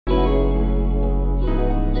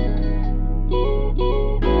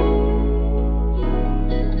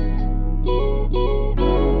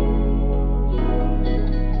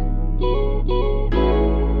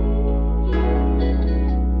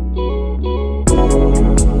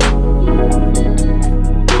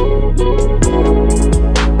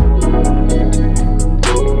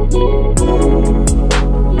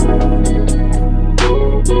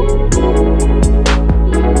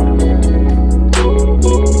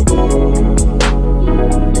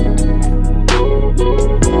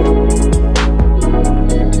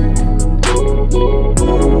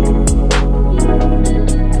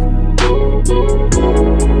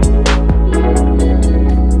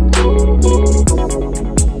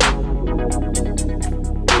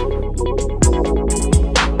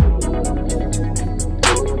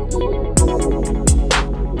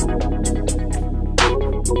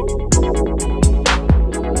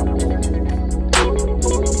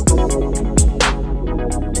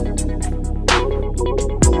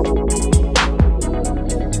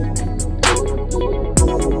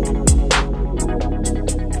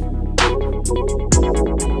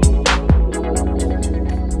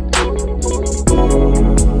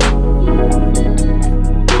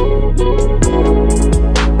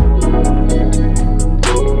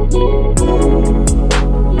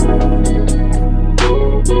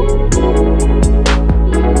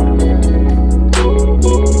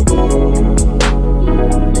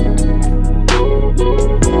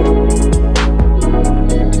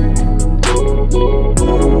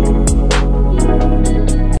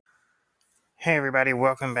everybody.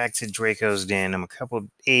 Welcome back to Draco's Den. I'm a couple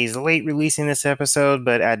days late releasing this episode,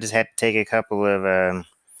 but I just had to take a couple of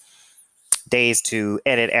days to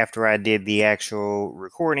edit after I did the actual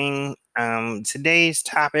recording. Today's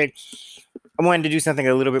topic, I wanted to do something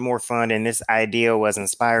a little bit more fun, and this idea was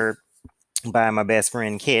inspired by my best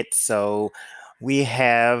friend Kit. So we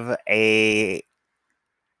have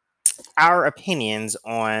our opinions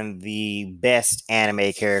on the best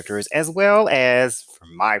anime characters, as well as, for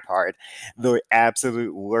my part, the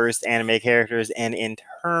absolute worst anime characters. And in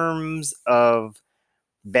terms of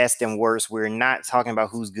best and worst, we're not talking about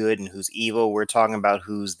who's good and who's evil. We're talking about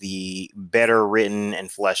who's the better written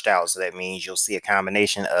and fleshed out. So that means you'll see a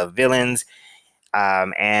combination of villains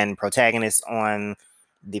and protagonists on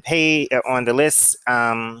the list.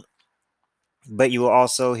 But you will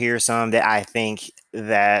also hear some that I think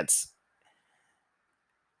that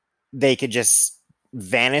they could just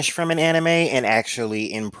vanish from an anime and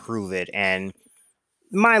actually improve it. And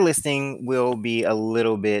my listing will be a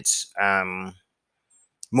little bit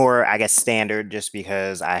more, I guess, standard, just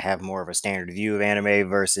because I have more of a standard view of anime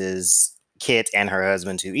versus Kit and her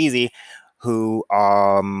husband, Too Easy, who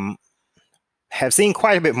have seen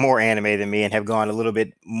quite a bit more anime than me and have gone a little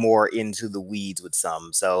bit more into the weeds with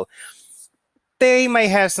some. So they may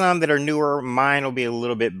have some that are newer. Mine will be a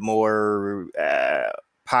little bit more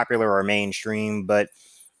popular or mainstream, but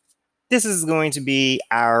this is going to be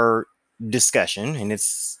our discussion, and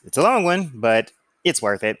it's a long one, but it's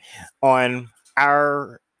worth it, on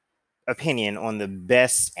our opinion on the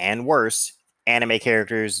best and worst anime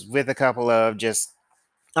characters, with a couple of just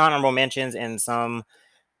honorable mentions and some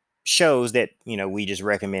shows that we just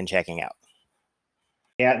recommend checking out.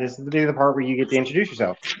 Yeah, this is the part where you get to introduce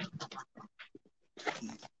yourself.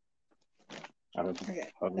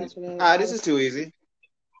 Okay. Hi, this is Too Easy.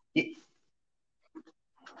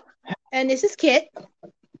 And this is Kit.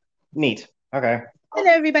 Neat. Okay.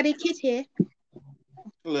 Hello, everybody. Kit here.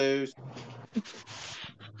 Hello.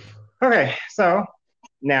 Okay, so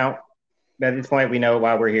now at this point we know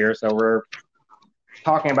why we're here. So we're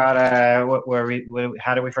talking about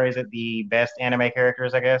how do we phrase it? The best anime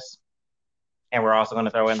characters, I guess. And we're also going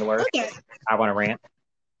to throw in the word. Okay. I want to rant.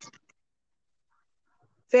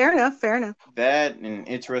 Fair enough. That and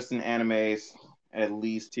interesting animes, at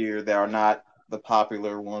least here, that are not the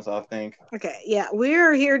popular ones, I think. Okay, yeah.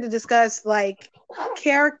 We're here to discuss like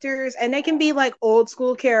characters, and they can be like old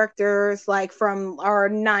school characters, like from our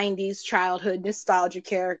 90s childhood nostalgia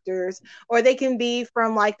characters, or they can be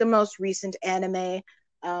from like the most recent anime.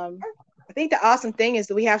 I think the awesome thing is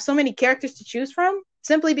that we have so many characters to choose from,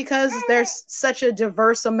 simply because there's such a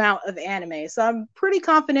diverse amount of anime. So I'm pretty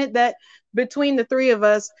confident that between the three of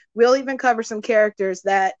us, we'll even cover some characters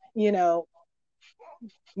that,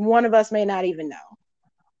 one of us may not even know.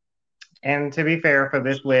 And to be fair, for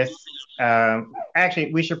this list,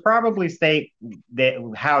 actually, we should probably state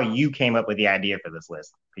that how you came up with the idea for this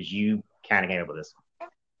list, because you kind of came up with this.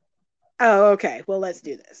 Oh, okay. Well, let's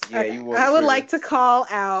do this. Yeah, okay. you I would like to call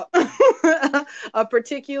out a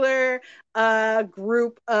particular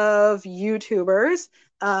group of YouTubers.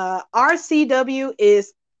 RCW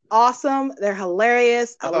is awesome. They're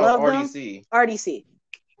hilarious. I love RDC. them.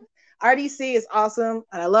 RDC is awesome,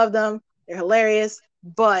 and I love them. They're hilarious,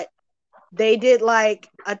 but they did like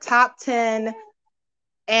a top 10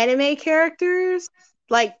 anime characters,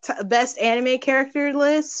 like best anime character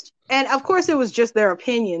list. And of course it was just their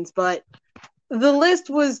opinions, but the list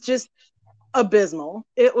was just abysmal.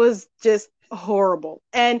 It was just horrible.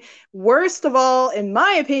 And worst of all, in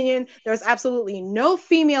my opinion, there's absolutely no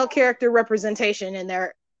female character representation in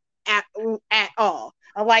there at all.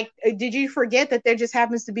 Like, did you forget that there just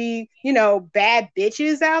happens to be, bad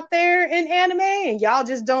bitches out there in anime, and y'all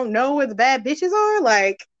just don't know where the bad bitches are?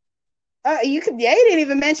 Like, they didn't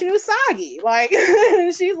even mention Usagi. Like,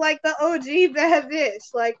 she's like the OG bad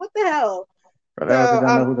bitch. Like, what the hell? For those who don't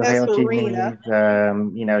know who the hell she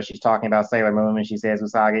means, she's talking about Sailor Moon when she says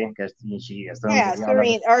Usagi, because she assumes.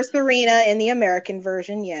 Yeah, Serena in the American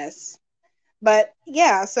version, yes. But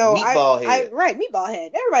yeah, so Meatball Head. Meatball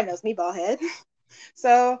Head. Everybody knows Meatball Head.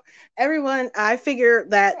 So I figure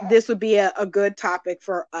that this would be a good topic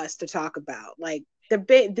for us to talk about. Like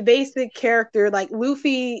the basic character, like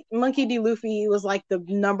Luffy, Monkey D. Luffy was like the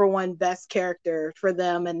number one best character for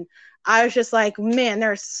them. And I was just like, man,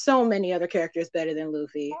 there are so many other characters better than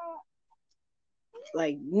Luffy.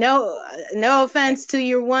 Like, no offense to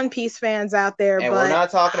your One Piece fans out there, and but we're not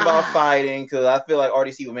talking about fighting, because I feel like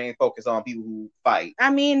RDC would mainly focus on people who fight. I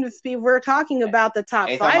mean, we're talking about the top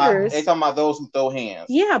fighters. They're talking about those who throw hands.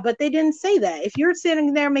 Yeah, but they didn't say that. If you're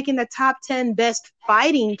sitting there making the top 10 best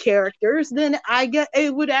fighting characters, then I get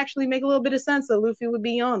it would actually make a little bit of sense that Luffy would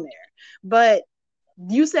be on there. But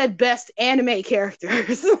you said best anime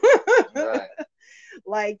characters. Right.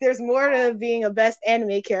 Like, there's more to being a best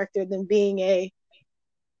anime character than being a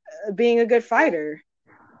good fighter.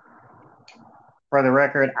 For the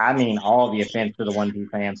record, I mean all the offense to the One Piece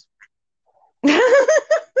fans.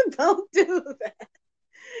 Don't do that.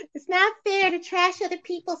 It's not fair to trash other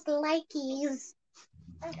people's likies.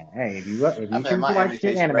 Hey, if you I've choose had to my like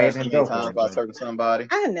shit anime anime, trashed then many go times for it. by a But certain somebody.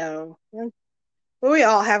 I know. But we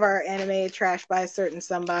all have our anime trashed by a certain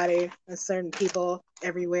somebody and certain people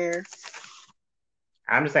everywhere.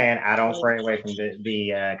 I'm just saying I don't stray away from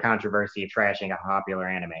the controversy of trashing a popular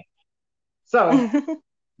anime. So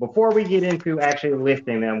before we get into actually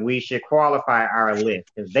listing them, we should qualify our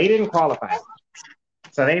list because they didn't qualify.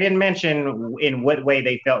 So they didn't mention in what way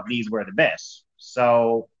they felt these were the best.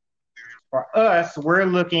 So for us, we're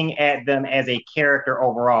looking at them as a character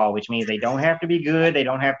overall, which means they don't have to be good, they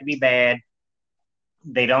don't have to be bad,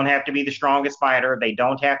 they don't have to be the strongest fighter, they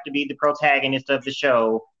don't have to be the protagonist of the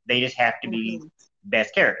show. They just have to be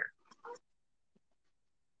best character.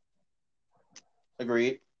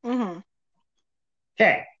 Agreed. Mm-hmm.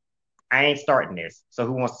 Okay, I ain't starting this. So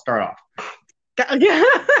who wants to start off?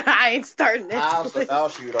 I ain't starting this. I'll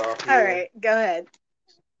shoot off. All right, go ahead.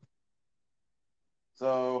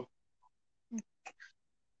 So,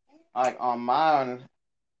 like on mine,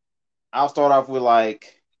 I'll start off with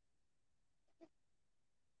like.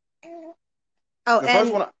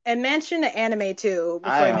 Oh, and mention the anime too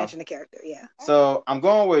before you mention the character. Yeah. So I'm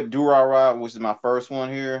going with Durara, which is my first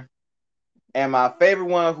one here, and my favorite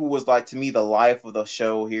one, who was like to me the life of the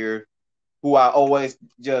show here, who I always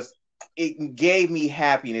just it gave me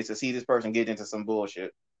happiness to see this person get into some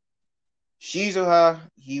bullshit. Shizuha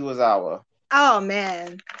Hiwazawa. Oh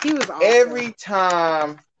man, he was awesome. Every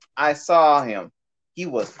time I saw him, he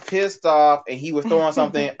was pissed off and he was throwing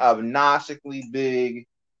something obnoxiously big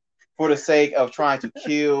for the sake of trying to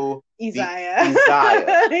kill Isaiah.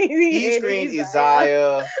 He screamed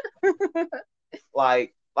Isaiah.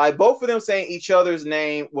 like both of them saying each other's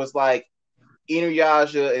name was like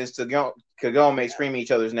Inuyasha and Kagome screaming each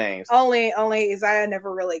other's names. Only Isaiah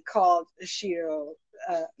never really called Shiro.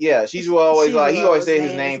 Yeah, Shizuo always like he always said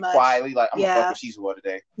his name quietly, like I'm gonna fuck with Shizuo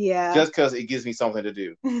today. Yeah. Just because it gives me something to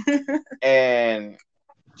do. And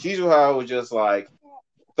Shizuo was just like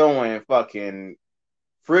throwing fucking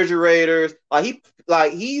refrigerators.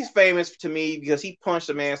 He's famous to me because he punched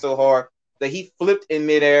a man so hard that he flipped in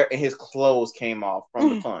midair and his clothes came off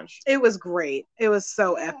from the punch. It was great. It was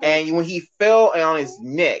so epic. And when he fell on his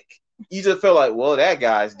neck, you just felt like, well, that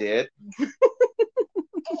guy's dead.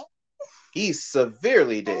 He's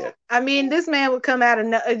severely dead. I mean, this man would come out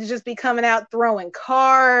and just be coming out throwing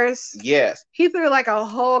cars. Yes. He threw like a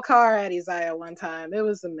whole car at Isaiah one time. It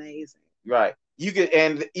was amazing. Right. You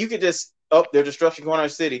could just their destruction going on the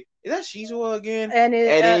city. Is that Shizuo again? And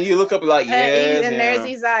then you look up like, yes. And there's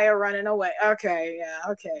Isaiah running away. Okay, yeah,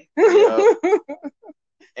 okay. Yep.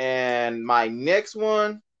 And my next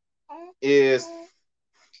one is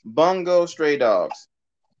Bungo Stray Dogs.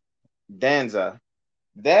 Danza.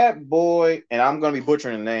 That boy, and I'm going to be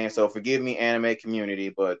butchering the name, so forgive me, anime community,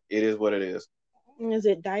 but it is what it is. Is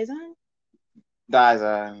it Daizan?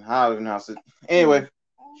 Daizan. I don't even know how to... Anyway,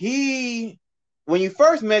 when you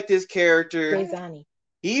first met this character, Daizani.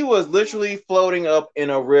 He was literally floating up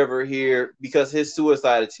in a river here because his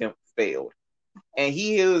suicide attempt failed. And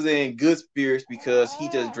he was in good spirits because he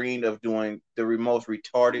just dreamed of doing the most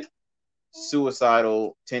retarded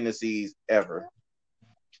suicidal tendencies ever.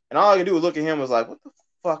 And all I could do was look at him and was like, what the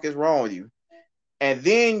fuck is wrong with you? And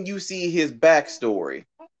then you see his backstory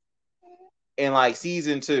in like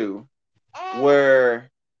season 2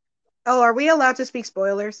 where... Oh, are we allowed to speak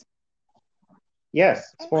spoilers?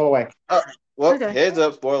 Yes, spoil away. Well, okay. Heads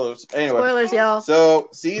up, spoilers. Anyway. Spoilers, y'all. So,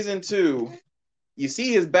 season 2, you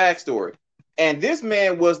see his backstory. And this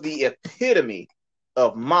man was the epitome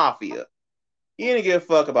of mafia. He didn't give a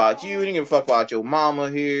fuck about you. He didn't give a fuck about your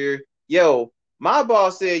mama here. Yo, my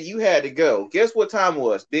boss said you had to go. Guess what time it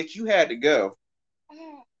was? Bitch, you had to go.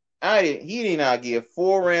 He did not give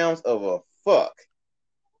 4 rounds of a fuck.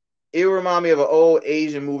 It reminded me of an old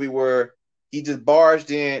Asian movie where he just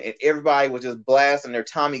barged in and everybody was just blasting their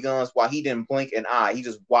Tommy guns while he didn't blink an eye. He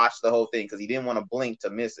just watched the whole thing because he didn't want to blink to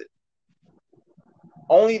miss it.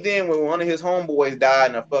 Only then when one of his homeboys died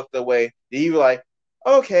in a fucked up way, did he was like,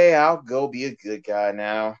 okay, I'll go be a good guy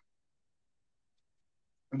now.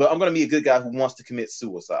 But I'm going to be a good guy who wants to commit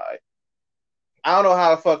suicide. I don't know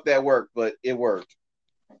how the fuck that worked, but it worked.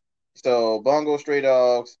 So Bungo Stray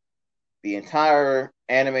Dogs, the entire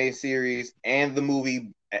anime series, and the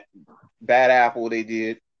movie Bad Apple they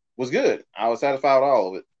did was good. I was satisfied with all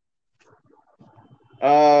of it.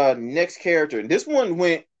 Next character. This one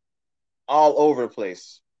went all over the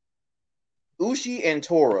place. Ushi and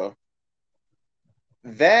Tora.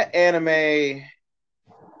 That anime,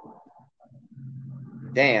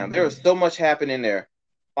 damn, there was so much happening there.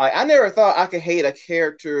 Like, I never thought I could hate a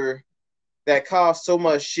character that caused so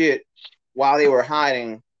much shit while they were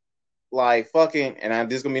hiding. Like, fucking, and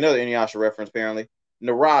this is gonna be another Inuyasha reference, apparently.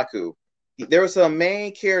 Naraku. There was some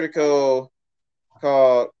main character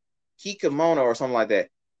called Kikamono or something like that.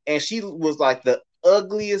 And she was like the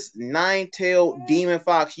ugliest nine-tailed demon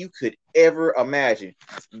fox you could ever imagine.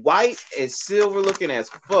 White and silver looking as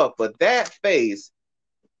fuck, but that face,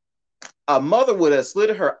 a mother would have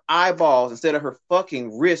slit her eyeballs instead of her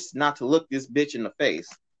fucking wrists not to look this bitch in the face.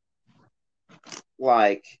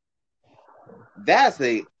 Like, that's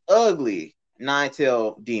a ugly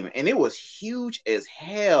nine-tailed demon. And it was huge as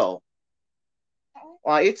hell.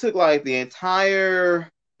 Like, it took like the entire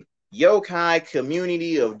yokai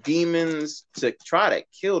community of demons to try to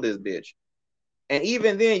kill this bitch. And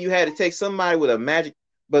even then, you had to take somebody with a magic.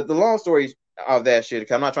 But the long story of that shit,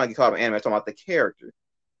 because I'm not trying to get caught up in anime, I'm talking about the character.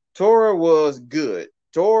 Tora was good.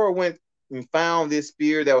 Tora went and found this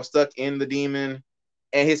spear that was stuck in the demon,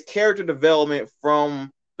 and his character development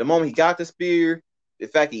from the moment he got the spear, the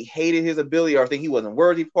fact he hated his ability or think he wasn't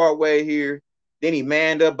worthy part way here. Then he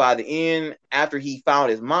manned up by the end after he found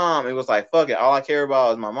his mom. It was like, fuck it, all I care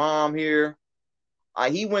about is my mom here.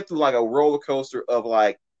 He went through like a roller coaster of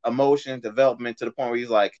like emotion development to the point where he's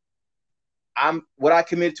like, what I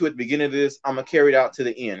committed to at the beginning of this, I'm gonna carry it out to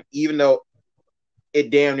the end, even though it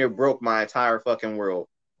damn near broke my entire fucking world.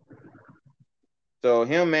 So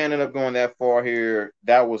him manning up going that far here,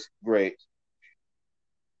 that was great.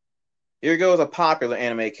 Here goes a popular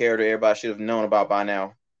anime character everybody should have known about by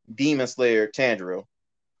now. Demon Slayer Tanjiro.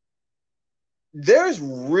 There's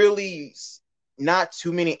really not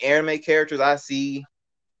too many anime characters I see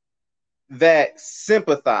that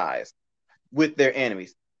sympathize with their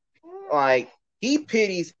enemies. Like, he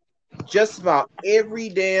pities just about every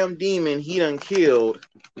damn demon he done killed,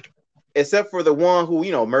 except for the one who,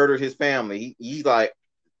 murdered his family. He's like,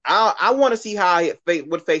 I want to see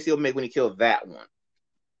what face he'll make when he kills that one.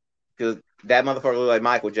 Because that motherfucker looked like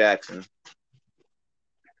Michael Jackson.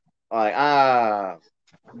 But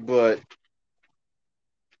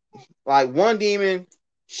like one demon,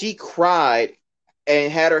 she cried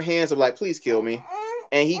and had her hands up like, please kill me.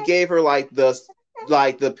 And he gave her like the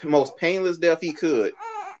most painless death he could.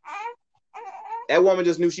 That woman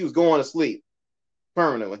just knew she was going to sleep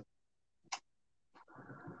permanently.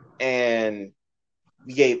 And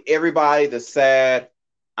we gave everybody the sad,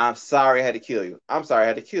 I'm sorry I had to kill you. I'm sorry I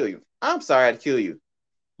had to kill you. I'm sorry I had to kill you.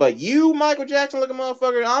 But you, Michael Jackson looking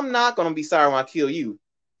motherfucker, I'm not going to be sorry when I kill you.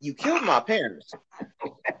 You killed my parents.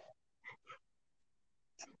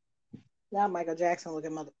 Not Michael Jackson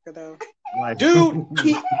looking motherfucker, though. Dude,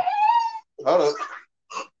 hold up.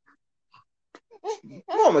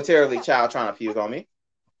 Momentarily, child trying to puke on me.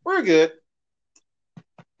 We're good.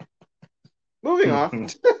 Moving on.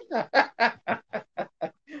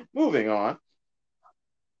 Moving on.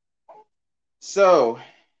 So,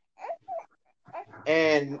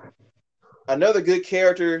 and another good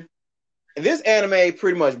character. And this anime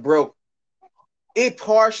pretty much broke. It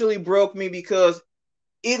partially broke me because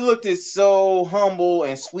it looked so humble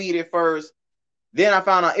and sweet at first. Then I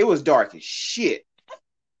found out it was dark as shit.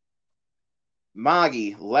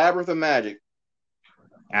 Magi, Labyrinth of Magic.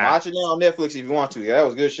 Watch it now on Netflix if you want to. Yeah, that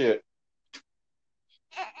was good shit.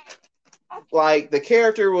 Like, the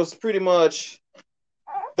character was pretty much,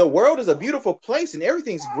 the world is a beautiful place and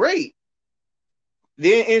everything's great.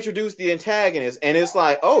 Then introduce the antagonist, and it's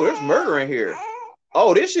like, oh, there's murder in here.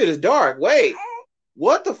 Oh, this shit is dark. Wait,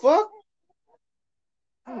 what the fuck?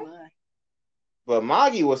 Oh my. But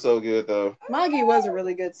Magi was so good, though. Magi was a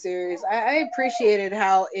really good series. I appreciated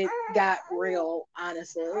how it got real,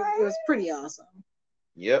 honestly. It was pretty awesome.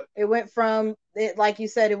 Yep. It went from, like you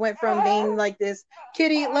said, it went from being like this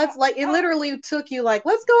kitty, it literally took you like,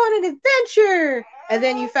 let's go on an adventure. And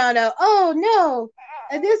then you found out, oh no,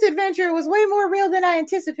 this adventure was way more real than I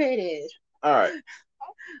anticipated. All right.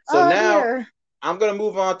 So now I'm going to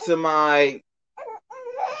move on to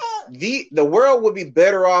the world would be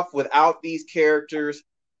better off without these characters,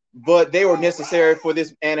 but they were necessary for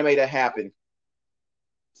this anime to happen.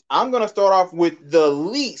 I'm going to start off with the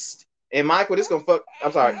least, and Michael, Kit, this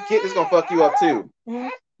is going to fuck you up too. Mm-hmm.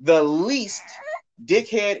 The least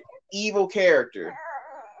dickhead evil character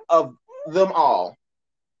of them all.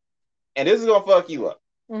 And this is going to fuck you up.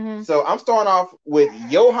 Mm-hmm. So I'm starting off with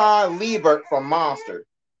Johann Liebert from Monster.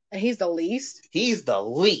 And he's the least? He's the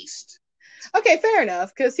least. Okay, fair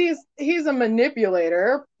enough, because he's a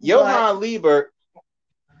manipulator. Johann Liebert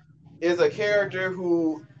is a character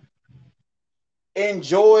who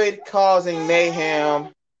enjoyed causing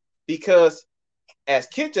mayhem because, as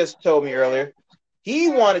Kit just told me earlier, he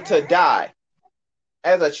wanted to die.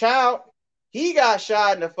 As a child, he got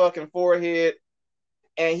shot in the fucking forehead,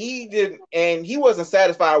 and he wasn't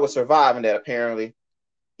satisfied with surviving that, apparently.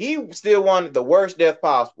 He still wanted the worst death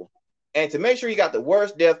possible. And to make sure he got the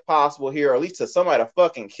worst death possible here, or at least to somebody to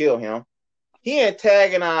fucking kill him, he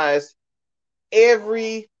antagonized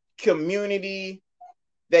every community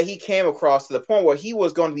that he came across to the point where he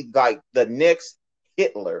was going to be like the next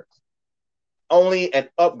Hitler, only an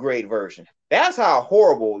upgrade version. That's how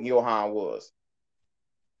horrible Johann was.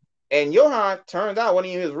 And Johann, turns out,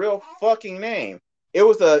 wasn't even his real fucking name. It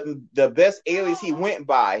was the best alias he went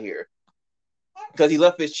by here, because he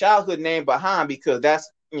left his childhood name behind, because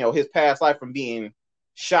that's, his past life from being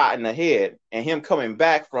shot in the head, and him coming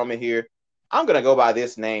back from it here. I'm gonna go by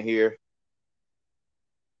this name here.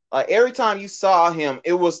 Like, every time you saw him,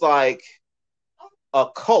 it was like a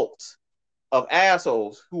cult of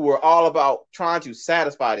assholes who were all about trying to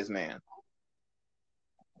satisfy this man.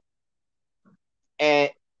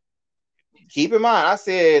 And keep in mind, I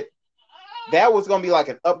said that was gonna be like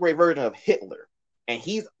an upgrade version of Hitler, and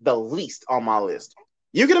he's the least on my list.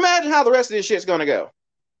 You can imagine how the rest of this shit's gonna go.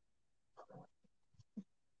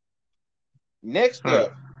 Next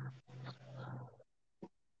up,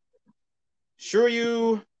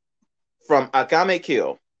 Shiryu from Akame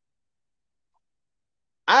Kill.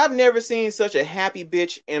 I've never seen such a happy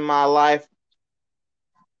bitch in my life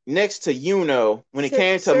next to Yuno when it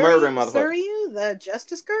came to murdering motherfuckers. Shiryu, the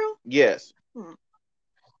Justice Girl? Yes.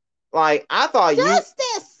 Like, I thought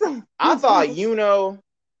Yuno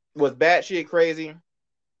was batshit crazy.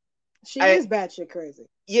 She is batshit crazy.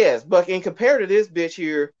 Yes, but in compared to this bitch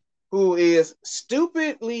here, who is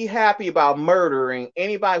stupidly happy about murdering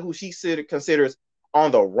anybody who she considers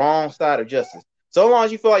on the wrong side of justice. So long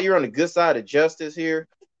as you feel like you're on the good side of justice here,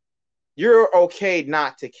 you're okay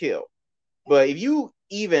not to kill. But if you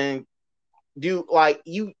even do,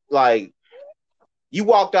 you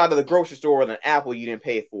walked out of the grocery store with an apple you didn't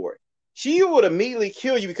pay for it, she would immediately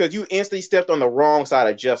kill you because you instantly stepped on the wrong side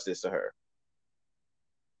of justice to her.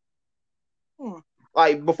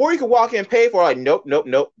 Like, before you could walk in and pay for it, nope,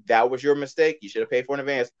 that was your mistake. You should have paid for it in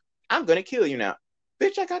advance. I'm going to kill you now.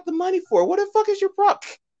 Bitch, I got the money for it. What the fuck is your problem?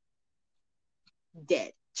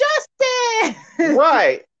 Dead. Justice!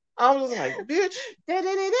 Right. I was like, bitch.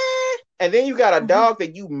 And then you got a dog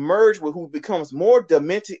that you merge with who becomes more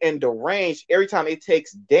demented and deranged every time it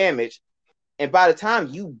takes damage. And by the time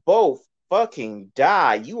you both fucking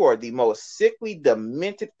die, you are the most sickly,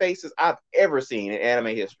 demented faces I've ever seen in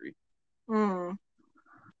anime history.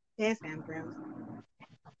 Yes, I'm gross.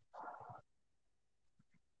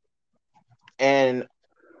 And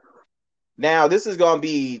now this is going to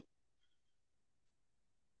be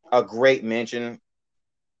a great mention.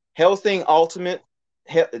 Hellsing Ultimate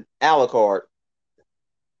Alucard.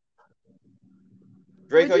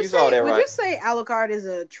 Draco, you saw that, right? Would you say Alucard is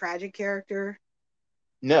a tragic character?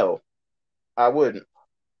 No, I wouldn't.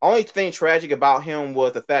 Only thing tragic about him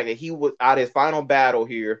was the fact that he was out his final battle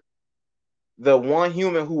here. The one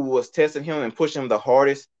human who was testing him and pushing him the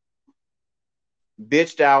hardest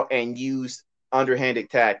bitched out and used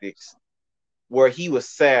underhanded tactics where he was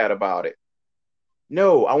sad about it.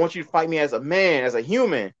 No, I want you to fight me as a man, as a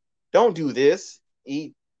human. Don't do this.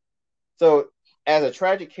 So, as a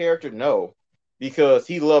tragic character, no, because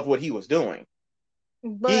he loved what he was doing.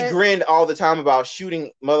 But he grinned all the time about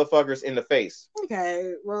shooting motherfuckers in the face.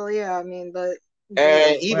 Okay, well, yeah, I mean, but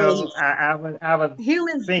and even I was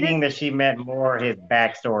thinking that she meant more his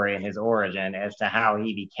backstory and his origin as to how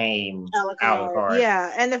he became Alucard.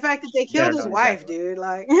 Yeah, and the fact that they killed his wife, dude.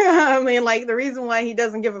 Like, I mean, like, the reason why he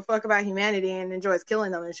doesn't give a fuck about humanity and enjoys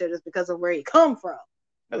killing them and shit is because of where he come from.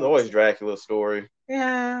 That's always Dracula's story.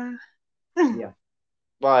 Yeah. Yeah.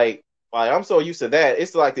 Like I'm so used to that.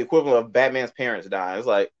 It's like the equivalent of Batman's parents dying. It's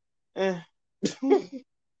like,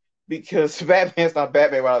 because Batman's not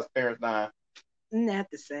Batman without his parents dying. Not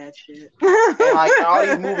the sad shit. And like all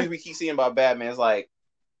these movies we keep seeing about Batman, it's like,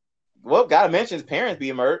 well, gotta mention his parents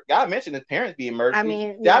being murdered. Gotta mention his parents being murdered. I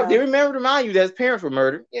mean, they remember to remind you that his parents were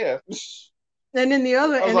murdered. Yeah. And then the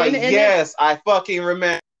other, I was like, yes, I fucking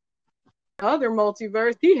remember. Other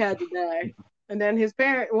multiverse, he had to die, and then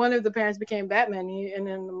one of the parents became Batman, and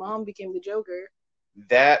then the mom became the Joker.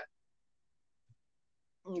 That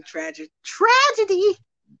tragedy.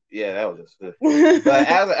 Yeah, that was just good. But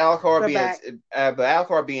as an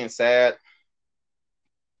Alucard being sad,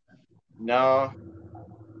 no,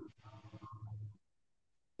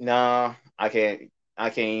 I can't. I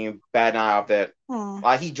can't even bat an eye off that. Hmm.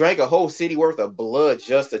 Like he drank a whole city worth of blood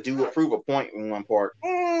just to prove a point in one part.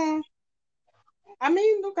 I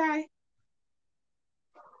mean, okay.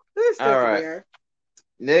 This is All right. weird.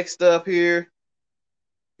 Next up here,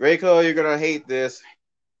 Draco, you're gonna hate this.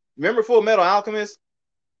 Remember Full Metal Alchemist?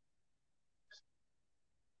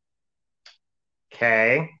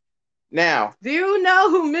 Okay. Now, Do you know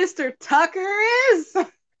who Mr. Tucker is?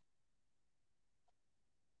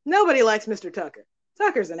 Nobody likes Mr. Tucker.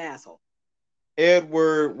 Tucker's an asshole.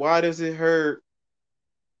 Edward, why does it hurt?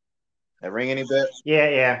 That ring any bell?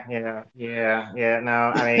 Yeah. No,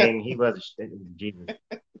 I mean, he was Jesus.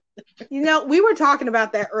 You know, we were talking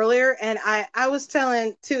about that earlier, and I was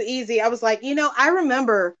telling Too Easy, I was like, you know, I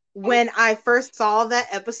remember when I first saw that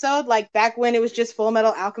episode, like back when it was just Full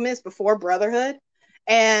Metal Alchemist before Brotherhood,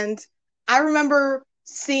 and I remember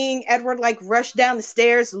seeing Edward like rush down the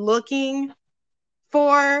stairs looking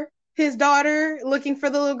for his daughter, looking for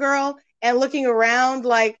the little girl, and looking around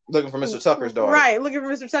like Looking for Mr. Tucker's daughter. Right, looking for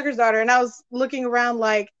Mr. Tucker's daughter. And I was looking around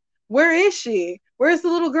like, where is she? Where's the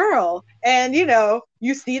little girl? And you know,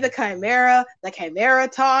 you see the Chimera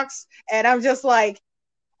talks, and I'm just like,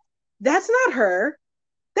 that's not her.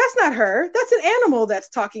 That's not her. That's an animal that's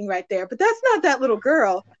talking right there, but that's not that little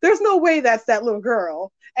girl. There's no way that's that little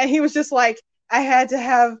girl. And he was just like, I had to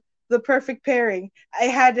have the perfect pairing. I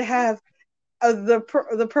had to have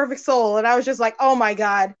the perfect soul. And I was just like, oh my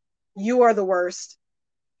God, you are the worst.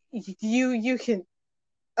 You can,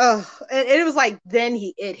 and it was like, then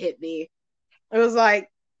it hit me. It was like,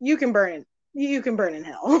 you can burn in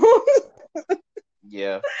hell.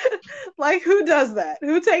 Yeah. Like, who does that?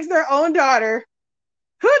 Who takes their own daughter?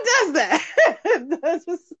 Who does that? That's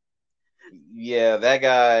just... Yeah, that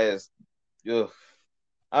guy is. Ugh.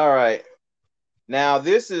 All right. Now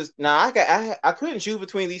I couldn't choose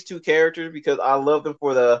between these two characters because I love them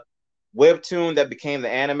for the webtoon that became the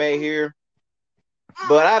anime here.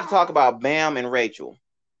 But I have to talk about Bam and Rachel.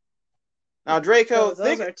 Now, Draco,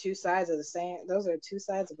 those are two sides of the same. Those are two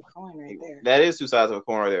sides of a coin right there. That is two sides of a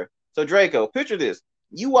coin right there. So, Draco, picture this: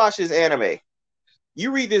 you watch this anime,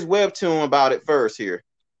 you read this webtoon about it first here,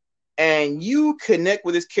 and you connect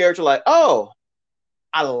with this character like, oh,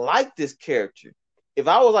 I like this character. If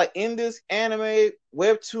I was like in this anime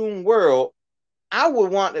webtoon world, I would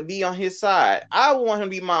want to be on his side. I would want him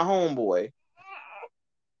to be my homeboy.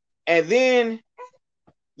 And then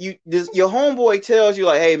your homeboy tells you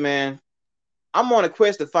like, hey man, I'm on a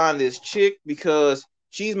quest to find this chick because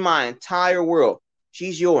she's my entire world.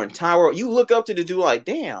 She's your entire world. You look up to the dude like,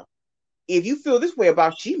 damn, if you feel this way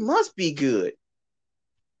about her, she must be good.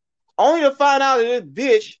 Only to find out that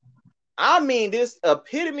this bitch, I mean this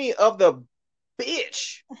epitome of the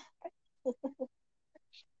bitch,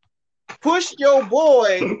 pushed your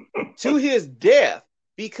boy to his death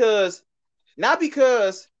not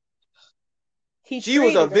because she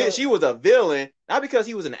was a villain, not because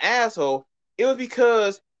he was an asshole. It was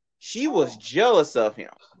because she was jealous of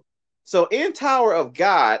him. So in Tower of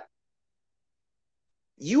God,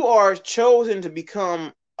 you are chosen to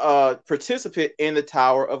become a participant in the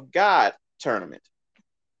Tower of God tournament.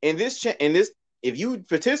 In this, if you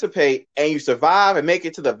participate and you survive and make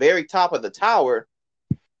it to the very top of the tower,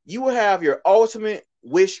 you will have your ultimate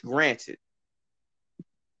wish granted.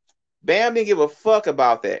 Bam didn't give a fuck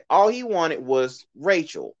about that. All he wanted was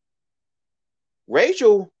Rachel.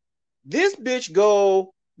 Rachel, this bitch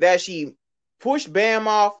goal that she pushed Bam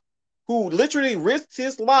off, who literally risked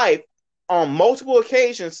his life on multiple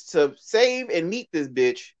occasions to save and meet this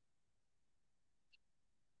bitch,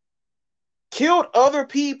 killed other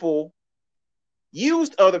people,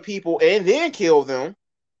 used other people, and then killed them,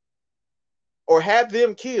 or had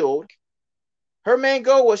them killed. Her main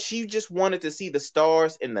goal was she just wanted to see the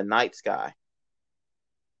stars in the night sky.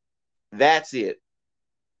 That's it.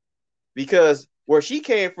 Because where she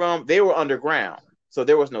came from, they were underground, so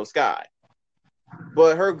there was no sky.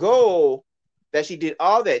 But her goal that she did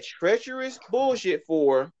all that treacherous bullshit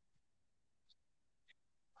for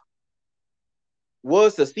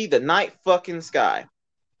was to see the night fucking sky.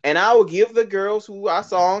 And I will give the girls who I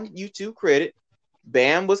saw on YouTube credit.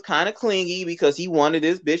 Bam was kind of clingy because he wanted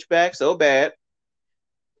this bitch back so bad.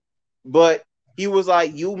 But he was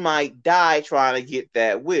like, you might die trying to get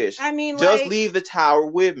that wish. I mean, just leave the tower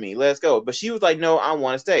with me. Let's go. But she was like, no, I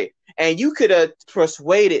want to stay. And you could have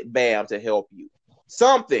persuaded Bam to help you.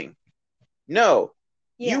 Something. No.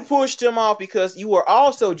 Yeah. You pushed him off because you were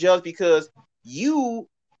also jealous because you,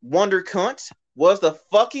 Wonder Cunt, was the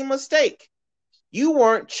fucking mistake. You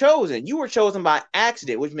weren't chosen. You were chosen by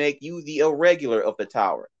accident, which make you the irregular of the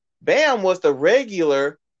tower. Bam was the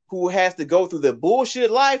regular who has to go through the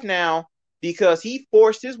bullshit life now because he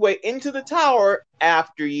forced his way into the tower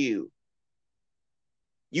after you.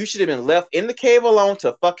 You should have been left in the cave alone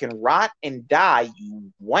to fucking rot and die,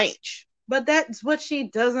 you wench. But that's what she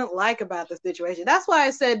doesn't like about the situation. That's why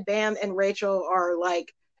I said Bam and Rachel are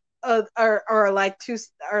like the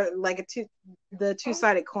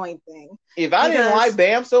two-sided coin thing. If I didn't like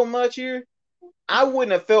Bam so much here, I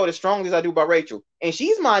wouldn't have felt as strong as I do about Rachel. And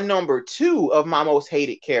she's my number 2 of my most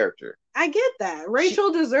hated character. I get that.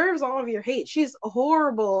 Rachel deserves all of your hate. She's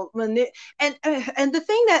horrible. And the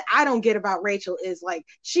thing that I don't get about Rachel is like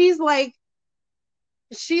she's like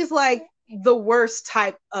the worst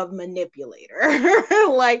type of manipulator.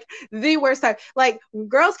 Like the worst type. Like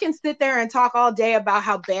girls can sit there and talk all day about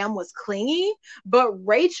how Bam was clingy, but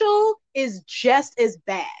Rachel is just as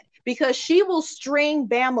bad because she will string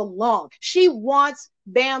Bam along. She wants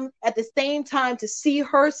Bam at the same time to see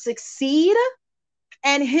her succeed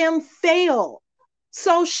and him fail.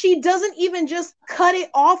 So she doesn't even just cut it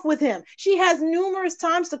off with him. She has numerous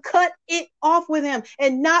times to cut it off with him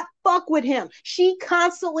and not fuck with him. She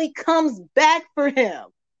constantly comes back for him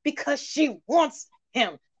because she wants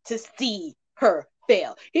him to see her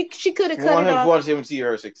fail. She could have cut it off. Wants him to see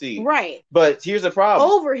her succeed. Right. But here's the problem.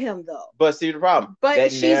 Over him, though. But see the problem.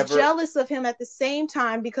 But she's jealous of him at the same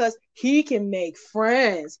time because he can make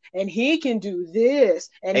friends and he can do this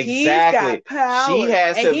and he's got power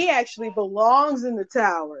and he actually belongs in the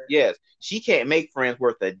tower. Yes. She can't make friends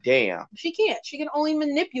worth a damn. She can't. She can only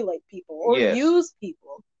manipulate people or use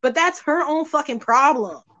people. But that's her own fucking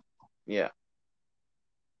problem. Yeah.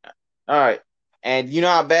 All right. And you know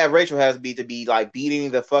how bad Rachel has to be like beating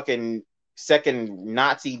the fucking second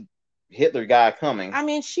Nazi Hitler guy coming. I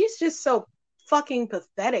mean, she's just so fucking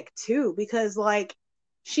pathetic too, because like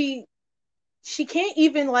she can't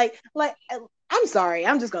even like I'm sorry,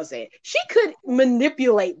 I'm just gonna say it. She could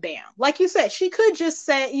manipulate Bam. Like you said, she could just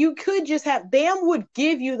say you could just have Bam would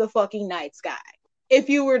give you the fucking night sky if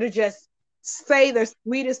you were to just say the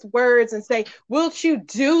sweetest words and say, "Wilt you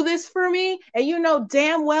do this for me?" And you know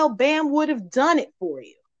damn well Bam would have done it for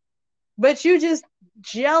you. But you just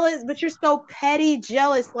jealous, but you're so petty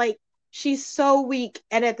jealous. Like she's so weak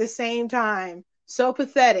and at the same time so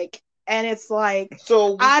pathetic. And it's like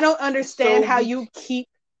I don't understand how you keep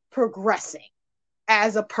progressing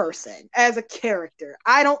as a person, as a character.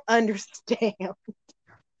 I don't understand. Oh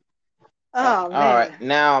man. All right.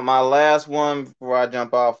 Now my last one before I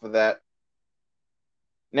jump off of that.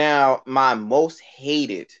 Now, my most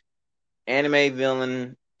hated anime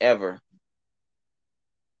villain ever.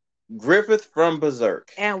 Griffith from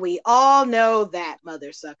Berserk. And we all know that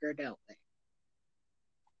mother sucker, don't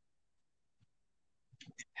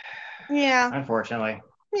we? Yeah. Unfortunately.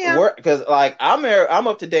 Yeah. Because like I'm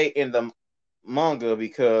up to date in the manga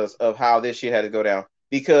because of how this shit had to go down.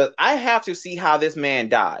 Because I have to see how this man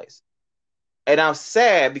dies. And I'm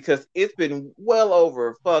sad because it's been well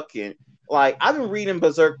over fucking like I've been reading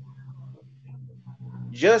Berserk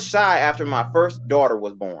just shy after my first daughter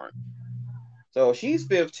was born. So she's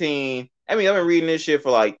 15. I mean, I've been reading this shit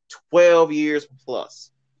for like 12 years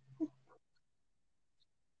plus.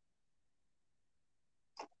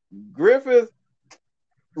 Griffith,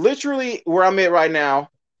 literally where I'm at right now,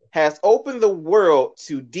 has opened the world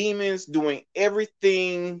to demons doing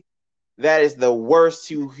everything that is the worst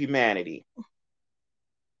to humanity.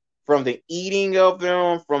 From the eating of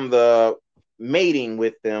them, from the mating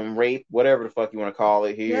with them, rape, whatever the fuck you want to call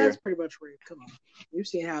it here. Yeah, that's pretty much rape. Come on. You've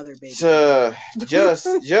seen how they're babies.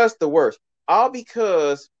 Just the worst. All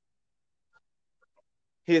because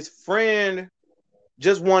his friend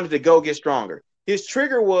just wanted to go get stronger. His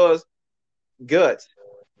trigger was, Guts,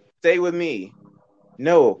 stay with me.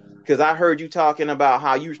 No, because I heard you talking about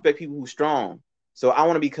how you respect people who's strong. So I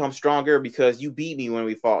want to become stronger because you beat me when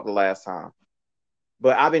we fought the last time.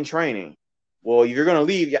 But I've been training. Well, if you're going to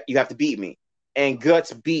leave, you have to beat me. And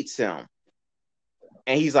Guts beats him.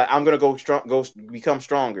 And he's like, I'm going to go become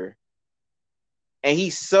stronger. And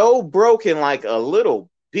he's so broken like a little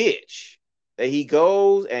bitch that he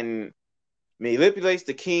goes and manipulates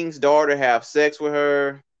the king's daughter, have sex with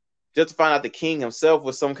her, just to find out the king himself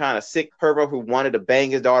was some kind of sick pervert who wanted to bang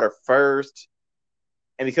his daughter first.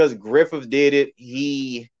 And because Griffith did it,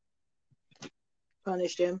 he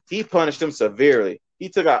punished him. He punished him severely. He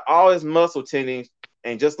took out all his muscle tendons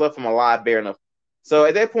and just left him alive bare enough. So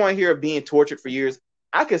at that point here of being tortured for years,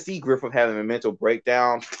 I could see Griffith having a mental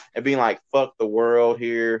breakdown and being like, fuck the world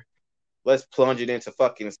here. Let's plunge it into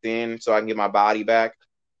fucking sin so I can get my body back.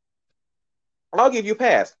 I'll give you a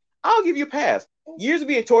pass. Years of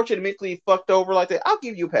being tortured and mentally fucked over like that, I'll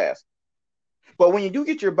give you a pass. But when you do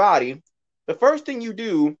get your body, the first thing you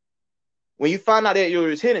do when you find out that your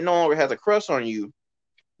lieutenant no longer has a crush on you,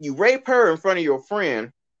 you rape her in front of your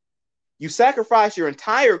friend, you sacrifice your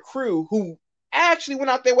entire crew who actually went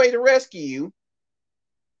out their way to rescue you,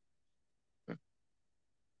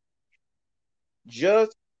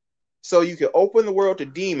 just so you can open the world to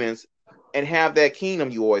demons and have that kingdom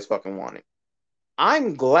you always fucking wanted.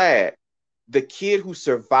 I'm glad the kid who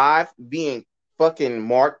survived being fucking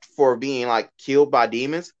marked for being like killed by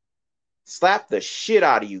demons slapped the shit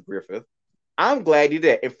out of you, Griffith. I'm glad you did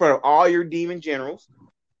that in front of all your demon generals.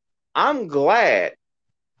 I'm glad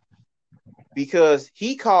because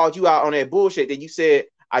he called you out on that bullshit that you said,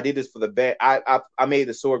 I did this for the band. I made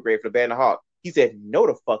the sword grade for the Band of Hawk. He said, no,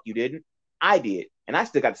 the fuck you didn't. I did. And I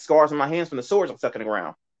still got the scars on my hands from the swords I'm stuck in the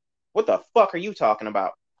ground. What the fuck are you talking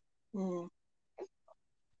about? Mm.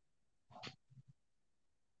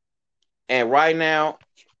 And right now,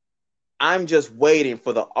 I'm just waiting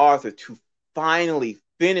for the author to finally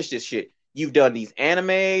finish this shit. You've done these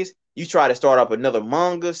animes. You try to start up another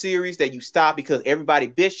manga series that you stopped because everybody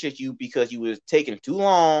bitched at you because you was taking too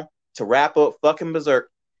long to wrap up fucking Berserk.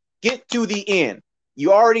 Get to the end.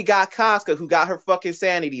 You already got Casca who got her fucking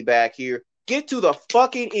sanity back here. Get to the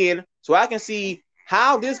fucking end so I can see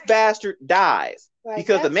how this bastard dies. Like,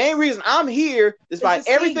 because the main reason I'm here, despite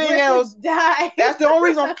everything else, that's the only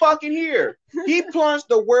reason I'm fucking here. He plunged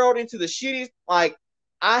the world into the shittiest. Like,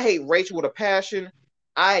 I hate Rachel with a passion.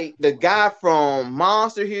 The guy from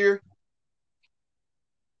Monster here,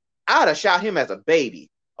 I'd have shot him as a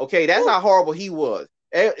baby. Okay, that's how horrible he was.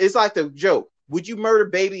 It's like the joke. Would you murder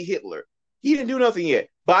baby Hitler? He didn't do nothing yet,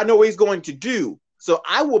 but I know what he's going to do. So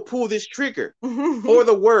I will pull this trigger for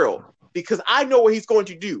the world because I know what he's going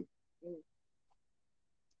to do.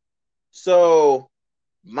 So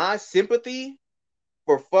my sympathy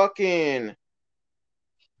for fucking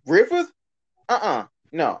Griffith,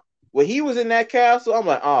 no. When he was in that castle, I'm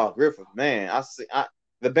like, oh, Griffith, man,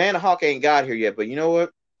 the Band of Hawk ain't got here yet, but you know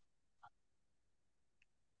what?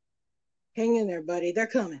 Hang in there, buddy. They're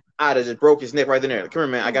coming. I'd have just broke his neck right there. Come here,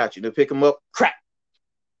 man. I got you. They'll pick him up. Crap.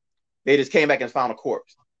 They just came back and found a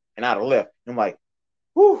corpse. And I'd have left. I'm like,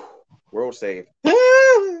 whew, world saved.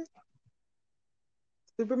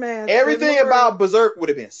 Superman. Everything about Berserk would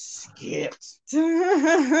have been skipped.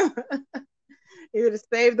 You would have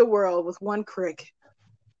saved the world with one crick.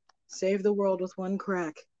 Save the world with one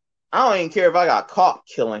crack. I don't even care if I got caught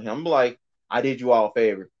killing him. I'm like, I did you all a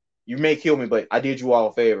favor. You may kill me, but I did you all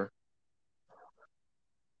a favor.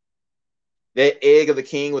 That egg of the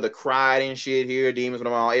king with a cried and shit here, demons with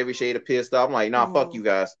them all every shade of pissed off. I'm like, nah, fuck you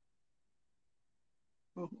guys.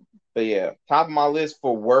 But yeah, top of my list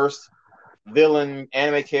for worst villain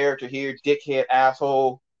anime character here, dickhead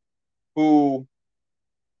asshole, who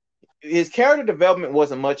his character development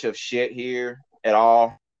wasn't much of shit here at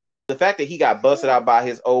all. The fact that he got busted out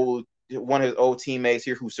by one of his old teammates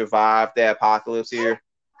here who survived the apocalypse here,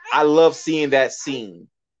 I love seeing that scene.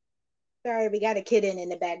 Sorry, we got a kid in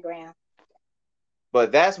the background.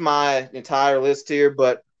 But that's my entire list here.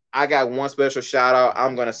 But I got one special shout out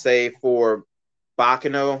I'm going to say for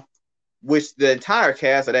Baccano, which the entire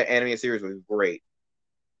cast of that anime series was great.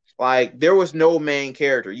 Like, there was no main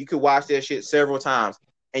character. You could watch that shit several times,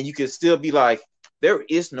 and you could still be like, there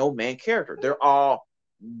is no main character. They're all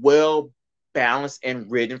well balanced and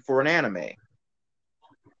written for an anime.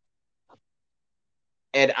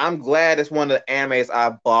 And I'm glad it's one of the animes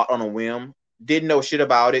I bought on a whim. Didn't know shit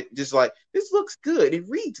about it. Just like, this looks good. It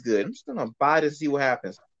reads good. I'm just going to buy it and see what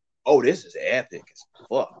happens. Oh, this is epic as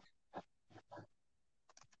fuck.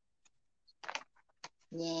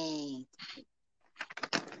 Yay.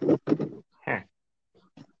 Huh.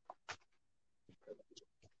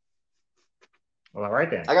 Well, all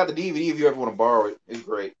right then. I got the DVD if you ever want to borrow it. It's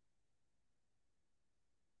great.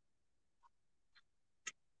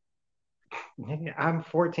 I'm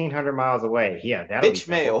 1,400 miles away. Yeah, that'll Bitch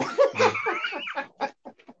mail.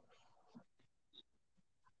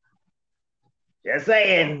 Just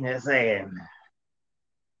saying.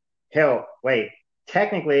 Hell, wait.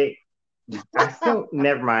 Technically, I still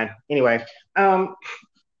never mind. Anyway,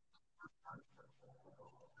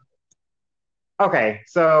 okay.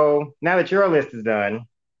 So now that your list is done,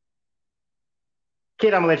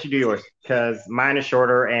 Kid, I'm gonna let you do yours because mine is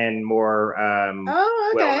shorter and more.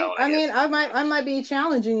 Oh, okay. Well-known, I mean, I might be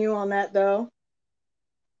challenging you on that though.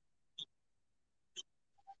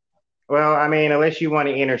 Well, I mean, unless you want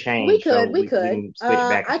to interchange, we could. We can switch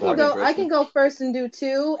back and forth. I can go first and do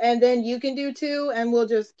 2, and then you can do 2, and we'll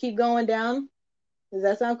just keep going down. Does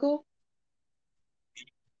that sound cool?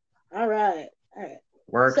 All right.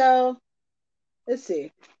 Work. So, let's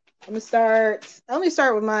see. Let me start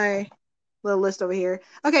with my little list over here.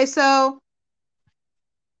 Okay, so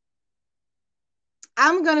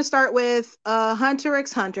I'm gonna start with Hunter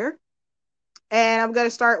x Hunter, and I'm gonna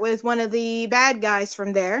start with one of the bad guys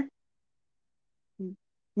from there,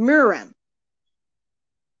 Muram.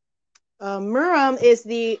 Muram is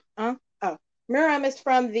the Muram is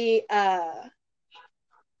from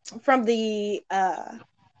the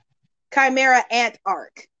Chimera Ant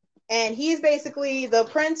arc, and he's basically the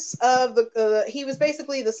prince of the. He was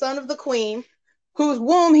basically the son of the queen, whose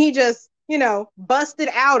womb he just busted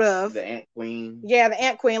out of. The Ant Queen. Yeah, the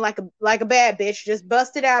Ant Queen, like a bad bitch, just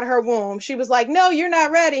busted out of her womb. She was like, "No, you're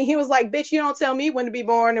not ready." He was like, "Bitch, you don't tell me when to be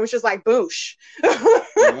born." It was just like boosh.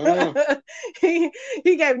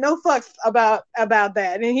 He gave no fucks about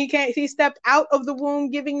that, and he stepped out of the womb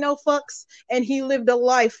giving no fucks, and he lived a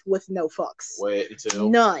life with no fucks.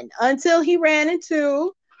 None until he ran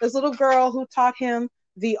into this little girl who taught him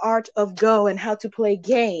the art of Go and how to play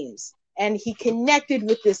games. And he connected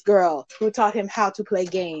with this girl who taught him how to play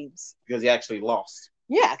games. Because he actually lost.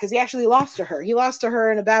 Yeah, because he actually lost to her. He lost to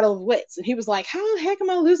her in a battle of wits. And he was like, how the heck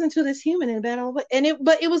am I losing to this human in a battle of wits?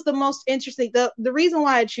 But it was the most interesting. The reason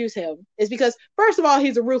why I choose him is because, first of all,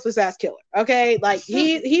 he's a ruthless ass killer. Okay? Like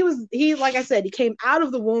he like I said, he came out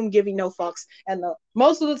of the womb giving no fucks. And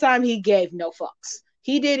most of the time he gave no fucks.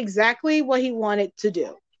 He did exactly what he wanted to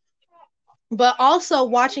do. But also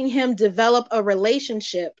watching him develop a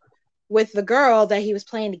relationship with the girl that he was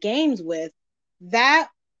playing the games with, that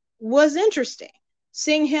was interesting.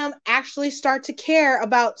 Seeing him actually start to care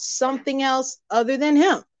about something else other than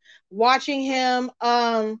him. Watching him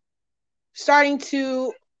starting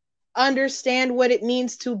to understand what it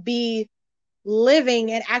means to be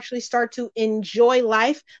living and actually start to enjoy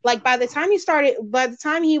life. Like by the time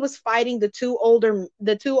he was fighting the two old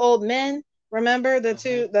men, remember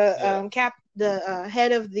the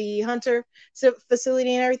head of the hunter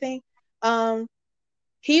facility and everything,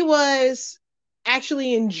 he was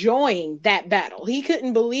actually enjoying that battle. He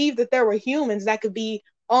couldn't believe that there were humans that could be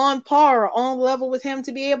on par or on level with him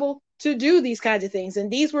to be able to do these kinds of things.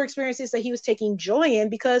 And these were experiences that he was taking joy in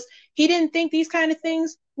because he didn't think these kind of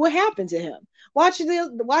things would happen to him. Watching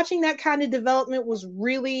that kind of development was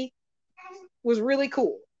really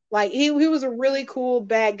cool. Like he was a really cool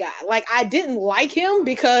bad guy. Like I didn't like him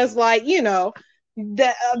because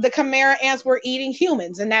the Chimera ants were eating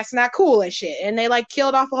humans, and that's not cool and shit. And they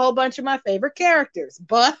killed off a whole bunch of my favorite characters,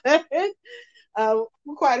 but quite a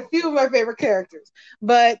few of my favorite characters.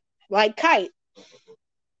 But like Kite,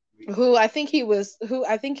 who I think he was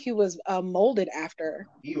molded after.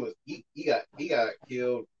 He got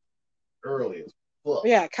killed early as fuck.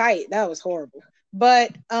 Yeah, Kite, that was horrible.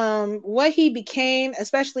 But what he became,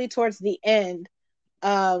 especially towards the end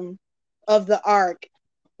of the arc,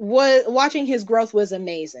 watching his growth was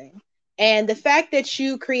amazing. And the fact that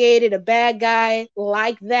you created a bad guy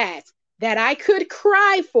like that I could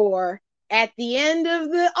cry for at the end of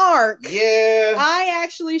the arc. Yeah. I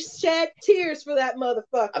actually shed tears for that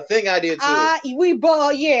motherfucker. I think I did too. We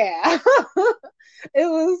ball, yeah. It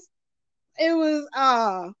was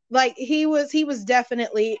like he was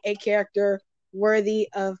definitely a character worthy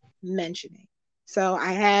of mentioning. So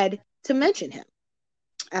I had to mention him.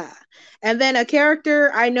 And then a character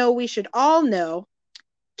I know we should all know,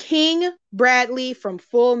 King Bradley from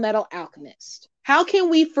Full Metal Alchemist. How can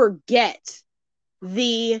we forget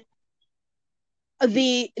he could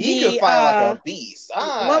fight like a beast.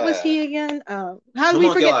 What was he again? How do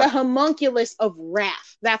we forget the homunculus of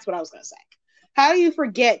wrath? That's what I was going to say. How do you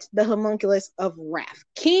forget the homunculus of wrath?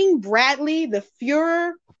 King Bradley, the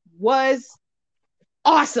Fuhrer, was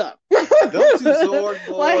awesome. Those two sword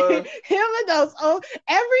boys. Like him and those. Oh,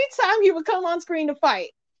 every time he would come on screen to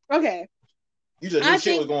fight. Okay. You just knew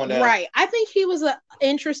shit was going down. Right. I think he was an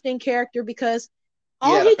interesting character because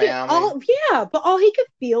all he he could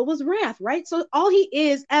feel was wrath, right? So all he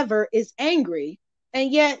is ever is angry.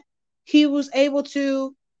 And yet he was able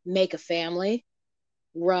to make a family,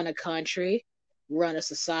 run a country, run a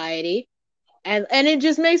society. And it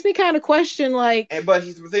just makes me kind of question, like. But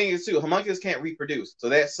the thing is too, homunculus can't reproduce, so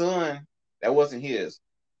that son, that wasn't his.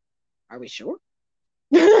 Are we sure?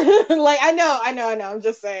 Like I know. I'm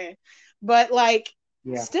just saying, but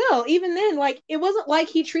still, even then, it wasn't like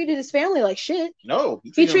he treated his family like shit. No,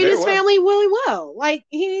 he treated his family really well. Like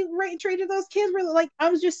he treated those kids really. Like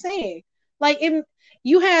I was just saying,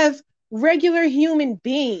 you have regular human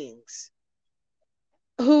beings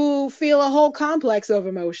who feel a whole complex of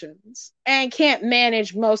emotions and can't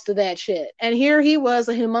manage most of that shit. And here he was,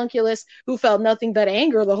 a homunculus who felt nothing but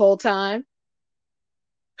anger the whole time,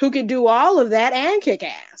 who could do all of that and kick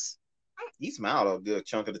ass. He smiled a good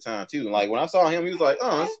chunk of the time too. Like when I saw him, he was like,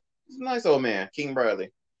 "Oh, it's a nice old man, King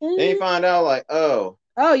Bradley." Mm-hmm. Then you find out, like, oh,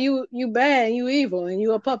 you bad, you evil, and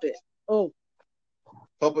you a puppet. Oh,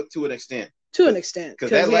 puppet to an extent. To an extent.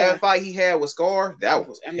 Because that last fight he had with Scar, that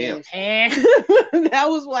was him. That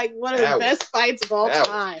was like one of the best fights of all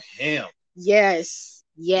time. Him. Yes.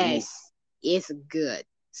 Ooh. It's good.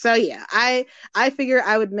 So yeah, I figure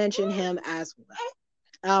I would mention him as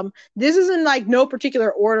well. This is in like no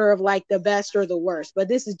particular order of like the best or the worst, but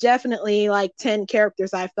this is definitely like 10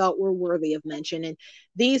 characters I felt were worthy of mention, and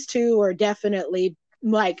these two are definitely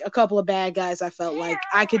like a couple of bad guys I felt like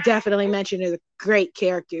I could definitely mention as great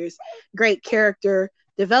characters, great character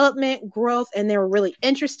development, growth, and they were really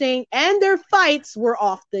interesting, and their fights were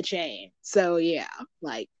off the chain. So yeah,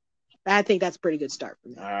 like I think that's a pretty good start for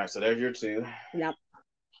me. All right, so there's your two. Yep.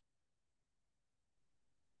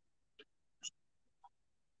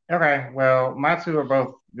 Okay, well, my two are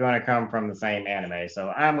both going to come from the same anime, so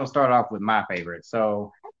I'm going to start off with my favorite.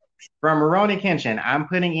 So, from Rurouni Kenshin, I'm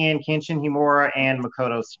putting in Kenshin Himura and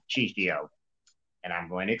Makoto Shishio, and I'm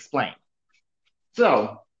going to explain.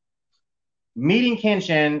 So, meeting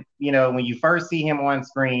Kenshin, you know, when you first see him on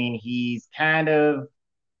screen, he's kind of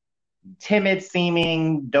timid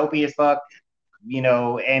seeming, dopey as fuck, you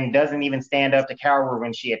know, and doesn't even stand up to Kaoru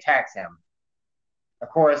when she attacks him. Of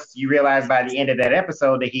course, you realize by the end of that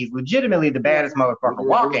episode that he's legitimately the baddest motherfucker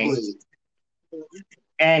walking,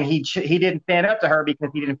 and he didn't stand up to her because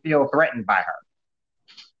he didn't feel threatened by her.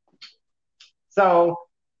 So,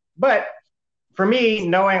 but for me,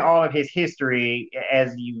 knowing all of his history,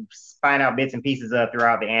 as you find out bits and pieces of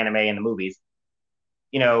throughout the anime and the movies,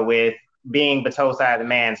 you know, with being Batosai the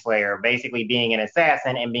Manslayer, basically being an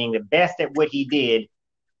assassin and being the best at what he did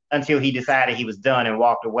until he decided he was done and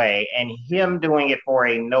walked away, and him doing it for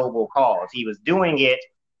a noble cause. He was doing it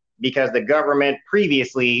because the government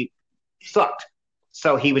previously sucked.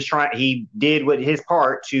 So he did his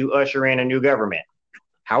part to usher in a new government.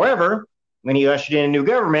 However, when he ushered in a new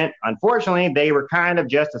government, unfortunately, they were kind of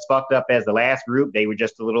just as fucked up as the last group. They were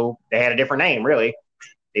just they had a different name, really.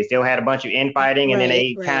 They still had a bunch of infighting, and then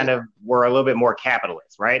they kind of were a little bit more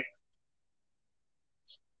capitalist, right?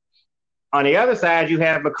 On the other side, you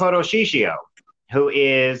have Makoto Shishio, who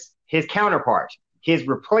is his counterpart, his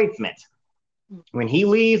replacement. When he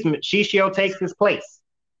leaves, Shishio takes his place.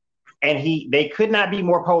 And they could not be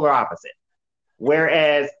more polar opposite.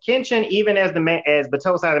 Whereas Kenshin, even as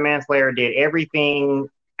Batosai the Manslayer, did everything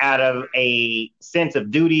out of a sense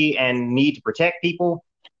of duty and need to protect people,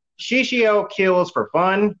 Shishio kills for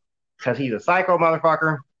fun because he's a psycho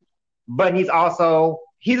motherfucker, but he's a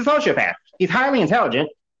sociopath. He's highly intelligent.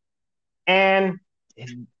 And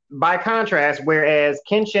by contrast, whereas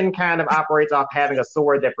Kenshin kind of operates off having a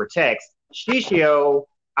sword that protects, Shishio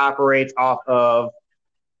operates off of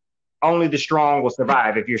only the strong will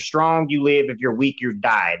survive. If you're strong, you live. If you're weak, you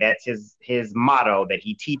die. That's his motto that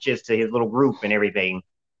he teaches to his little group and everything.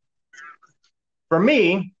 For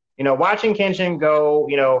me, you know, watching Kenshin go,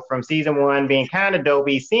 you know, from season 1 being kind of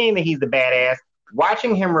dopey, seeing that he's the badass,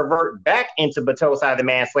 watching him revert back into Batosai the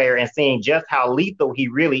Manslayer and seeing just how lethal he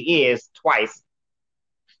really is twice.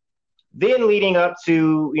 Then leading up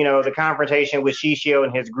to, you know, the confrontation with Shishio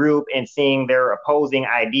and his group and seeing their opposing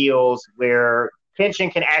ideals where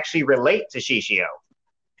Kenshin can actually relate to Shishio.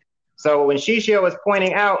 So when Shishio is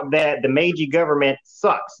pointing out that the Meiji government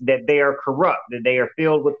sucks, that they are corrupt, that they are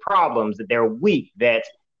filled with problems, that they're weak, that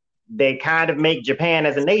they kind of make Japan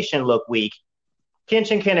as a nation look weak,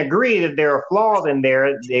 Kenshin can agree that there are flaws in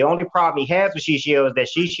there. The only problem he has with Shishio is that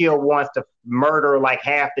Shishio wants to murder like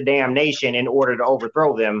half the damn nation in order to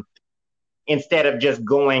overthrow them instead of just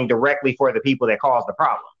going directly for the people that caused the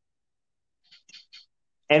problem.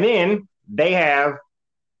 And then they have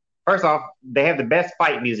the best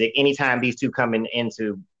fight music anytime these two come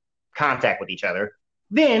into contact with each other.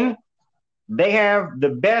 Then they have the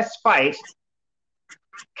best fight,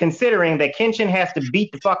 considering that Kenshin has to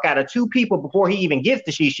beat the fuck out of 2 people before he even gets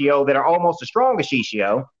to Shishio that are almost as strong as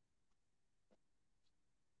Shishio.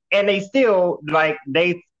 And they still,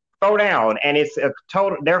 they throw down, and it's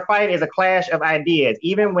their fight is a clash of ideas.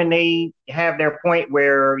 Even when they have their point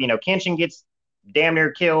where, you know, Kenshin gets damn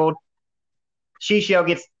near killed, Shishio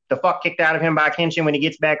gets the fuck kicked out of him by Kenshin when he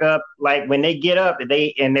gets back up. Like, when they get up,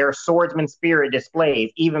 and their swordsman spirit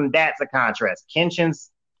displays, even that's a contrast.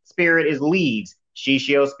 Kenshin's spirit is leaves.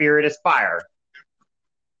 Shishio's spirit is fire.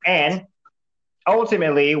 And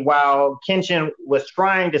ultimately, while Kenshin was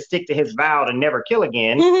trying to stick to his vow to never kill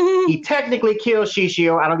again, he technically killed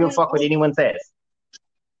Shishio. I don't give a fuck what anyone says.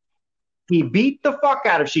 He beat the fuck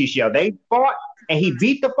out of Shishio. They fought, and he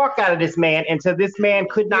beat the fuck out of this man until this man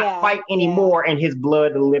could not fight anymore, and his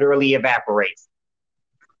blood literally evaporates.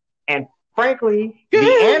 And frankly, the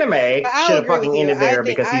anime should have fucking ended there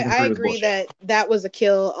because season 3 was bullshit. I agree that was a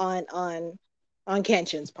kill on on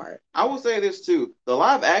Kenshin's part. I will say this too: the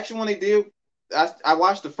live action one they did, I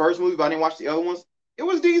watched the first movie, but I didn't watch the other ones. It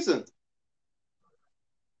was decent.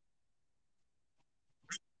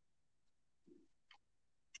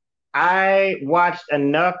 I watched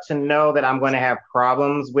enough to know that I'm going to have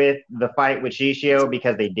problems with the fight with Shishio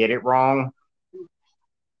because they did it wrong.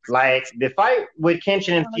 Like, the fight with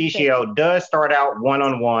Kenshin and Shishio does start out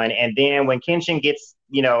one-on-one, and then when Kenshin gets,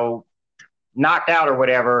 knocked out or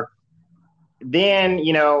whatever, then,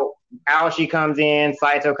 Aoshi comes in,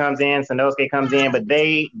 Saito comes in, Sanosuke comes in, but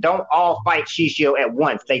they don't all fight Shishio at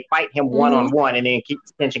once. They fight him one-on-one, and then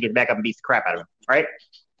Kenshin gets back up and beats the crap out of him, right?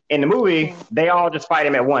 In the movie, they all just fight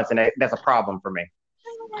him at once, and that's a problem for me.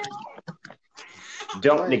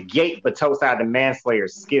 Don't negate Batosai the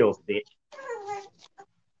Manslayer's skills, bitch.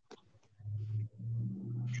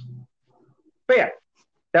 But yeah,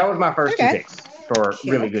 that was my first two picks for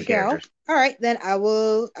really good characters. All right, then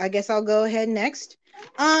I guess I'll go ahead next.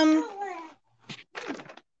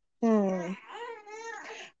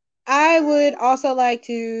 I would also like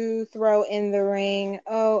to throw in the ring.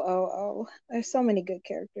 Oh. There's so many good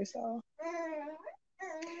characters. So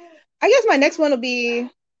I guess my next one will be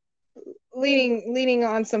leaning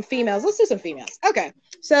on some females. Let's do some females. Okay.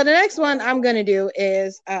 So the next one I'm gonna do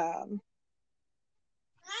is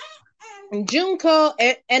Junko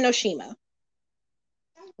Enoshima.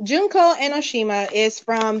 Junko Enoshima is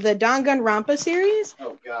from the Danganronpa series.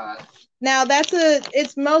 Oh God. Now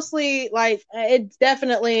it's mostly like it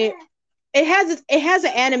has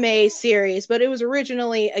an anime series, but it was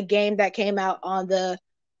originally a game that came out on the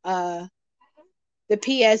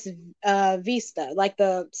PS Vista, like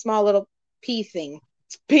the small little P thing.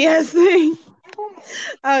 PS thing.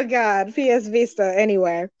 Oh God, PS Vista.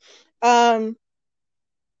 Anyway.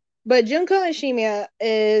 But Junko Enoshima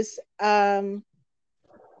is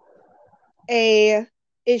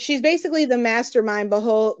she's basically the mastermind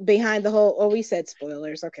behind the whole. Oh, we said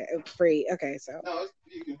spoilers. Okay, free. Okay, so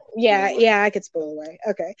yeah, I could spoil away.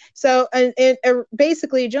 Okay, so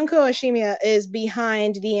basically, Junko Enoshima is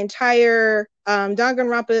behind the entire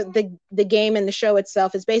Danganronpa, the game and the show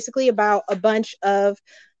itself. Is basically about a bunch of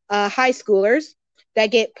high schoolers that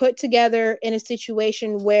get put together in a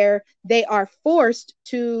situation where they are forced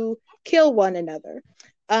to kill one another.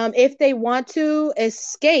 If they want to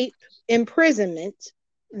escape imprisonment,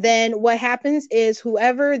 then what happens is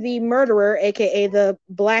whoever the murderer, aka the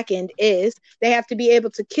Blackened, is, they have to be able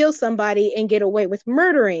to kill somebody and get away with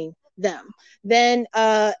murdering them. Then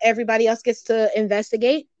everybody else gets to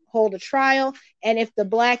investigate, hold a trial, and if the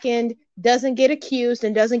Blackened doesn't get accused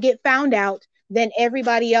and doesn't get found out, then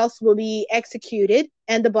everybody else will be executed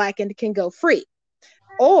and the Blackened can go free.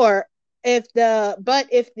 Or if the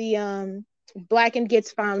Blackened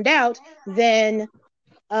gets found out, then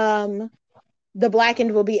the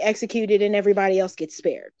Blackened will be executed and everybody else gets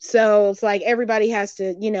spared. So it's like everybody has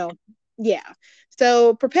to, yeah.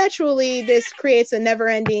 So perpetually, this creates a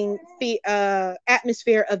never-ending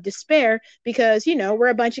atmosphere of despair because, we're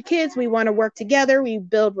a bunch of kids. We want to work together. We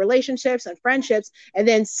build relationships and friendships. And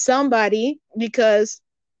then somebody, because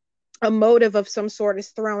a motive of some sort is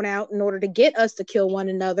thrown out in order to get us to kill one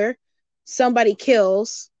another, somebody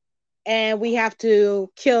kills and we have to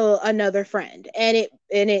kill another friend. And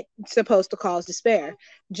it's supposed to cause despair.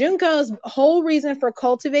 Junko's whole reason for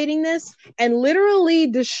cultivating this and literally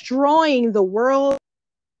destroying the world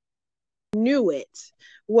knew it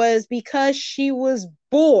was because she was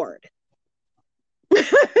bored.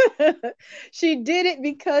 She did it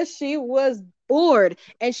because she was bored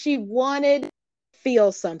and she wanted to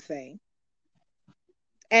feel something.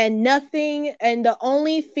 And the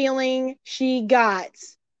only feeling she got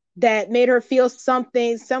that made her feel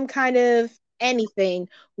something, some kind of anything,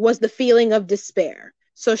 was the feeling of despair.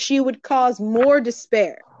 So she would cause more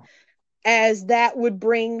despair, as that would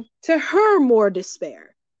bring to her more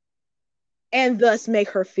despair, and thus make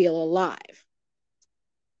her feel alive.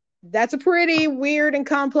 That's a pretty weird and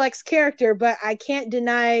complex character, but I can't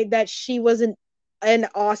deny that she wasn't an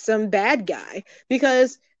awesome bad guy,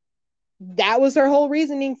 because that was her whole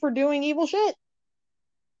reasoning for doing evil shit.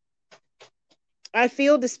 I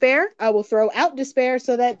feel despair. I will throw out despair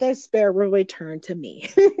so that despair will return to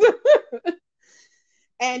me.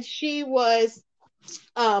 And she was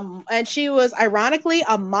ironically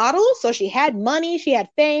a model. So she had money, she had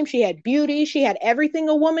fame, she had beauty, she had everything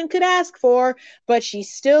a woman could ask for, but she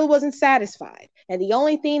still wasn't satisfied. And the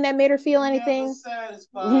only thing that made her feel anything,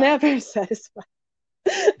 never satisfied.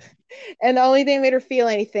 And the only thing that made her feel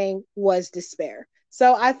anything was despair.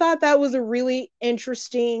 So I thought that was a really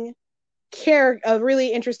interesting bad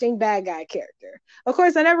guy character. Of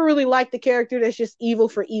course, I never really liked the character that's just evil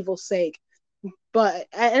for evil's sake. But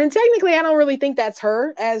and technically, I don't really think that's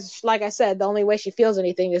her. As like I said, the only way she feels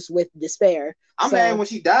anything is with despair. I'm mad when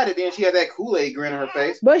she died, and then she had that Kool-Aid grin on her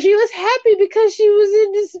face. But she was happy because she was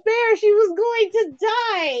in despair. She was going to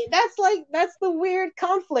die. That's the weird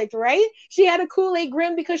conflict, right? She had a Kool-Aid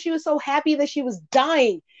grin because she was so happy that she was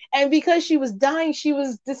dying, and because she was dying, she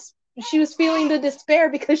was feeling the despair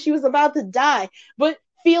because she was about to die. But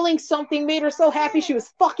feeling something made her so happy she was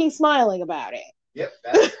fucking smiling about it. Yep,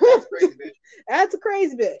 that's crazy, bitch. That's a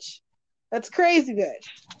crazy bitch. That's a crazy bitch.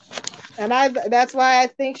 And that's why I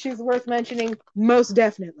think she's worth mentioning, most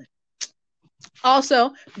definitely.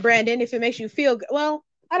 Also, Brandon, if it makes you feel good, well,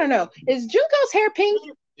 I don't know. Is Junko's hair pink?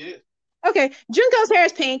 Yeah. Okay, Junko's hair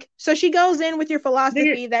is pink, so she goes in with your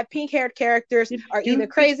philosophy that pink-haired characters are either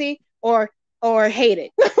crazy or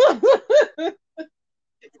hated.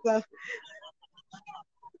 So.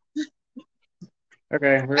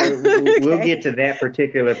 Okay, we'll get to that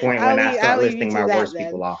particular point when I start listing my worst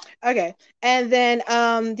people off. Okay, and then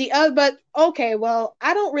the other, but okay, well,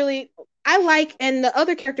 I like, and the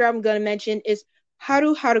other character I'm going to mention is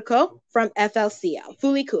Haru Haruko from FLCL,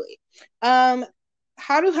 Fooly Cooly.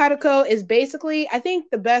 Haru Haruko is basically, I think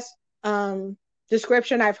the best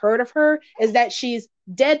description I've heard of her is that she's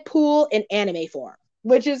Deadpool in anime form,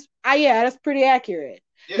 which is, yeah, that's pretty accurate.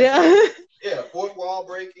 Yeah. Yeah, fourth wall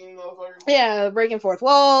breaking, motherfucker. Yeah, breaking fourth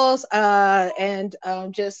walls, and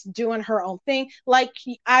just doing her own thing. Like,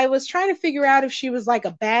 I was trying to figure out if she was like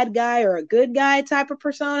a bad guy or a good guy type of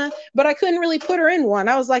persona, but I couldn't really put her in one.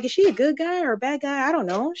 I was like, is she a good guy or a bad guy? I don't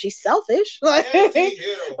know. She's selfish.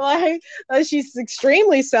 She's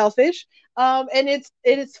extremely selfish. And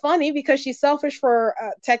it's funny because she's selfish for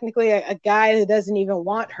technically a guy that doesn't even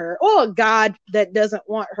want her, or a god that doesn't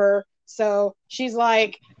want her. So she's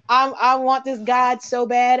like, I want this god so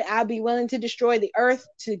bad, I'll be willing to destroy the earth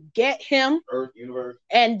to get him. Earth, universe.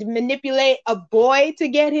 And manipulate a boy to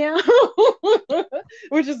get him,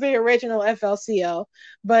 which is the original FLCL.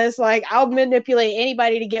 But it's like, I'll manipulate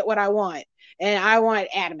anybody to get what I want. And I want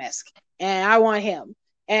Adamisk. And I want him.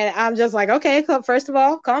 And I'm just like, okay, first of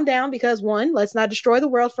all, calm down, because one, let's not destroy the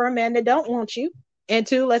world for a man that don't want you. And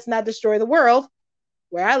two, let's not destroy the world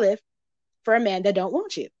where I live for a man that don't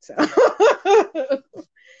want you. So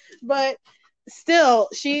but still,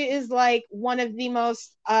 she is like one of the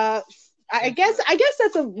most I guess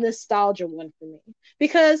that's a nostalgia one for me,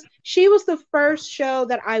 because she was the first show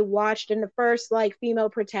that I watched and the first like female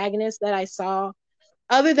protagonist that I saw,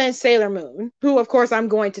 other than Sailor Moon, who of course I'm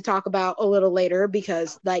going to talk about a little later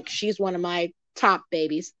because like she's one of my top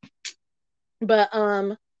babies. But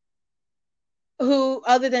who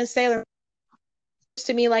other than Sailor Moon,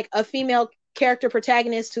 to me like a female character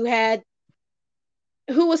protagonist who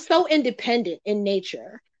was so independent in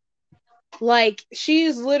nature. Like she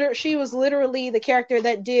was literally the character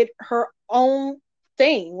that did her own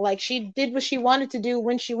thing. Like she did what she wanted to do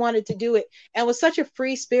when she wanted to do it, and was such a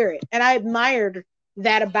free spirit. And I admired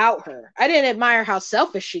that about her. I didn't admire how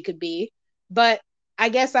selfish she could be, but I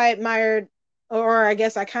guess I admired, or I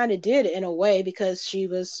guess I kind of did in a way, because she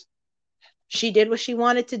did what she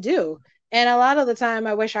wanted to do. And a lot of the time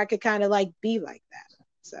I wish I could kind of like be like that.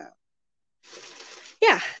 So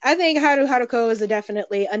yeah, I think Haru Haruko is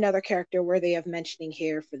definitely another character worthy of mentioning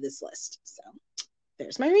here for this list. So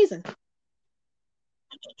there's my reason.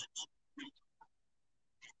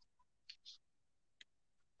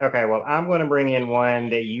 Okay, well, I'm going to bring in one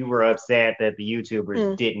that you were upset that the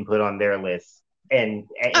YouTubers didn't put on their list, and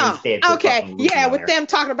instead put okay, yeah, with them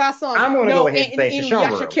talking about some. I'm going to go ahead and say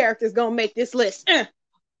Inuyasha character's going to make this list.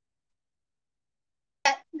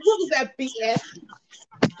 What was that BS?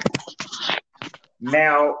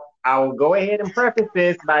 Now, I will go ahead and preface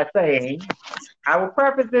this by saying,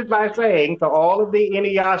 to all of the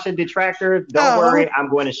Inuyasha detractors, don't worry, I'm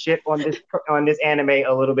going to shit on this anime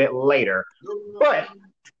a little bit later. But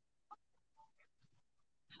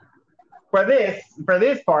for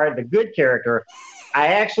this part, the good character, I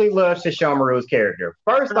actually love Sesshomaru's character.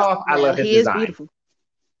 First off, I love his design. Is beautiful.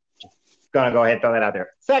 Gonna go ahead and throw that out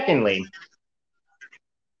there. Secondly,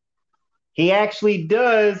 he actually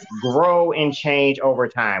does grow and change over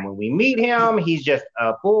time. When we meet him, he's just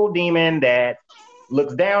a full demon that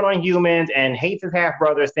looks down on humans and hates his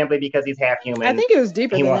half-brother simply because he's half-human. I think it was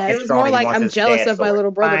deeper than that. It was more like, I'm jealous of my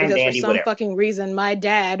little brother because for some fucking reason, my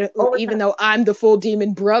dad, even though I'm the full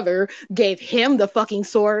demon brother, gave him the fucking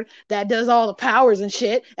sword that does all the powers and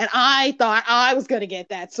shit. And I thought I was going to get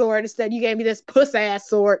that sword. Instead, you gave me this puss-ass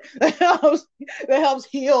sword that helps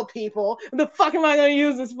heal people. What the fuck am I going to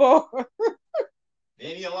use this for?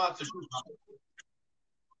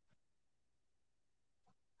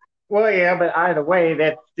 Well, yeah, but either way,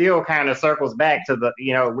 that still kind of circles back to the,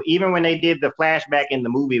 even when they did the flashback in the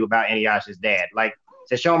movie about Inuyasha's dad, like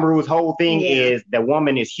Sesshomaru's whole thing is the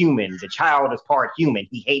woman is human, the child is part human.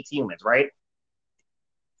 He hates humans, right?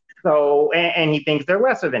 So, and he thinks they're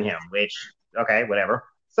lesser than him, which, okay, whatever.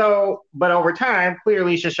 So, but over time,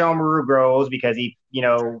 clearly Sesshomaru grows because he,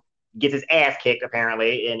 gets his ass kicked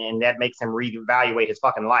apparently, and that makes him reevaluate his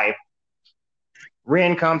fucking life.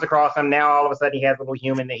 Rin comes across him. Now all of a sudden he has a little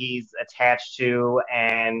human that he's attached to.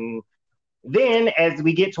 And then as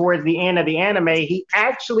we get towards the end of the anime, he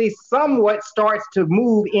actually somewhat starts to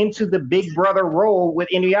move into the big brother role with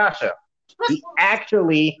Inuyasha. He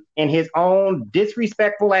actually, in his own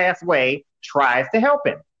disrespectful ass way, tries to help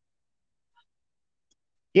him.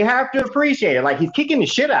 You have to appreciate it. Like, he's kicking the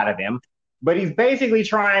shit out of him, but he's basically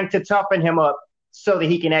trying to toughen him up so that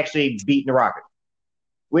he can actually beat Naraka,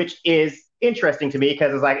 which is interesting to me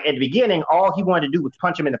because it's like at the beginning, all he wanted to do was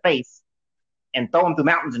punch him in the face and throw him through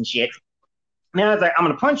mountains and shit. Now it's like, I'm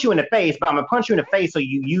going to punch you in the face, but I'm going to punch you in the face so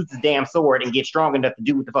you use the damn sword and get strong enough to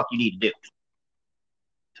do what the fuck you need to do.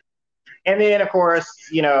 And then, of course,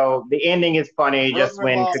 the ending is funny just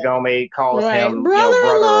when Kagome calls him brother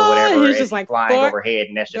or whatever. He's just like flying overhead,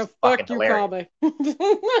 and that's just fucking hilarious.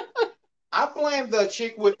 I blame the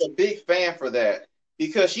chick with the big fan for that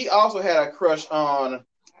because she also had a crush on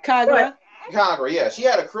Kagura. Yeah. She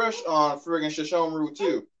had a crush on friggin' Sesshomaru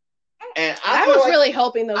too. And I was really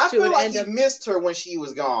hoping those two would end up. I missed her when she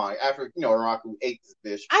was gone after Naraku ate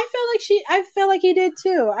this bitch. I felt like he did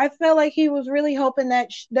too. I felt like he was really hoping that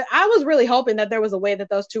I was really hoping that there was a way that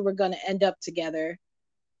those two were going to end up together,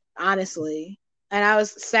 honestly. And I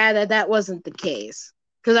was sad that wasn't the case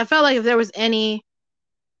because I felt like if there was anybody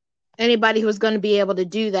who was going to be able to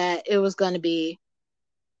do that, it was going to be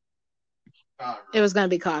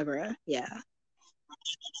Kagura. Yeah.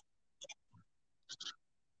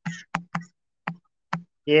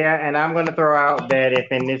 Yeah, and I'm going to throw out that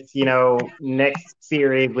if in this, next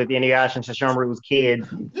series with Inuyasha and Sesshomaru's kids,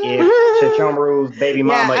 if Sesshomaru's baby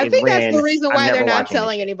mama is Rin, I think that's the reason why they're not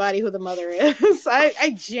telling anybody who the mother is.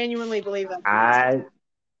 I genuinely believe that.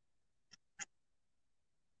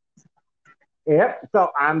 Yep. So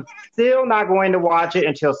I'm still not going to watch it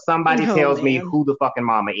until somebody tells me who the fucking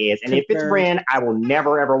mama is. And if it's Rin, I will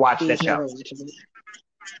never, ever watch that show.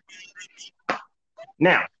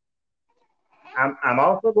 Now, I'm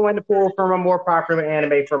also going to pull from a more popular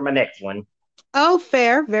anime for my next one. Oh,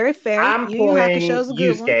 fair. Very fair. I'm pulling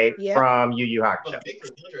Yusuke from Yu Yu Hakusho.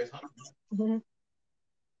 Mm-hmm.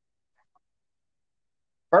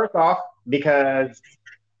 First off, because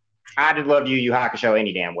I just love Yu Yu Hakusho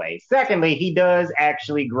any damn way. Secondly, he does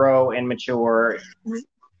actually grow and mature.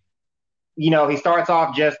 He starts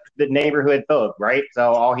off just the neighborhood thug, right?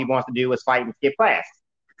 So all he wants to do is fight and skip class.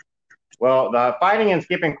 Well, the fighting and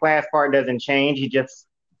skipping class part doesn't change. He just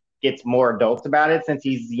gets more adults about it since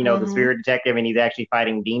he's, the spirit detective and he's actually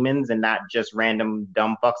fighting demons and not just random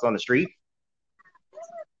dumb fucks on the street.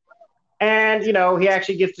 And, he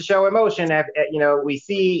actually gets to show emotion. We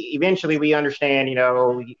see, eventually we understand,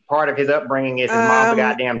 part of his upbringing is his mom's a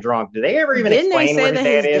goddamn drunk. Do they ever even explain where his dad is? Didn't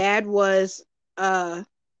they say that his dad was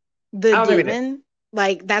the demon?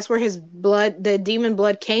 Like, that's where the demon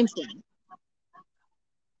blood came from.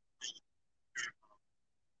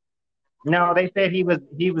 No, they said he was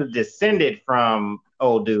descended from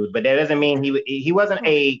old dude, but that doesn't mean he wasn't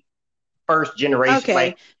a first generation. Okay,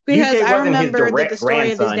 like, because I remember that the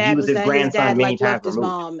story of his dad was that his dad left his removed.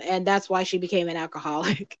 mom, and that's why she became an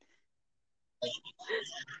alcoholic.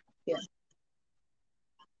 Yeah.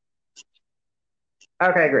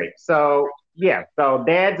 Okay, great. So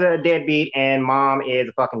dad's a deadbeat and mom is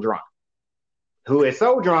a fucking drunk. Who is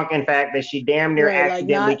so drunk, in fact, that she damn near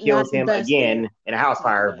accidentally kills him again in a house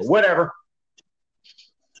fire, but whatever.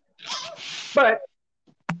 But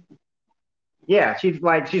yeah, she's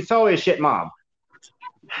totally a shit mom.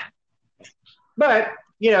 But,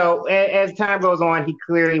 as time goes on, he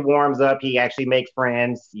clearly warms up. He actually makes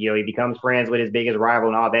friends. He becomes friends with his biggest rival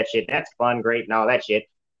and all that shit. That's fun, great, and all that shit.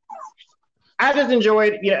 I just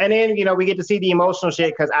enjoyed, and then, we get to see the emotional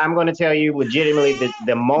shit because I'm going to tell you legitimately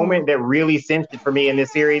the moment that really cinched it for me in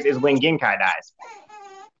this series is when Genkai dies.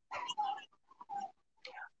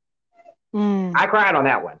 I cried on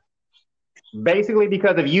that one. Basically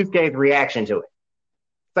because of Yusuke's reaction to it.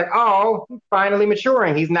 It's like, oh, he's finally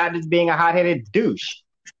maturing. He's not just being a hot-headed douche.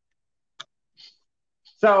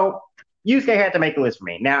 So Yusuke had to make the list for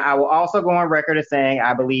me. Now, I will also go on record as saying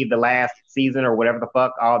I believe the last season or whatever the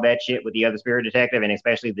fuck, all that shit with the other spirit detective and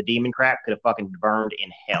especially the demon crap could have fucking burned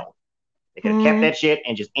in hell. They could have kept that shit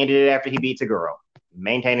and just ended it after he beats a girl.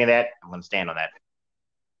 Maintaining that, I'm going to stand on that.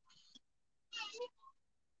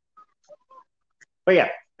 But yeah,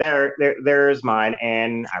 there's mine,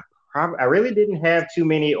 and I really didn't have too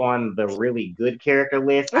many on the really good character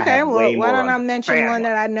list. I Okay, have well, way why more don't on I the mention bad one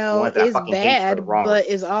that ones, I the know ones that I is fucking hate for the bad, wrong but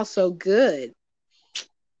reasons. is also good?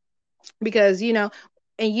 Because, and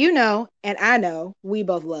I know we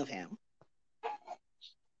both love him.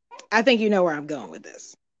 I think you know where I'm going with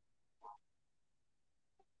this.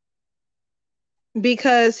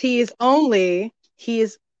 Because he is only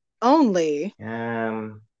the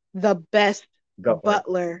best Go for it.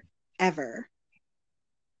 butler ever.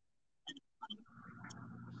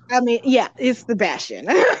 I mean, yeah, it's Sebastian.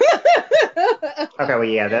 Okay, well,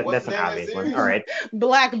 yeah, And what's that's the an name of that obvious one. series? All right.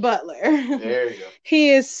 Black Butler. There you go. He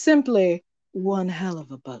is simply one hell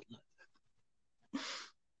of a butler.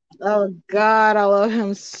 Oh God, I love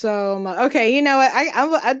him so much. Okay, you know what?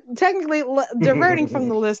 I'm technically diverting from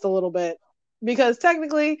the list a little bit because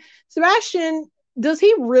technically, Sebastian, does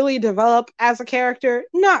he really develop as a character?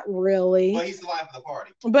 Not really. But he's the life of the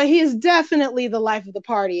party. But he is definitely the life of the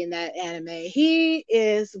party in that anime. He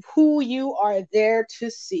is who you are there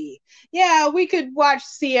to see. Yeah, we could watch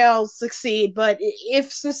CL succeed, but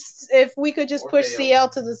if we could just push CL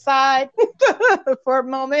to the side for a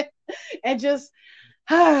moment and just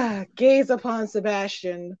gaze upon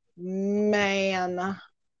Sebastian, man,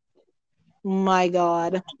 my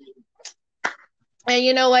God. And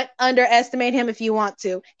you know what? Underestimate him if you want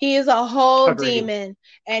to. He is a whole Agreed. demon,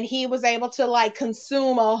 and he was able to like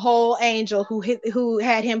consume a whole angel who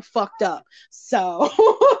had him fucked up. So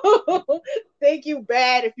think you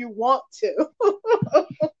bad if you want to.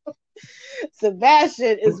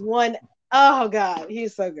 Sebastian is one. Oh God,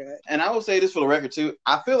 he's so good. And I will say this for the record too.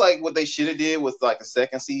 I feel like what they should have did with like a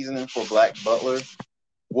second season for Black Butler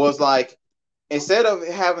was like instead of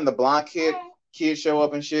having the blonde kid show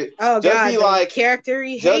up and shit. Oh just God, be the like character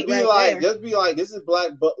he hate just be like this is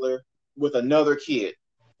Black Butler with another kid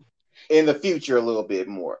in the future a little bit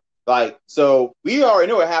more. Like, so we already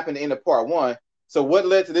know what happened in the part one. So what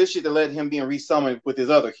led to this shit that led him being resummoned with his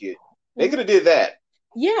other kid? They could have did that.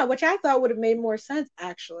 Yeah, which I thought would have made more sense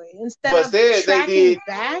actually. Instead of tracking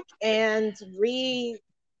back and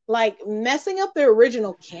messing up the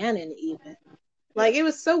original canon even. Like it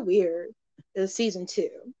was so weird. It was season 2.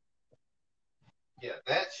 Yeah,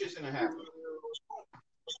 that shit shouldn't have happened.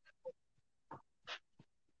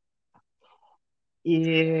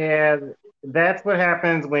 Yeah, that's what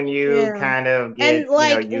happens when you kind of get,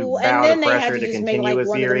 you bow to pressure to continue a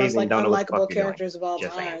series and don't know what the fuck you're characters doing. of all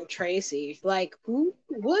Just time, saying. Tracy. Like, who?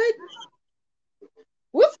 What?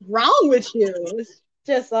 What's wrong with you? It's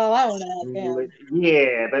just all I don't know.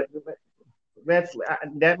 Yeah, but that's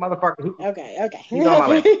that motherfucker. Okay. He's on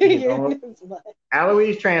my list.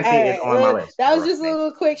 Alois Transy is on my list. That was just a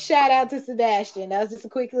little quick shout out to Sebastian. That was just a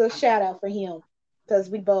quick little shout out for him.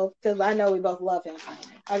 Because I know we both love him.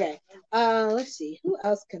 Okay. Let's see. Who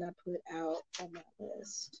else can I put out on my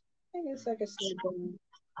list? I guess I could say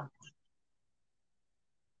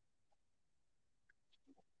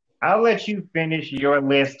I'll let you finish your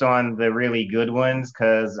list on the really good ones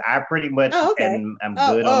because I pretty much am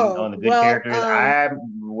good on the good characters. I'm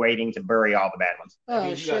waiting to bury all the bad ones. That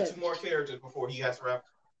means you got 2 more characters before he has to wrap.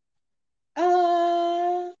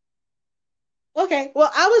 Okay, well,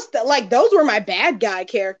 I was those were my bad guy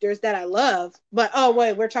characters that I love. But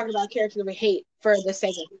wait, we're talking about characters that we hate for the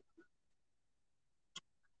sake of.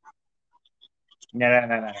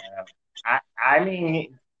 No. I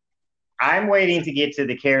mean, I'm waiting to get to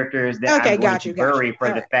the characters that I'm going to bury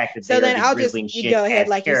for the fact that they're the drizzling shit as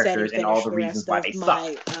characters and all the reasons why they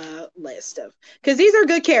suck. List of because these are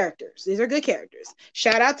good characters.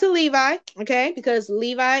 Shout out to Levi, okay, because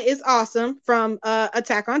Levi is awesome from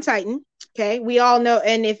Attack on Titan. Okay, we all know,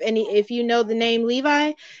 and if you know the name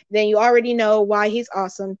Levi, then you already know why he's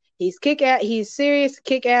awesome. He's he's serious,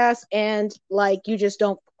 kick ass, and like you just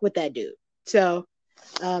don't fuck with that dude. So,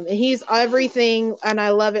 and he's everything, and I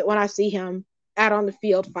love it when I see him out on the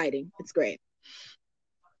field fighting. It's great.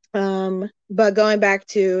 But going back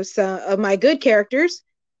to some of my good characters,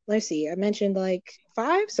 let's see. I mentioned like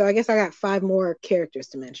 5, so I guess I got 5 more characters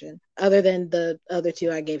to mention, other than the other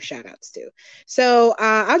 2 I gave shout outs to. So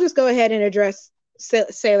I'll just go ahead and address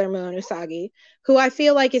Sailor Moon Usagi, who I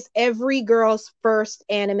feel like is every girl's first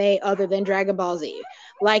anime other than Dragon Ball Z.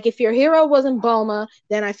 Like if your hero wasn't Bulma,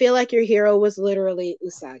 then I feel like your hero was literally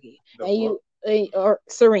Usagi. Or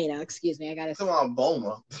Serena, excuse me. I gotta. Come on,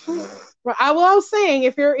 Bulma. I was saying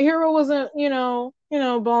if your hero wasn't,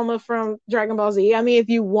 Bulma from Dragon Ball Z. I mean,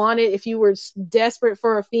 if you were desperate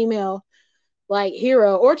for a female like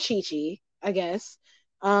hero or Chi-Chi, I guess,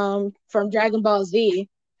 from Dragon Ball Z,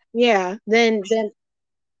 yeah, then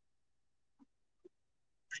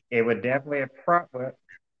it would definitely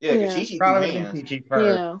Yeah, because Yeah. Chi Chi threw Probably would have hands. been Chi Chi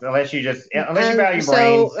first, Yeah. unless you And value so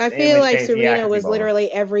brains, I in feel which like case, yeah, I Serena can see was both.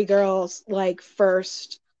 literally every girl's like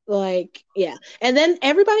first, like, yeah. And then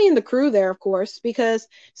everybody in the crew there, of course, because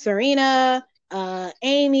Serena,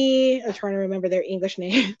 Amy, I'm trying to remember their English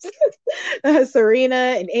names. Serena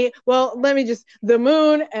and well, let me just the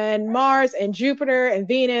moon and Mars and Jupiter and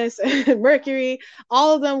Venus and Mercury,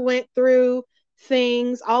 all of them went through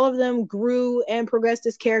things. All of them grew and progressed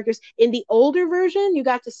as characters. In the older version, you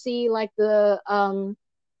got to see like the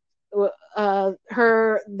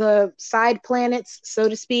side planets, so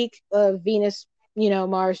to speak, of Venus,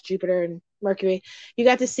 Mars, Jupiter, and Mercury. You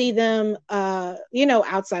got to see them,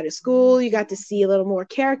 outside of school. You got to see a little more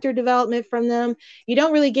character development from them. You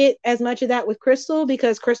don't really get as much of that with Crystal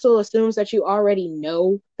because Crystal assumes that you already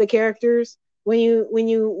know the characters when you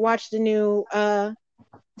watch the new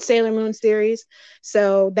Sailor Moon series.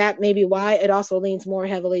 So that may be why it also leans more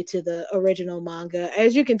heavily to the original manga.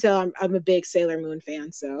 As you can tell, I'm a big Sailor Moon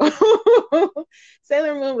fan. So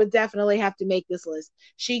Sailor Moon would definitely have to make this list.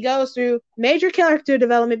 She goes through major character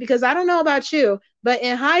development because I don't know about you, but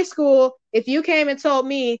in high school, if you came and told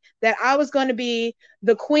me that I was going to be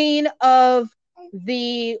the queen of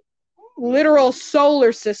the literal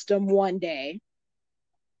solar system one day,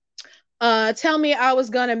 tell me I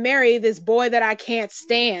was gonna marry this boy that I can't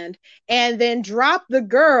stand, and then drop the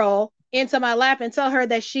girl into my lap and tell her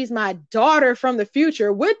that she's my daughter from the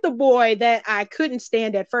future with the boy that I couldn't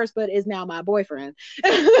stand at first, but is now my boyfriend.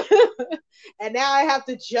 And now I have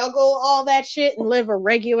to juggle all that shit and live a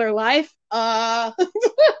regular life.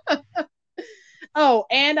 Oh,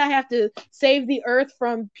 and I have to save the earth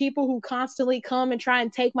from people who constantly come and try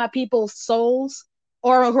and take my people's souls,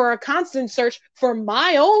 or who are a constant search for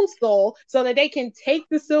my own soul so that they can take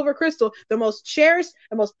the silver crystal, the most cherished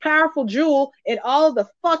and most powerful jewel in all of the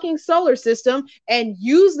fucking solar system, and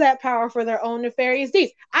use that power for their own nefarious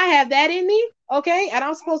deeds. I have that in me, okay? And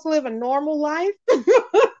I'm supposed to live a normal life.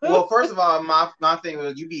 Well, first of all, my thing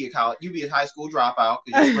was you be a high school dropout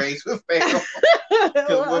because your grades would fail.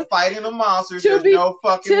 Because we're fighting the monsters. There's no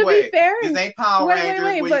fucking way. This ain't Power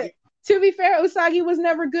Rangers. But to be fair, Usagi was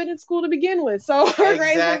never good in school to begin with, so her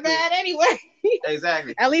grades were bad anyway.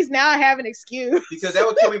 Exactly. At least now I have an excuse. Because that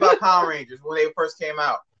would kill me about Power Rangers when they first came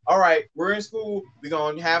out. All right, we're in school. We're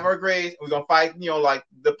gonna have our grades. We're gonna fight, like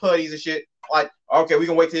the putties and shit. Like, okay, we're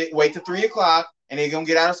gonna wait till 3 o'clock, and they're gonna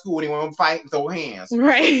get out of school and they're gonna fight and throw hands.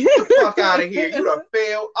 Right. Get the fuck out of here! You done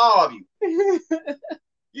failed, all of you.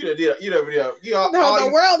 The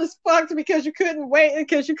world is fucked because you couldn't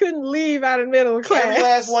leave out of the middle of class. Every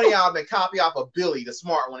last one of y'all been copy off of Billy, the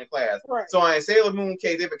smart one in class. Right. So in Sailor Moon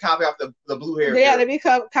case, they've been copy off the blue hair. Yeah, they be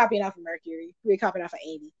copying off of Mercury. They be copying off of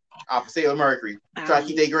Amy. Off of Sailor Mercury. Try to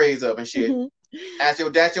keep their grades up and shit. Mm-hmm. That's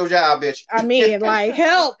your job, bitch. I mean, like,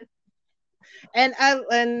 help. And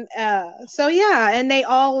so yeah, and they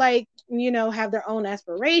all have their own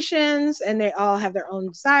aspirations, and they all have their own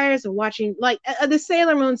desires. And watching the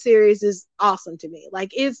Sailor Moon series is awesome to me.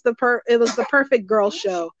 Like, it was the perfect girl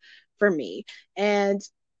show for me. And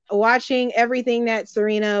watching everything that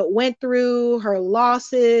Serena went through, her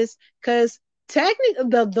losses, because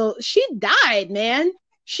technically she died, man.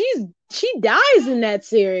 She dies in that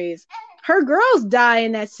series. Her girls die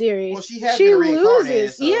in that series. Well, she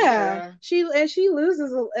loses. So, yeah. She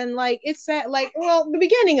loses, and it's sad. The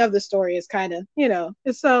beginning of the story is kind of,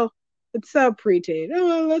 it's so preteen.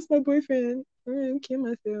 Oh, that's my boyfriend. I'm gonna kill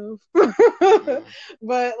myself.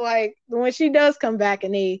 But when she does come back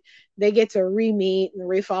and they get to re-meet and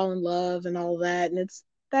re-fall in love and all that, and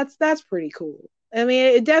that's pretty cool. I mean,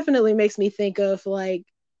 it definitely makes me think of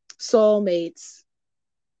soulmates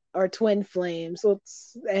or twin flames,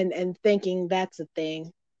 and thinking that's a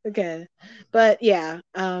thing. Okay. But yeah,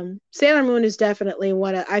 Sailor Moon is definitely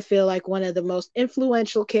I feel like one of the most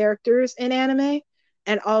influential characters in anime,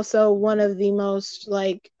 and also one of the most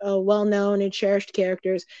well-known and cherished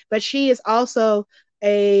characters. But she is also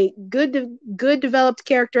a good developed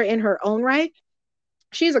character in her own right.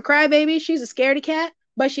 She's a crybaby, she's a scaredy cat,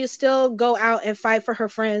 but she'll still go out and fight for her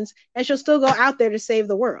friends, and she'll still go out there to save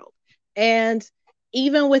the world. And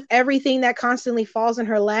even with everything that constantly falls in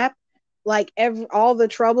her lap, all the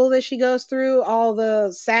trouble that she goes through, all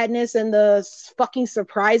the sadness and the fucking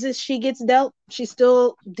surprises she gets dealt, she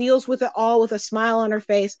still deals with it all with a smile on her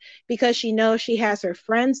face, because she knows she has her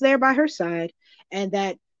friends there by her side, and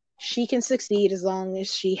that she can succeed as long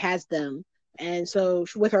as she has them. And so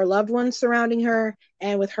with her loved ones surrounding her,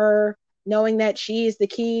 and with her knowing that she is the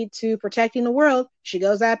key to protecting the world, she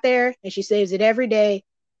goes out there and she saves it every day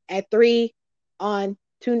at 3 on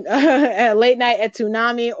at late night at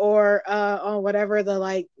Toonami, or on whatever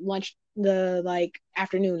the lunch like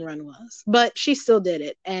afternoon run was, but she still did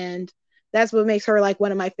it, and that's what makes her like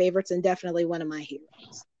one of my favorites and definitely one of my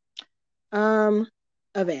heroes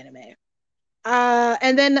of anime.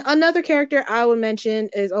 And then another character I will mention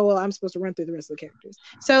is, oh well, I'm supposed to run through the rest of the characters.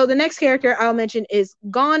 So the next character I'll mention is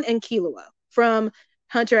Gon and Killua from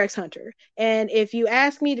Hunter x Hunter. And if you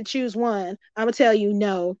ask me to choose one, I'm gonna tell you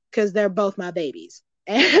no, because they're both my babies.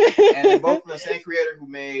 And they're both from the same creator who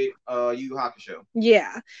made Yu Yu Hakusho.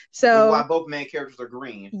 Yeah. Which So is why both main characters are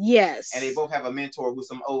green. yes. And they both have a mentor who's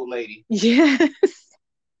some old lady Yes.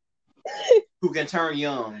 who can turn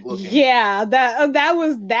young looking. Yeah, that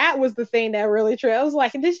was the thing that really true. I was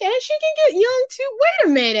like, and she can get young too. Wait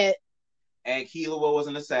a minute. And Killua was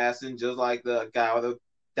an assassin, just like the guy with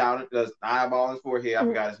the eyeball on his forehead. I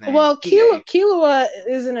forgot his name. Well, Killua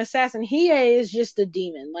is an assassin. Hiei is just a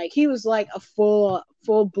demon. Like he was like a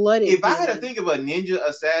full-blooded. If I demon. had to think of a ninja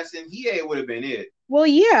assassin, Hiei would have been it. Well,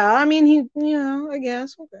 yeah. I mean, I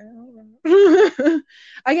guess. Okay.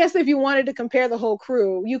 I guess if you wanted to compare the whole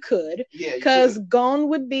crew, you could. Yeah. Because Gon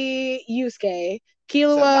would be Yusuke.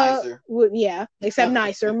 Killua would, except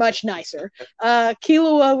nicer, much nicer.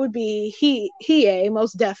 Killua would be Hiei,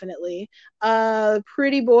 most definitely.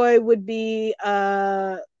 Pretty boy would be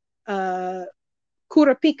Kurapika.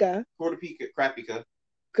 Krapika.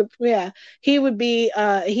 Yeah, he would be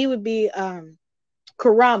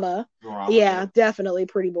Kurama. Yeah, definitely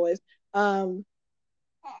pretty boys.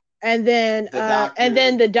 And then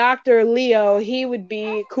the doctor Leo, he would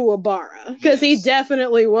be Kuwabara, because he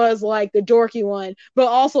definitely was like the dorky one, but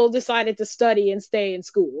also decided to study and stay in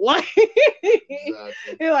school. Like he's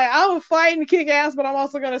like, I'm fighting kick ass, but I'm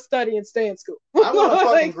also gonna study and stay in school. I want to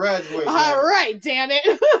fucking graduate. All right, damn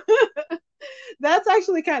it. That's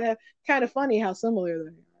actually kind of funny how similar they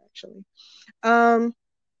are, actually.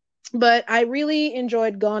 But I really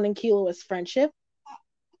enjoyed Gon and Killua's friendship.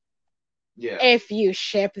 Yeah. If you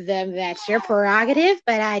ship them, that's your prerogative,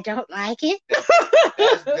 but I don't like it.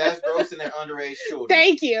 that's gross and they're underage children.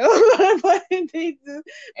 Thank you. But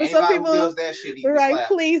some people does that shit, right,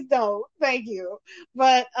 please don't. Thank you.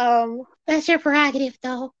 But that's your prerogative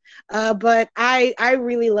though. But I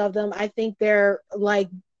really love them. I think they're like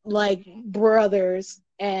brothers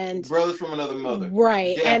and brothers from another mother.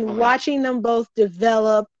 Right. Definitely. And watching them both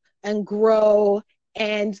develop and grow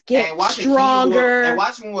and get stronger. And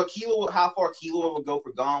watching how far Killua would go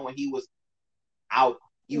for Gon when he was out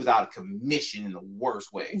of commission in the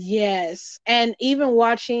worst way. Yes. And even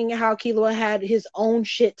watching how Killua had his own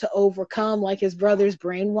shit to overcome, like his brother's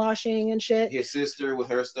brainwashing and shit. His sister with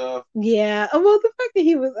her stuff. Yeah. Well, the fact that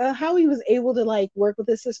he was how he was able to like work with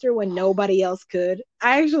his sister when nobody else could.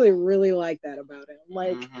 I actually really like that about him.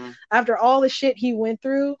 Like after all the shit he went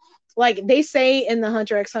through, like they say in the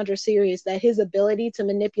Hunter x Hunter series that his ability to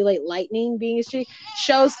manipulate lightning being his chick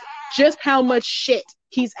shows just how much shit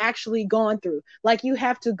he's actually gone through. Like you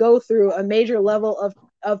have to go through a major level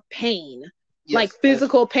of pain, like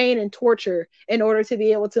physical pain and torture in order to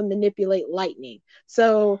be able to manipulate lightning.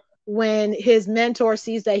 So when his mentor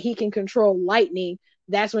sees that he can control lightning,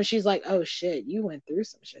 that's when she's like, oh shit, you went through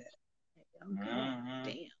some shit. Damn.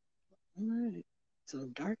 All right. So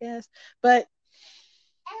dark ass. But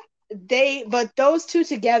those two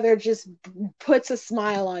together just puts a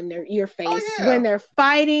smile on your face. When they're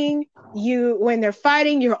fighting,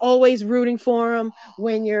 you're always rooting for them.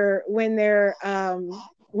 When they're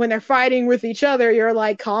fighting with each other, you're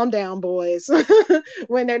like, calm down, boys.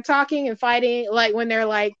 When they're talking and fighting, like when they're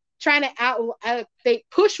like trying to they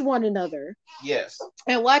push one another. Yes.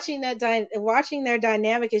 And watching their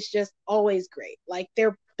dynamic is just always great. Like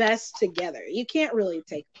they're best together. You can't really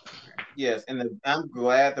take them apart. Yes, and I'm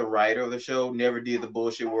glad the writer of the show never did the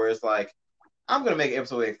bullshit where it's like, I'm gonna make an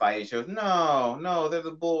episode where they fight each other. No, they're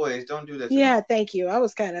the boys. Don't do that. Yeah, thank you. I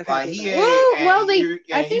was kind of like he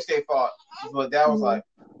fought, but that was like,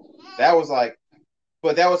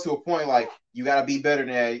 but that was to a point like you gotta be better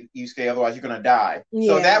than that, Yusuke, otherwise you're gonna die.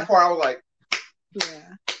 Yeah. So that part I was like,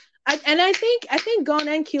 yeah, I think Gon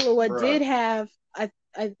and Killua did have.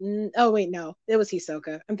 Oh wait, no, it was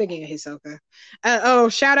Hisoka. I'm thinking of Hisoka.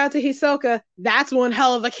 Shout out to Hisoka. That's one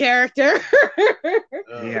hell of a character.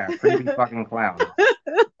 Yeah, creepy fucking clown.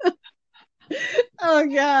 Oh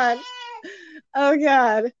god.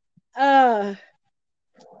 I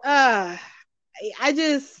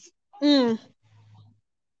just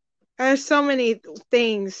there's so many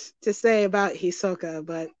things to say about Hisoka,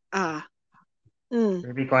 but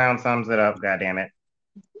creepy clown sums it up. God damn it.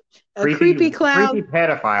 Creepy clown, creepy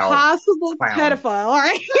pedophile, possible clown. Pedophile. All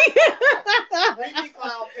right, creepy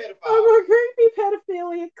clown pedophile. I'm a creepy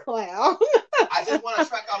pedophilia clown. I just want to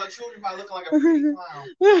track all the children by looking like a creepy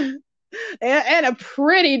clown. and a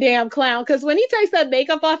pretty damn clown. Because when he takes that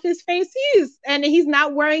makeup off his face, he's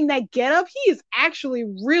not wearing that getup, he is actually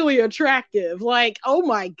really attractive. Like, oh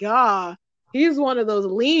my god, he's one of those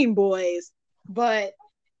lean boys. But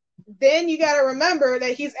then you got to remember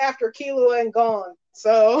that he's after Killua and Gon.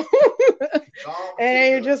 So, and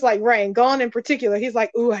then you're just like, right, and Gon in particular, he's like,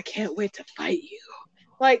 ooh, I can't wait to fight you.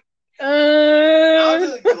 Like, I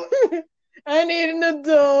need an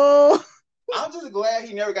adult. I'm just glad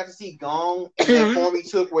he never got to see Gon in that form he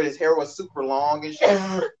took where his hair was super long and shit.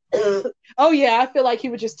 Oh yeah, I feel like he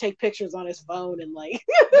would just take pictures on his phone and like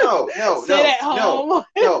sit at home.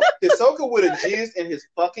 No. Hisoka would have jizzed in his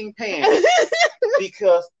fucking pants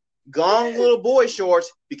because Gon's little boy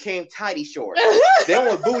shorts became tidy shorts. Then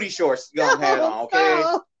with booty shorts Gon had on, okay?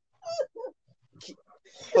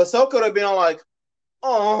 Hisoka would have been on like,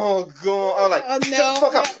 oh god, I was like, no.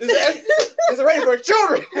 Fuck up. This is ready for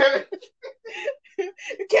children.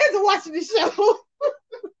 The kids are watching the show.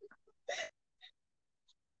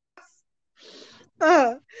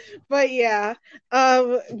 But yeah,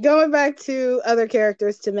 going back to other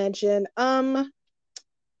characters to mention, I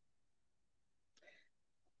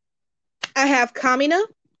have Kamina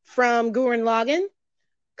from Gurren Lagann.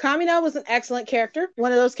 Kamina was an excellent character,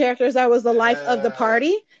 one of those characters that was the life of the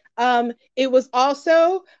party. It was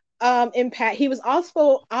also he was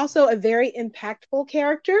also a very impactful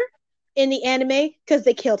character in the anime because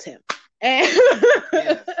they killed him. And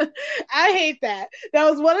yes. I hate that. That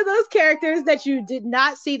was one of those characters that you did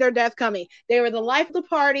not see their death coming. They were the life of the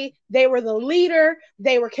party. They were the leader.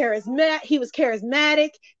 They were charismatic. He was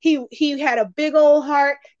charismatic. He had a big old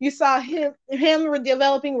heart. You saw him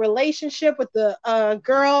developing relationship with the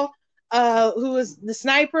girl who was the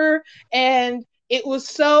sniper, and it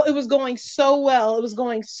was going so well. It was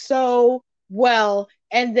going so well,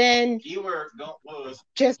 and then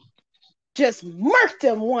just murked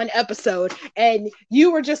him one episode, and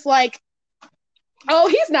you were just like, oh,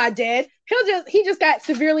 he's not dead. He just got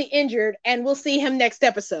severely injured, and we'll see him next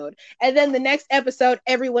episode. And then the next episode,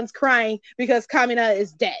 everyone's crying because Kamina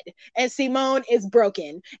is dead and Simone is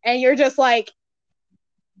broken, and you're just like,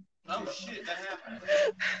 oh shit, that happened.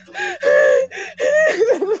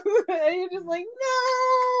 And you're just like, no,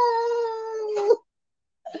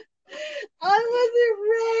 I wasn't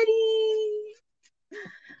ready.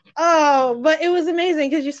 Oh, but it was amazing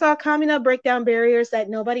because you saw Kamina break down barriers that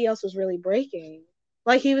nobody else was really breaking.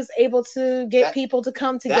 Like, he was able to get people to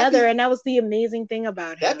come together, and that was the amazing thing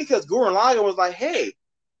about him. That because Gurren Lagann was like, hey,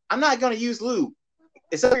 I'm not going to use lube.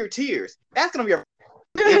 It's up your tears. That's going to be your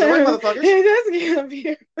motherfuckers. That's going to be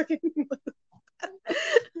your fucking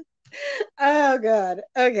Oh, God.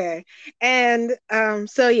 Okay. And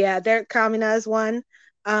so, yeah, there Kamina is one.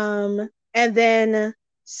 And then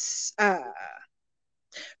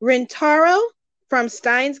Rintaro from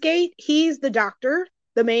Steins Gate, he's the doctor,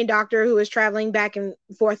 the main doctor who is traveling back and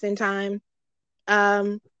forth in time.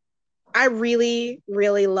 I really,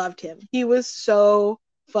 really loved him. He was so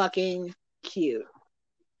fucking cute.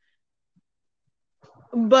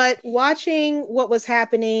 But watching what was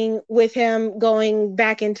happening with him going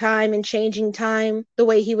back in time and changing time the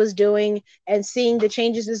way he was doing, and seeing the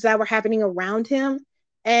changes that were happening around him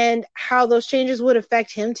and how those changes would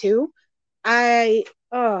affect him too. And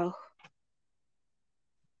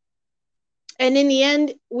in the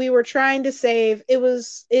end, we were trying to save,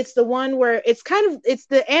 it's the one where it's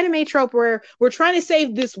the anime trope where we're trying to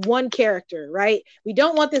save this one character, right? We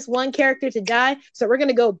don't want this one character to die, so we're going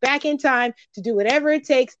to go back in time to do whatever it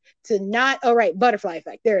takes to not, oh right, butterfly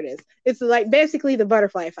effect, there it is. It's like basically the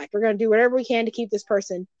butterfly effect. We're going to do whatever we can to keep this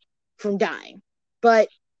person from dying, but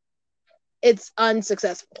it's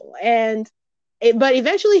unsuccessful. But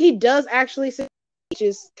eventually he does actually, which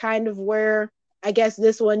is kind of where I guess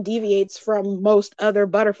this one deviates from most other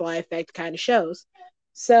butterfly effect kind of shows.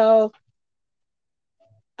 So,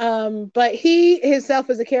 but he himself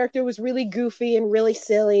as a character was really goofy and really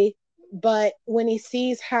silly. But when he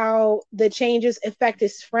sees how the changes affect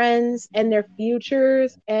his friends and their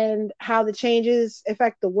futures and how the changes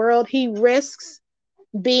affect the world, he risks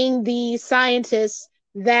being the scientist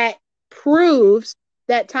that proves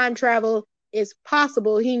that time travel is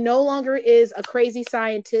possible. He no longer is a crazy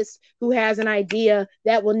scientist who has an idea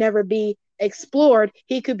that will never be explored.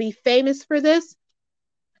 He could be famous for this.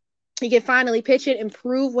 He can finally pitch it and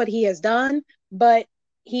prove what he has done, but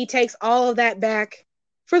he takes all of that back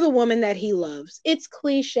for the woman that he loves. It's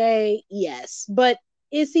cliche, yes, but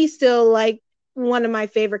is he still like one of my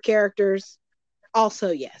favorite characters?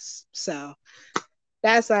 Also, yes. So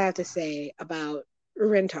that's what I have to say about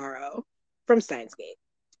Rintaro from Steins Gate.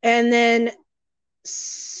 And then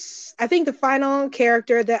I think the final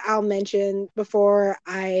character that I'll mention before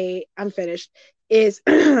I'm finished is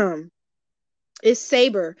is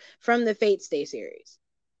Saber from the Fate Stay series.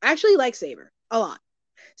 I actually like Saber a lot.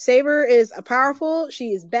 Saber is a powerful,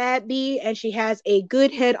 she is bad bee, and she has a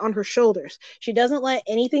good head on her shoulders. She doesn't let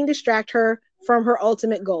anything distract her from her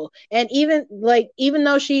ultimate goal. And even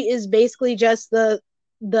though she is basically just the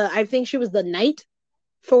I think she was the knight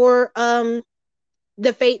for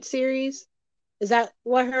the Fate series. Is that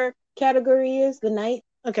what her category is? The knight?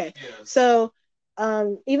 Okay. Yes. So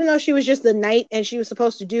even though she was just the knight and she was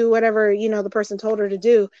supposed to do whatever, the person told her to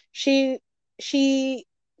do, she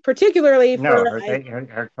particularly No,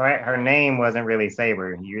 for her name wasn't really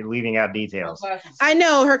Saber. You're leaving out details. I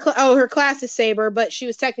know her class is Saber, but she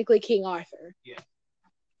was technically King Arthur. Yeah.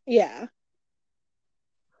 Yeah.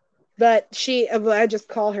 But I just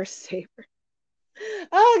call her Saber.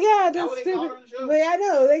 Oh God, that's stupid. But I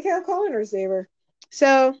know they kept calling her Saber.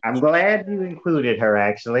 So I'm glad you included her,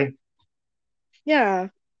 actually. yeah,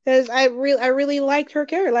 because I really liked her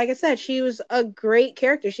character. Like I said, she was a great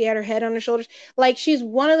character. She had her head on her shoulders. Like she's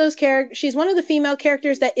one of those characters. She's one of the female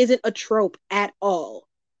characters that isn't a trope at all.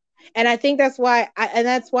 And I think that's why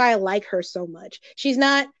I like her so much. She's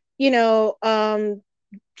not, she's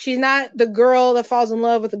not the girl that falls in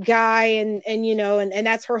love with a guy and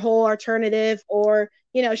that's her whole alternative, or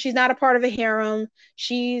she's not a part of a harem.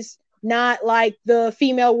 She's not like the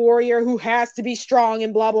female warrior who has to be strong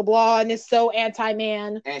and blah blah blah and is so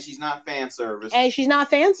anti-man. And she's not fan service.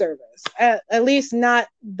 At least not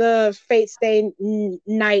the Fate Stay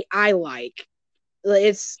Knight I like.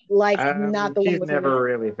 It's like not the one with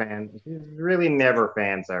She's really never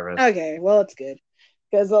fan service. Okay, well, it's good.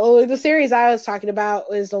 Because the series I was talking about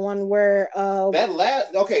is the one where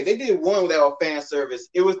they did one that was fan service.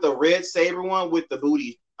 It was the Red Saber one with the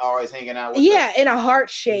booty always hanging out. In a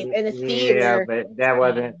heart shape in a theater. Yeah, but that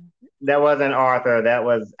wasn't Arthur. That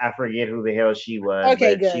was, I forget who the hell she was.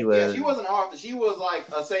 Okay, good. She wasn't Arthur. She was like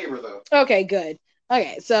a Saber though. Okay, good.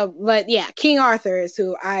 Okay, so but yeah, King Arthur is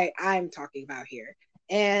who I'm talking about here,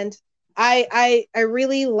 and I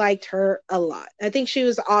really liked her a lot. I think she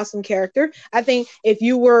was an awesome character. I think if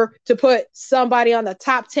you were to put somebody on the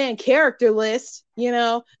top 10 character list,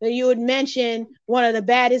 that you would mention one of the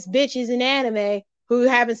baddest bitches in anime who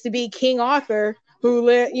happens to be King Arthur,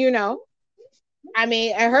 I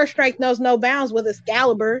mean, and her strength knows no bounds with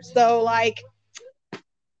Excalibur. So like,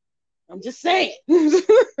 I'm just saying.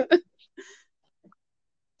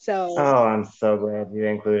 So. Oh, I'm so glad you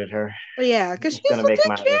included her. Yeah, because she's a good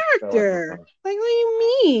character. Like, what do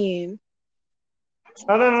you mean?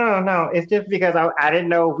 Oh, no. It's just because I didn't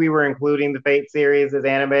know if we were including the Fate series as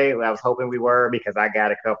anime. I was hoping we were because I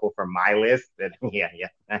got a couple from my list. But yeah.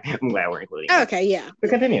 I'm glad we're including them. Okay, yeah. But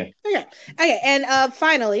continue. Okay, and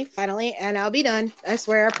finally, and I'll be done. I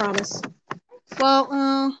swear, I promise.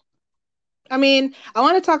 Well, I mean, I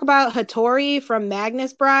want to talk about Hattori from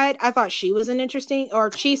Magnus Bride. I thought she was an interesting, or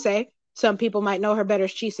Chise. Some people might know her better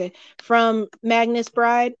as Chise from Magnus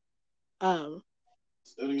Bride.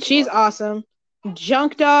 She's awesome.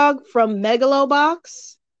 Junk Dog from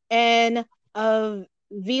Megalobox and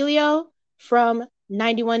Velio from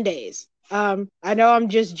 91 Days. I know I'm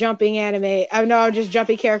just jumping anime. I know I'm just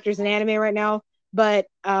jumping characters in anime right now, but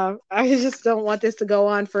I just don't want this to go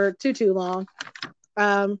on for too long.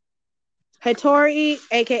 Hattori,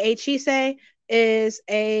 aka Chise, is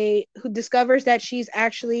who discovers that she's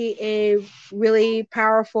actually a really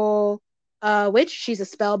powerful witch. She's a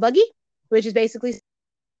spell buggy, which is basically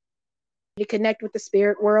to connect with the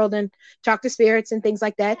spirit world and talk to spirits and things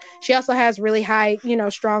like that. She also has really high,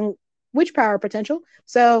 strong witch power potential.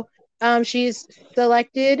 So she's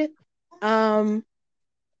selected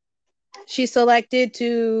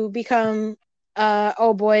to become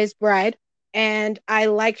Old Boy's bride. And I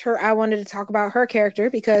liked her. I wanted to talk about her character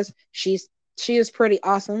because she is pretty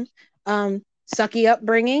awesome. Sucky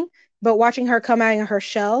upbringing, but watching her come out of her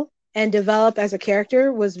shell and develop as a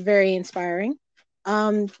character was very inspiring.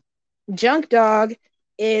 Junk Dog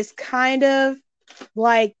is kind of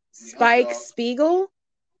like Spike Spiegel,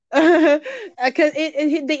 because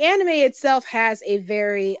the anime itself has a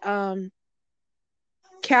very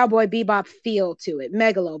Cowboy Bebop feel to it.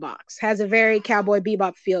 Megalobox has a very Cowboy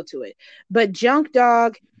Bebop feel to it, but Junk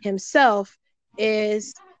Dog himself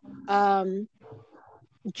is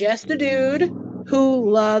just a dude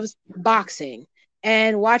who loves boxing.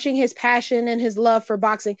 And watching his passion and his love for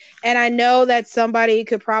boxing. And I know that somebody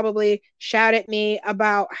could probably shout at me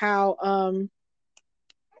about how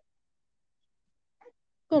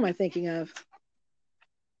who am I thinking of?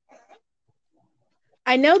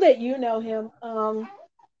 I know that you know him.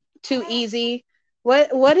 Too Easy.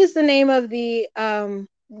 What is the name of the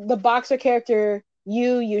the boxer character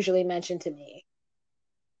you usually mention to me.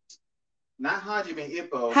 Not Hajime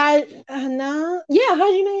Ippo. No, yeah,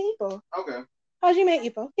 Hajime Ippo. Okay. Hajime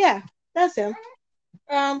Ippo, yeah, that's him.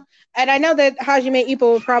 And I know that Hajime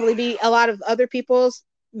Ippo would probably be a lot of other people's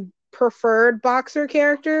preferred boxer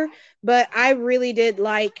character, but I really did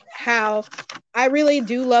like how I really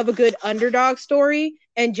do love a good underdog story,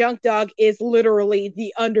 and Junk Dog is literally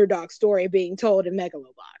the underdog story being told in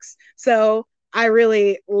Megalobox. So I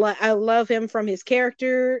really I love him from his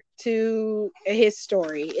character to his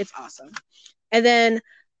story. It's awesome. And then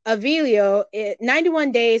Avilio,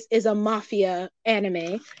 91 Days is a mafia anime.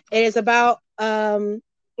 It is about a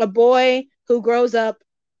boy who grows up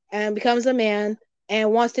and becomes a man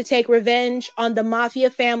and wants to take revenge on the mafia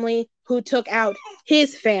family who took out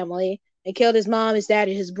his family and killed his mom, his dad,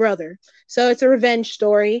 and his brother. So it's a revenge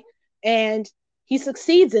story, and he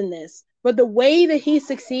succeeds in this. But the way that he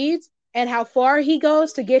succeeds and how far he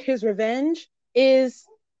goes to get his revenge it's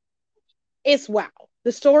wow.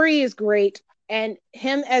 The story is great, and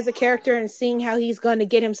him as a character and seeing how he's going to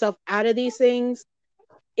get himself out of these things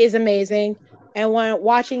is amazing. And when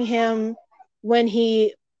watching him when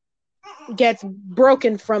he gets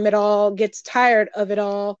broken from it all, gets tired of it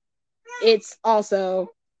all, it's also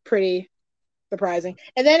pretty surprising.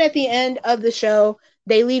 And then at the end of the show,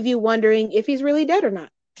 they leave you wondering if he's really dead or not.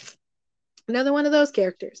 Another one of those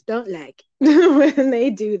characters. Don't like when they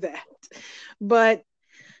do that. But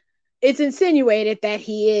it's insinuated that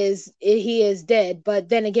he is dead. But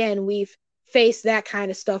then again, we've faced that kind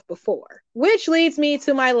of stuff before. Which leads me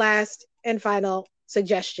to my last and final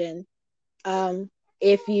suggestion.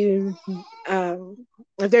 If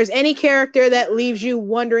there's any character that leaves you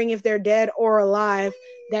wondering if they're dead or alive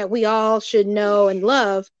that we all should know and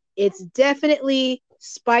love, it's definitely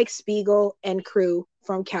Spike Spiegel and crew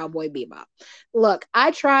from Cowboy Bebop. Look, I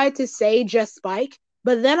tried to say just Spike,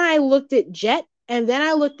 but then I looked at Jet, and then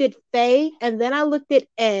I looked at Faye, and then I looked at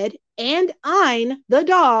Ed and Ein, the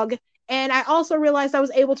dog, and I also realized I was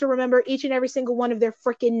able to remember each and every single one of their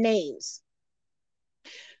freaking names.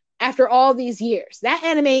 After all these years. That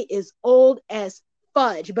anime is old as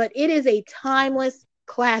fudge, but it is a timeless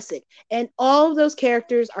classic. And all of those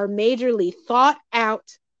characters are majorly thought out,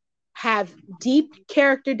 have deep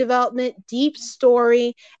character development, deep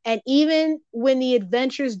story, and even when the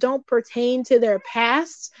adventures don't pertain to their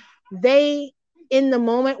past, they, in the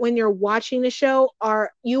moment when you're watching the show,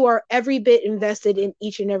 you are every bit invested in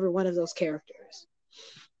each and every one of those characters.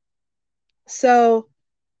 So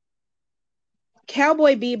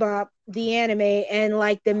Cowboy Bebop, the anime, and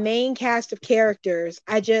like the main cast of characters,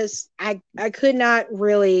 I could not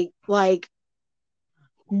really like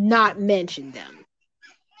not mention them.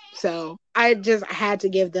 So I just had to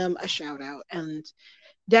give them a shout out and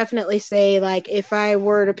definitely say, like, if I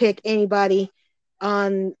were to pick anybody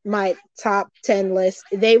on my top 10 list,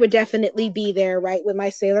 they would definitely be there, right, with my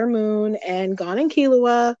Sailor Moon and Gon and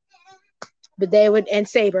Killua, and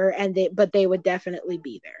Saber, but they would definitely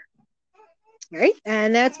be there. Right?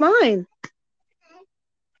 And that's mine.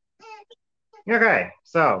 Okay,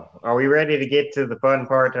 so are we ready to get to the fun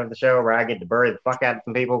part of the show where I get to bury the fuck out of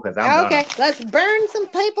some people? Because I'm okay. Done. Let's burn some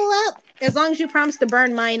people up. As long as you promise to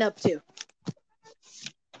burn mine up too.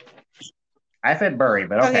 I said bury,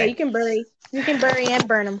 but okay. Okay, you can bury. You can bury and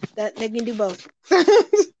burn them. That they can do both.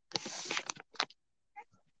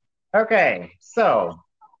 Okay, so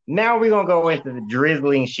now we're going to go into the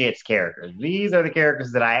drizzling shits characters. These are the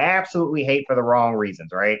characters that I absolutely hate for the wrong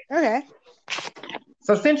reasons, right? Okay.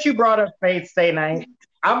 So since you brought up Faith Stay Night,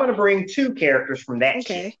 I'm going to bring two characters from that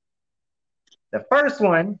shit. The first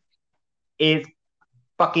one is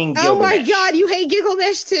fucking Gilgamesh. Oh my god, you hate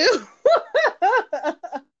Gilgamesh too?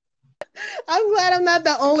 I'm glad I'm not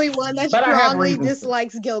the only one that strongly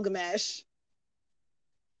dislikes Gilgamesh.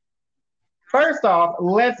 First off,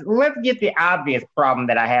 let's get the obvious problem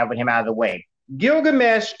that I have with him out of the way.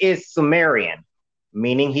 Gilgamesh is Sumerian,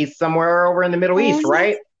 meaning he's somewhere over in the Middle East,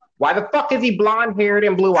 right? Why the fuck is he blonde-haired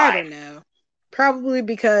and blue-eyed? I don't know. Probably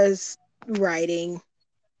because writing.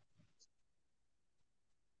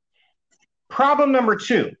 Problem number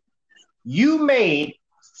 2. You made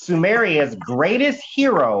Sumeria's greatest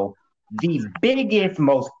hero the biggest,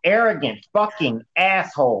 most arrogant fucking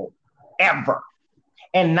asshole ever.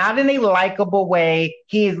 And not in a likable way.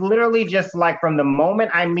 He is literally just like, from the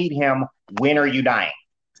moment I meet him, when are you dying?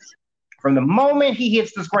 From the moment he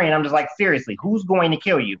hits the screen, I'm just like, seriously, who's going to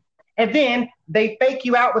kill you? And then they fake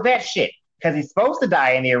you out with that shit. Because he's supposed to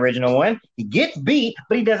die in the original one. He gets beat,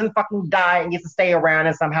 but he doesn't fucking die and gets to stay around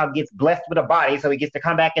and somehow gets blessed with a body. So he gets to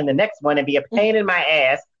come back in the next one and be a pain in my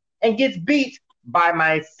ass and gets beat by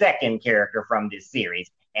my second character from this series.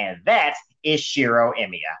 And that is Shiro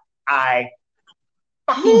Emiya. I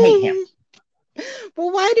fucking hate him.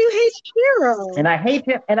 Well, why do you hate Shiro? And I hate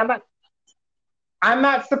him, and I'm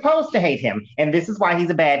not supposed to hate him, and this is why he's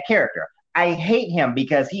a bad character. I hate him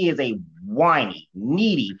because he is a whiny,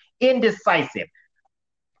 needy, indecisive,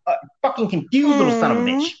 fucking confused little son of a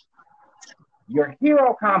bitch. Your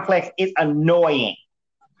hero complex is annoying.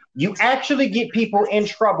 You actually get people in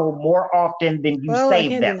trouble more often than you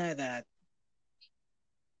save them. Deny that.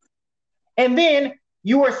 And then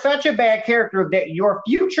you are such a bad character that your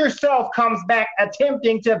future self comes back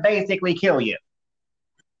attempting to basically kill you.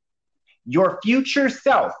 Your future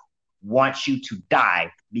self wants you to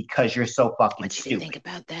die because you're so fucking stupid. What do you think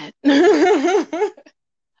about that?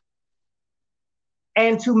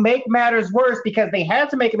 And to make matters worse, because they had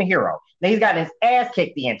to make him a hero. Now he's got his ass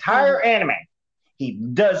kicked the entire anime. He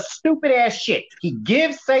does stupid ass shit. He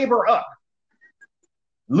gives Saber up.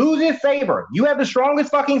 Loses Saber. You have the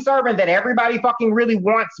strongest fucking servant that everybody fucking really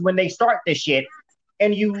wants when they start this shit.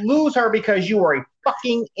 And you lose her because you are a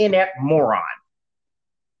fucking inept moron.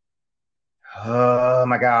 Oh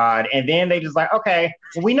my God. And then they just like, okay,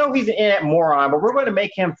 well, we know he's an inept moron, but we're going to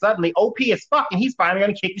make him suddenly OP as fuck, and he's finally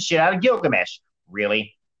going to kick the shit out of Gilgamesh.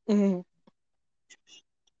 Really? Mm-hmm.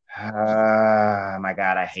 Oh my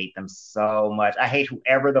God, I hate them so much. I hate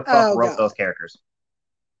whoever the fuck wrote those characters.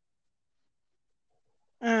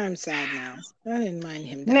 I'm sad now. I didn't mind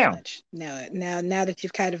him that much. Now that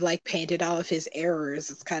you've kind of like painted all of his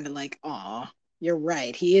errors, it's kind of like, aw, you're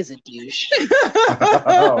right. He is a douche.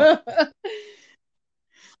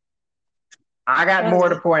 I got more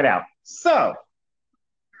to point out. So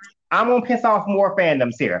I'm gonna piss off more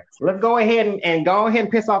fandoms here. Let's go ahead and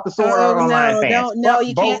piss off the Sword Art Online fans. No,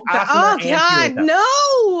 you can't. Oh God,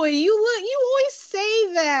 no! You always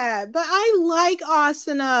say that, but I like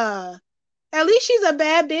Asuna. At least she's a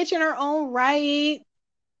bad bitch in her own right.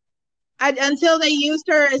 Until they used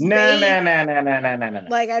her as no.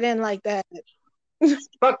 Like I didn't like that.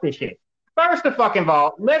 Fuck this shit. First of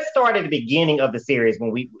all, let's start at the beginning of the series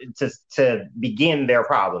when we to begin their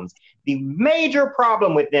problems. The major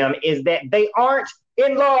problem with them is that they aren't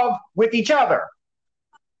in love with each other.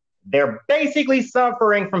 They're basically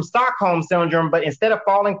suffering from Stockholm syndrome, but instead of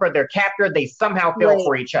falling for their captor, they somehow fell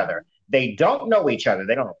for each other. They don't know each other.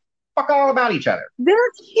 They don't know fuck all about each other. They're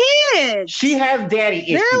kids. She has daddy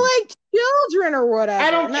issues. They're like children or whatever.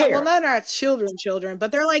 I don't care. Well, not our children,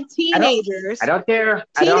 but they're like teenagers. I don't care.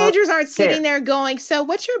 Teenagers aren't sitting there going, so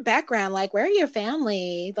what's your background? Like, where are your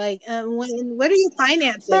family? Like, what are your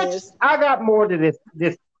finances? I got more to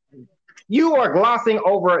this. You are glossing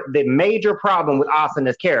over the major problem with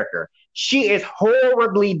Asuna's character. She is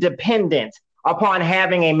horribly dependent upon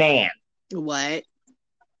having a man. What?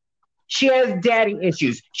 She has daddy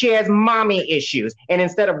issues. She has mommy issues. And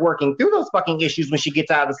instead of working through those fucking issues when she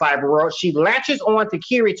gets out of the cyber world, she latches on to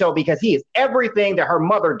Kirito because he is everything that her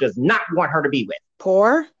mother does not want her to be with.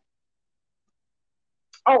 Poor?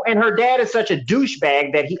 Oh, and her dad is such a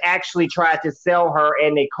douchebag that he actually tried to sell her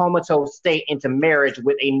in a comatose state into marriage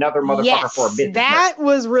with another motherfucker for a business. That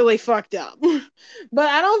was really fucked up. But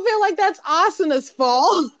I don't feel like that's Asuna's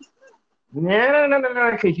fault. No,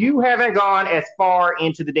 because you haven't gone as far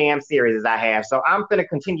into the damn series as I have. So I'm going to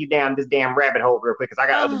continue down this damn rabbit hole real quick because I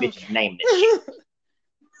got other bitches named this shit.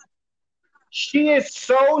 She is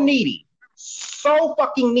so needy, so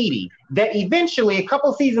fucking needy, that eventually, a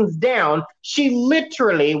couple seasons down, she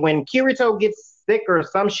literally, when Kirito gets sick or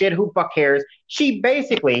some shit, who fuck cares, she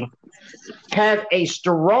basically has a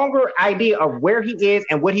stronger idea of where he is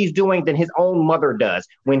and what he's doing than his own mother does.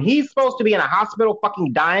 When he's supposed to be in a hospital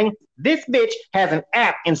fucking dying, this bitch has an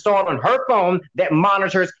app installed on her phone that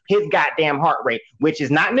monitors his goddamn heart rate, which is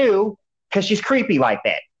not new because she's creepy like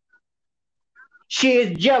that. She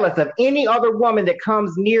is jealous of any other woman that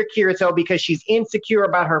comes near Kirito because she's insecure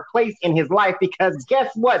about her place in his life because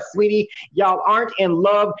guess what, sweetie? Y'all aren't in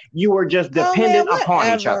love. You are just dependent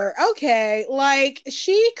upon each other. Okay, like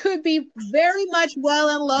she could be very much well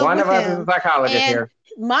in love with him. One of us is a psychologist here.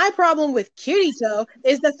 My problem with Kirito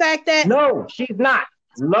is the fact that... No, she's not.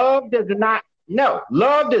 Love does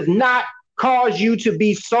not cause you to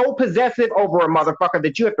be so possessive over a motherfucker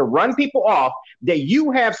that you have to run people off, that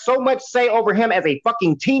you have so much say over him as a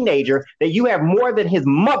fucking teenager that you have more than his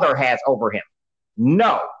mother has over him.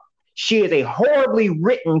 No, she is a horribly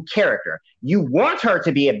written character. You want her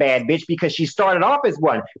to be a bad bitch because she started off as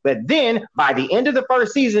one, but then by the end of the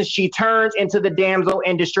first season, she turns into the damsel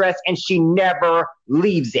in distress and she never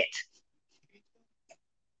leaves it.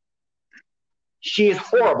 She is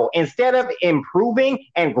horrible. Instead of improving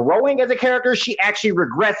and growing as a character, she actually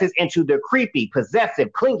regresses into the creepy,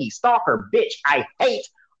 possessive, clingy, stalker bitch. I hate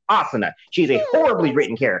Asuna. She's a horribly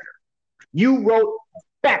written character. You wrote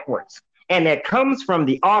backwards. And that comes from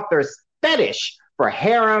the author's fetish for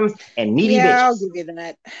harems and needy bitches. I'll give you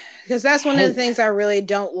that. Because that's one of the things I really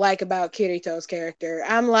don't like about Kirito's character.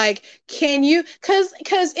 I'm like, can you, because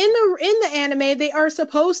in the anime they are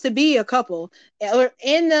supposed to be a couple. Or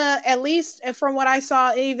in the, at least from what I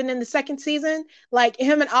saw, even in the second season, like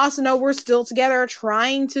him and Asuna were still together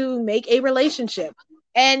trying to make a relationship.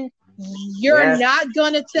 And you're not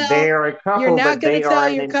gonna tell your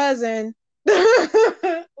cousin.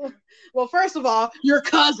 Well, first of all, your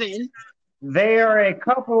cousin. They are a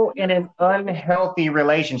couple in an unhealthy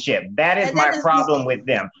relationship. That is my problem with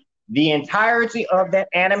them. The entirety of that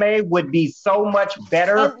anime would be so much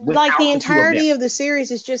better. Like the entirety of the series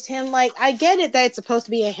is just him. Like, I get it that it's supposed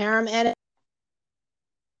to be a harem anime.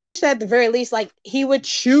 At the very least, like, he would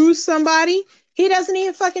choose somebody. He doesn't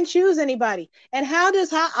even fucking choose anybody. And how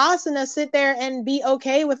does Asuna sit there and be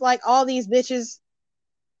okay with like all these bitches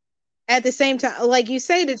at the same time? Like, you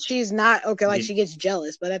say that she's not okay, like she gets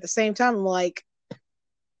jealous, but at the same time, like,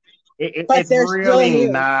 it's really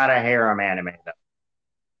not a harem anime though.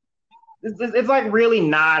 It's like really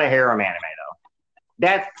not a harem anime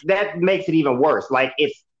though. That makes it even worse. Like,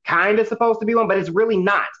 it's kind of supposed to be one, but it's really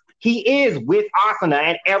not. He is with Asuna,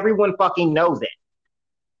 and everyone fucking knows it.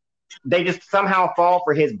 They just somehow fall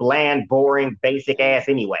for his bland, boring, basic ass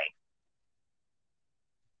anyway.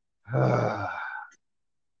 I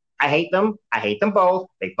hate them. I hate them both.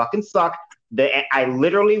 They fucking suck. I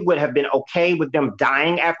literally would have been okay with them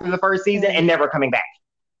dying after the first season and never coming back.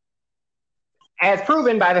 As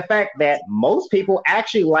proven by the fact that most people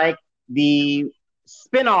actually like the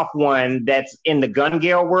spin-off one that's in the Gun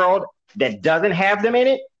Gale world that doesn't have them in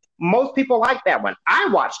it. Most people like that one. I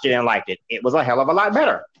watched it and liked it. It was a hell of a lot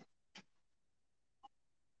better.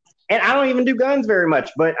 And I don't even do guns very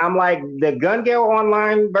much, but I'm like, the Gun Gale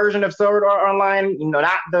Online version of Sword Art Online, you know,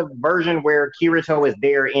 not the version where Kirito is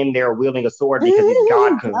there in there wielding a sword because it's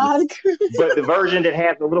God Kun, but the version that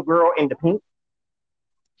has the little girl in the pink.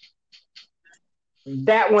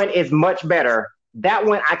 That one is much better. That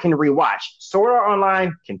one I can rewatch. Sword Art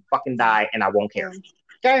Online can fucking die and I won't care.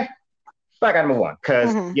 Okay? So I gotta move on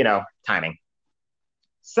because, you know, timing.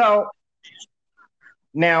 So,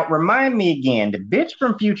 now, remind me again, the bitch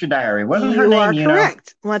from Future Diary, wasn't her name, you are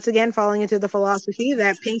correct. Once again, falling into the philosophy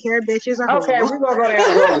that pink-haired bitches are horrible. Okay, we're going to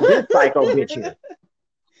go down this psycho bitch here.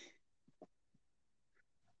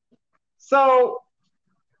 So,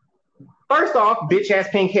 first off, bitch has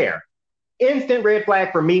pink hair. Instant red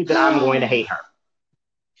flag for me that I'm going to hate her.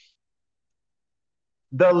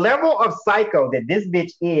 The level of psycho that this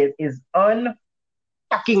bitch is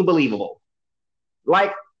unfucking believable.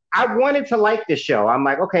 Like, I wanted to like this show. I'm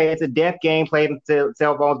like, okay, it's a death game played in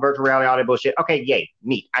cell phones, virtual reality, all that bullshit. Okay, yay,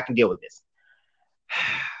 neat. I can deal with this.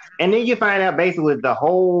 And then you find out basically the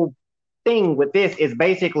whole thing with this is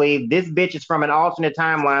basically this bitch is from an alternate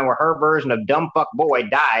timeline where her version of dumb fuck boy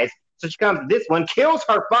dies. So she comes to this one, kills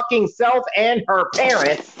her fucking self and her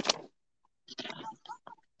parents,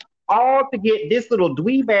 all to get this little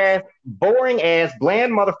dweeb ass, boring ass,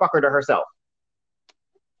 bland motherfucker to herself.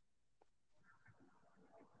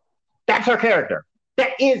 That's her character.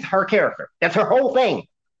 That is her character. That's her whole thing.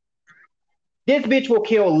 This bitch will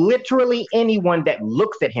kill literally anyone that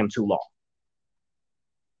looks at him too long.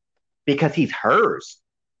 Because he's hers.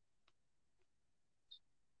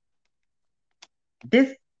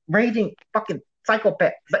 This raging fucking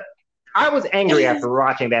psychopath. But I was angry after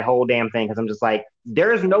watching that whole damn thing because I'm just like,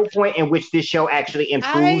 there's no point in which this show actually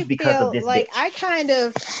improves because of this bitch. I kind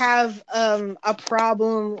of have a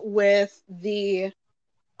problem with the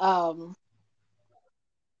I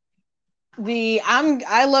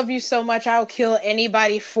love you so much I'll kill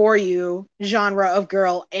anybody for you genre of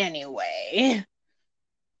girl anyway.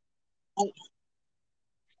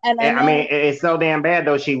 And I mean, it's so damn bad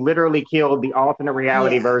though. She literally killed the alternate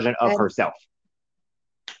reality version of herself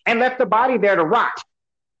and left the body there to rot.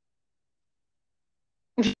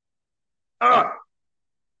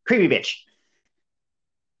 Creepy bitch.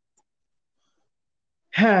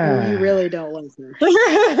 You really don't like her.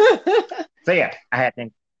 So yeah,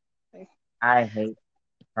 I hate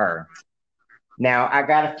her. Now I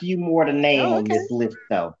got a few more to name on this list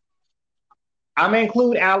though. I'm gonna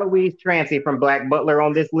include Aloise Trancy from Black Butler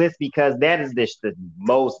on this list because that is just the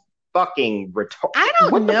most fucking retarded. I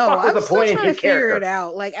don't know. I'm still trying to figure it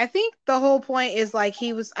out. Like, I think the whole point is like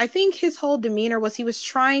I think his whole demeanor was he was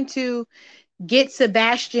trying to get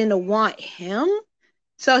Sebastian to want him.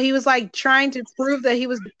 So he was like trying to prove that he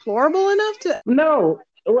was deplorable enough to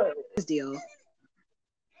his deal.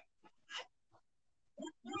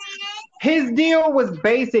 His deal was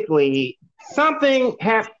basically something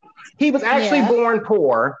happened. He was actually born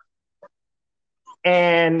poor.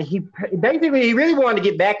 and he really wanted to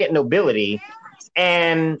get back at nobility,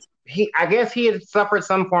 and I guess he had suffered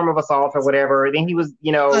some form of assault or whatever. Then he was,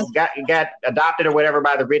 got adopted or whatever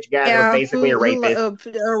by the rich guy that was basically a rapist.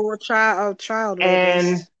 A child and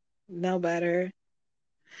rapist. No better.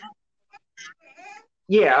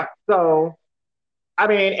 Yeah, so I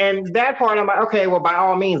mean, and that part I'm like, okay, well, by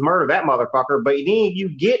all means, murder that motherfucker. But then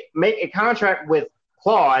you make a contract with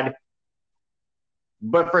Claude,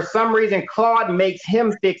 but for some reason, Claude makes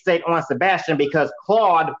him fixate on Sebastian because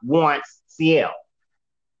Claude wants Ciel.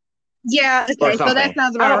 Yeah, okay, so that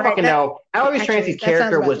sounds about right. I don't fucking know. Elvis Trancy's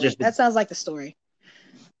character was just... That sounds like the story.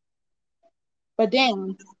 But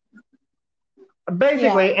damn.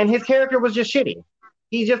 Basically, and his character was just shitty.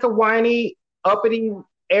 He's just a whiny, uppity,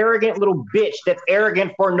 arrogant little bitch that's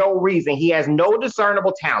arrogant for no reason. He has no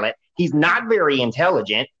discernible talent. He's not very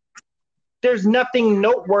intelligent. There's nothing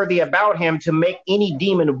noteworthy about him to make any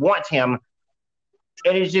demon want him.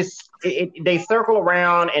 And it's just, they circle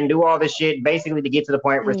around and do all this shit basically to get to the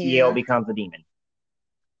point where Ciel becomes a demon.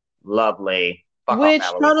 Lovely. Which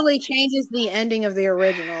totally changes the ending of the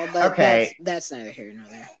original, but that's neither here nor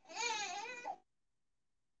there.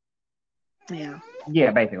 Yeah. Yeah,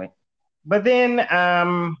 basically. But then,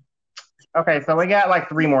 okay, so we got like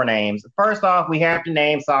 3 more names. First off, we have to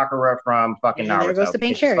name Sakura from fucking Naruto. There goes the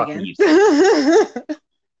pink hair again.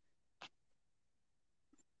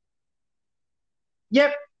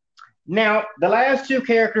 Yep. Now, the last 2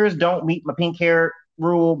 characters don't meet my pink hair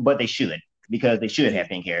rule, but they should, because they should have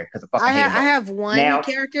pink hair. Because I have one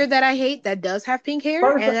character that I hate that does have pink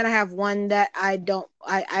hair, and then I have one that I don't,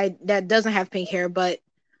 that doesn't have pink hair, but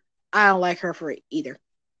I don't like her for it either.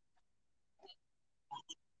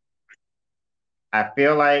 I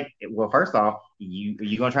feel like, well, first off,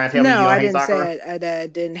 you gonna try and tell me you don't hate Sakura? No, I didn't say I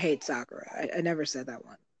didn't hate Sakura. I never said that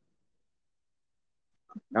one.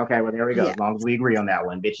 Okay, well, there we go. Yeah. As long as we agree on that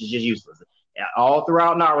one. Bitch is just useless. All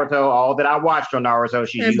throughout Naruto, all that I watched on Naruto,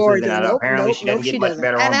 she's useless, and apparently she doesn't get much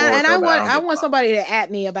better on Boruto. And I want somebody to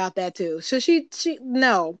at me about that too. So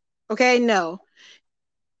no. Okay, no.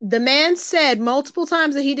 The man said multiple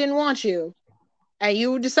times that he didn't want you, and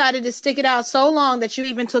you decided to stick it out so long that you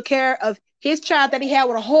even took care of his child that he had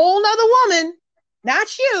with a whole nother woman, not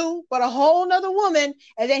you, but a whole nother woman.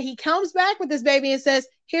 And then he comes back with this baby and says,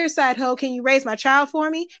 "Here, side hoe, can you raise my child for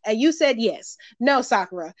me?" And you said yes. No,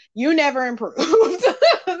 Sakura, you never improved.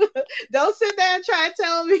 Don't sit there and try to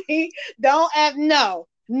tell me.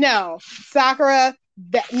 No, Sakura,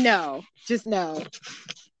 no, just no.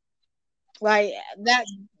 Like that.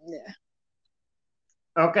 Yeah.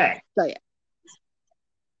 Okay. So yeah.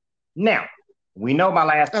 Now, we know my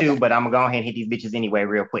last 2, but I'm going to go ahead and hit these bitches anyway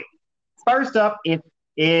real quick. First up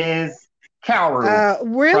is Kaoru.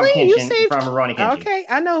 Really? You saved from Rurouni Kenshin. Okay,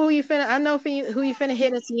 I know who you finna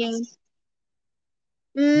hit at the end.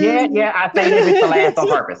 Yeah, I saved this bitch for last on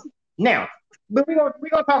purpose. Now, but we're gonna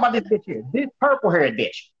talk about this bitch here. This purple-haired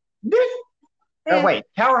bitch. Wait,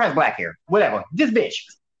 Kaoru has black hair. Whatever. This bitch.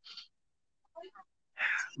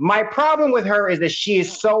 My problem with her is that she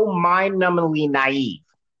is so mind-numbingly naive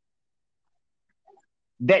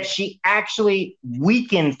that she actually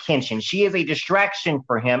weakens Kenshin. She is a distraction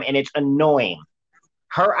for him, and it's annoying.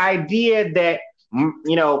 Her idea that,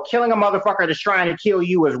 killing a motherfucker that's trying to kill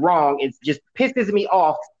you is wrong, it just pisses me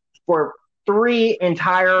off for 3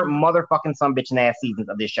 entire motherfucking some bitch ass seasons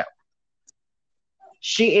of this show.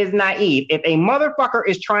 She is naive. If a motherfucker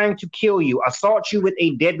is trying to kill you, assault you with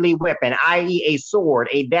a deadly weapon, i.e. a sword,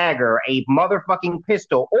 a dagger, a motherfucking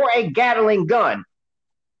pistol, or a Gatling gun,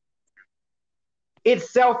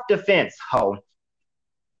 it's self-defense, ho.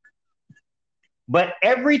 But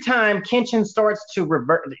every time Kenshin starts to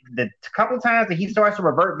revert, the couple of times that he starts to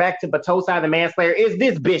revert back to Batosai the manslayer, is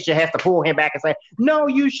this bitch that has to pull him back and say, "No,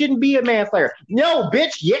 you shouldn't be a manslayer." No,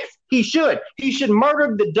 bitch, yes, he should. He should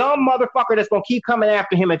murder the dumb motherfucker that's going to keep coming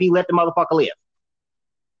after him if he let the motherfucker live.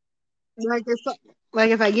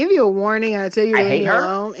 Like if I give you a warning and I tell you to leave me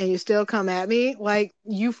alone and you still come at me, like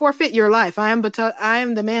you forfeit your life. I am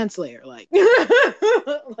the manslayer. Like,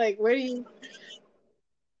 like where do you?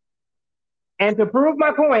 And to prove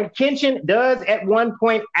my point, Kenshin does at one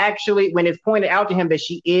point actually, when it's pointed out to him that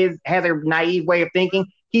she has a naive way of thinking,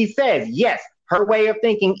 he says, yes, her way of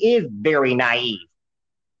thinking is very naive.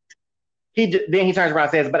 Then he turns around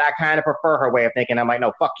and says, but I kind of prefer her way of thinking. I'm like,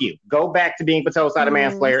 no, fuck you. Go back to being Batosai the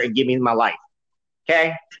manslayer and give me my life.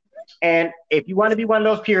 Okay? And if you want to be one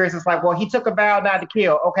of those purists, it's like, well, he took a vow not to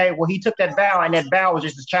kill. Okay, well, he took that vow, and that vow was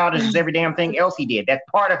just as childish as every damn thing else he did. That's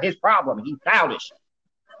part of his problem. He's childish.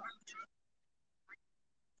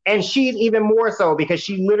 And she's even more so because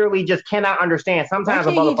she literally just cannot understand. Sometimes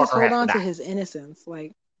a motherfucker has to die. Hold on to his innocence,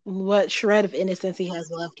 like what shred of innocence he has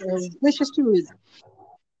left, or which is true.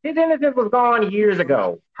 His innocence was gone years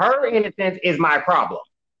ago. Her innocence is my problem.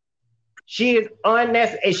 She is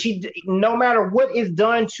unnecessary. No matter what is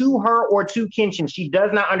done to her or to Kenshin, she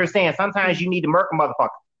does not understand. Sometimes you need to murk a motherfucker.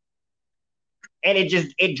 And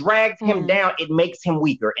it drags him down. It makes him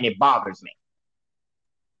weaker, and it bothers me.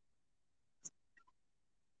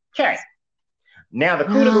 Okay. Now the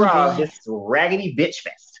coup de grace, this raggedy bitch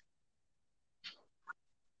fest.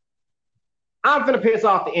 I'm gonna piss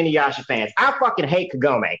off the Inuyasha fans. I fucking hate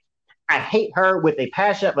Kagome. I hate her with a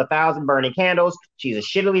passion of 1,000 burning candles. She's a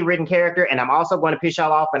shittily written character, and I'm also going to piss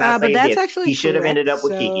y'all off when I say this. He should have ended up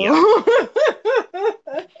with Kikyo.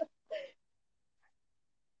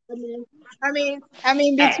 I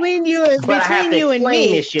mean, between you and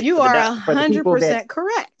me, you are 100%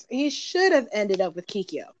 correct. He should have ended up with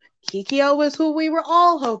Kikyo. Kikyo was who we were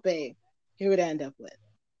all hoping he would end up with.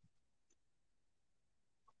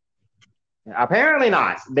 Apparently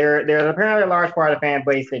not. There's apparently a large part of the fan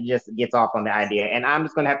base that just gets off on the idea, and I'm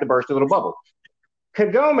just going to have to burst a little bubble.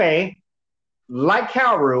 Kagome, like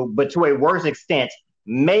Kaoru, but to a worse extent,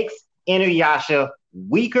 makes Inuyasha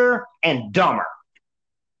weaker and dumber.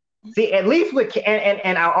 See, at least with,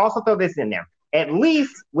 and I'll also throw this in there, at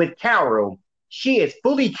least with Kaoru, she is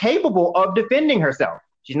fully capable of defending herself.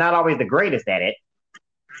 She's not always the greatest at it,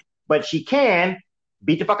 but she can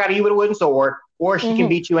beat the fuck out of you with a wooden sword, or she can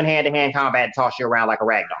beat you in hand-to-hand combat and toss you around like a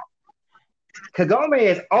ragdoll. Kagome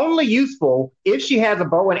is only useful if she has a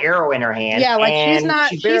bow and arrow in her hand. Yeah, like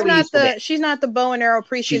she's not the bow and arrow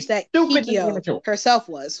priestess that Kikyo herself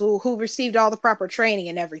was, who received all the proper training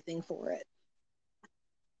and everything for it.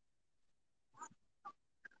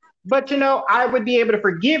 But I would be able to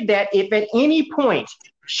forgive that if at any point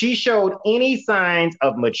she showed any signs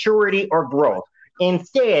of maturity or growth.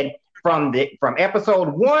 Instead, from episode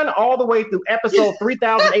 1 all the way through episode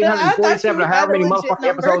 3,847, or however many motherfucking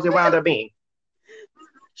episodes it wound up being,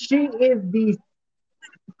 she is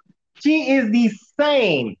the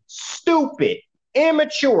same stupid,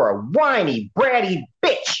 immature, whiny, bratty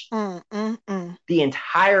bitch the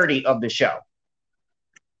entirety of the show.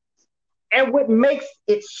 And what makes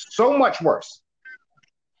it so much worse,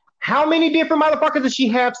 how many different motherfuckers does she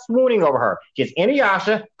have swooning over her? Just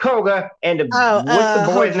Inuyasha, Koga, and what's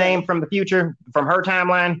the boy's name from the future, from her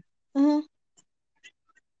timeline?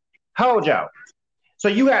 Hojo. So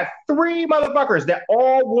you got 3 motherfuckers that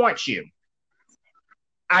all want you.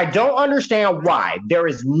 I don't understand why. There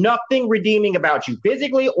is nothing redeeming about you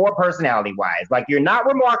physically or personality-wise. Like, you're not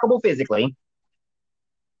remarkable physically.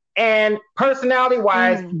 And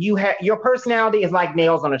personality-wise, your personality is like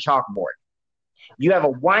nails on a chalkboard. You have a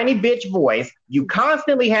whiny bitch voice. You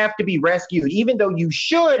constantly have to be rescued, even though you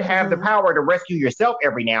should have the power to rescue yourself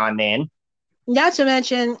every now and then. Not to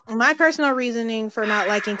mention, my personal reasoning for not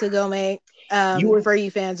liking Kagome, for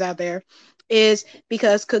you fans out there, is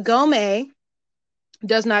because Kagome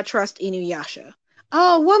does not trust Inuyasha.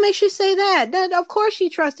 Oh, what makes you say that? Of course she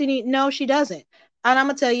trusts Inuyasha. No, she doesn't. And I'm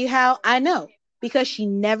going to tell you how I know. Because she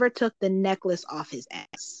never took the necklace off his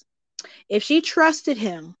ass. If she trusted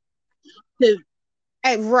him,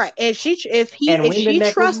 if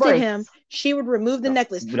she trusted him, she would remove the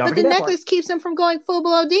necklace. But the necklace keeps him from going full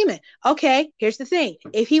blown demon. Okay, here's the thing: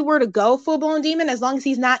 if he were to go full blown demon, as long as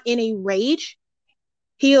he's not in a rage,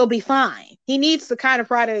 he'll be fine. He needs to kind of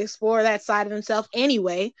try to explore that side of himself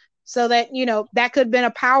anyway, so that that could have been a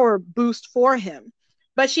power boost for him.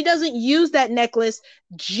 But she doesn't use that necklace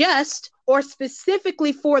just or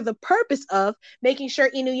specifically for the purpose of making sure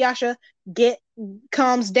Inuyasha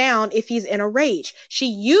calms down if he's in a rage. She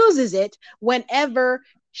uses it whenever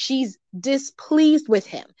she's displeased with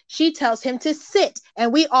him. She tells him to sit,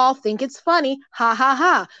 and we all think it's funny, ha ha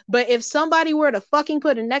ha. But if somebody were to fucking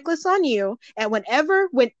put a necklace on you, and whenever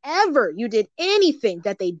you did anything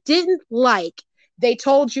that they didn't like, they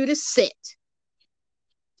told you to sit,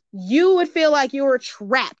 you would feel like you were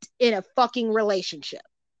trapped in a fucking relationship.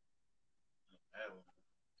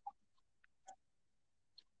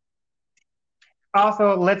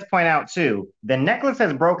 Also, let's point out, too, the necklace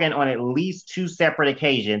has broken on at least 2 separate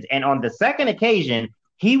occasions. And on the second occasion,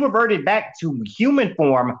 he reverted back to human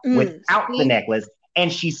form without the necklace,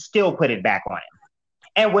 and she still put it back on him.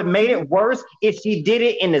 And what made it worse is she did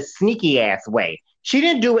it in a sneaky-ass way. She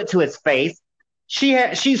didn't do it to his face. She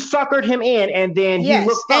suckered him in, and then he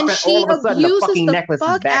looked up, and all of a sudden the fucking necklace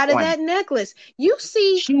is back out of that necklace. You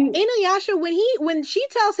see, Inuyasha, when she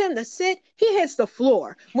tells him to sit, he hits the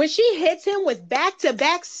floor. When she hits him with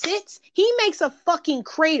back-to-back sits, he makes a fucking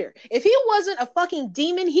crater. If he wasn't a fucking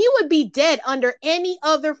demon, he would be dead under any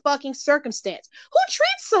other fucking circumstance. Who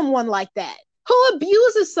treats someone like that? Who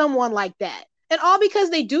abuses someone like that? And all because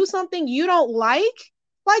they do something you don't like?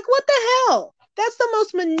 Like, what the hell? That's the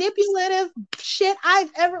most manipulative shit I've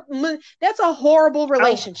ever. That's a horrible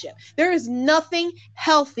relationship. There is nothing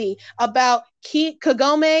healthy about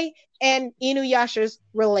Kagome and Inuyasha's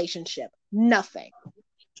relationship. Nothing.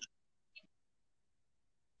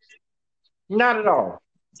 Not at all.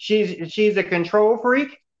 She's a control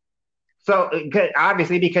freak. So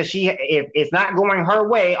obviously, because if it's not going her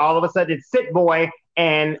way, all of a sudden it's sit boy,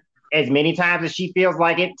 and as many times as she feels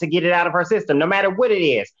like it to get it out of her system, no matter what it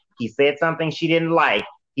is. He said something she didn't like.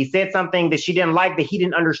 He said something that she didn't like that he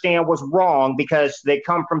didn't understand was wrong because they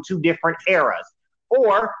come from two different eras.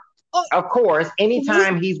 Or, of course,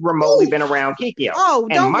 anytime he's remotely been around Kikyo.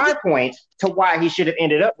 And my point to why he should have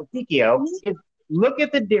ended up with Kikyo is look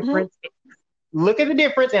at the difference. Look at the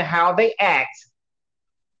difference in how they act.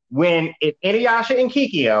 When it's Inuyasha and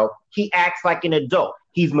Kikyo, he acts like an adult.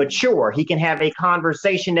 He's mature. He can have a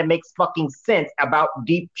conversation that makes fucking sense about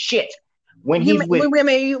deep shit. When he's with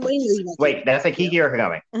wait, that's a Kikyo or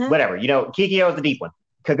Kagome? Whatever. You know, Kikyo is the deep one.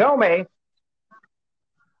 Kagome,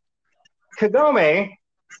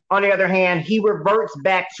 on the other hand, he reverts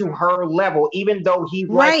back to her level, even though he's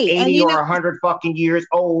like 80 or 100 fucking years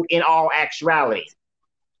old in all actuality.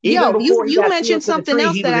 Even you mentioned something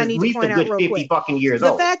else that I need to point out real quick.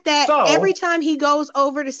 The fact that every time he goes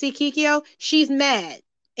over to see Kikyo, she's mad.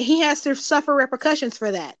 He has to suffer repercussions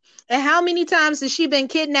for that. And how many times has she been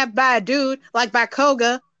kidnapped by a dude, like by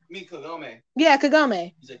Koga? Kagome. Yeah,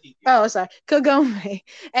 Kagome. Oh, sorry. Kagome.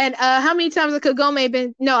 And how many times has Kagome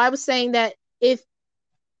been... No, I was saying that if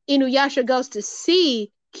Inuyasha goes to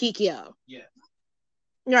see Kikyo. Yeah.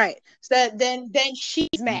 Right. So that then she's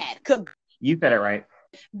mad. You said it right.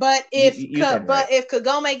 But if if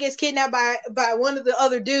Kagome gets kidnapped by one of the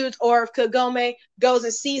other dudes, or if Kagome goes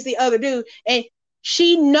and sees the other dude, and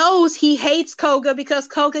she knows he hates Koga because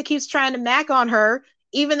Koga keeps trying to mac on her,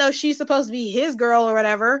 even though she's supposed to be his girl or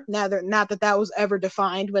whatever. Not that was ever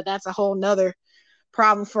defined, but that's a whole nother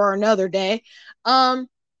problem for another day.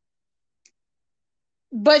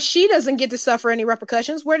 But she doesn't get to suffer any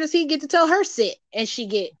repercussions. Where does he get to tell her sit and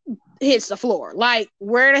she hits the floor? Like,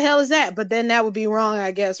 where the hell is that? But then that would be wrong,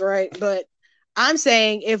 I guess, right? But I'm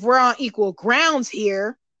saying if we're on equal grounds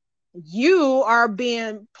here, you are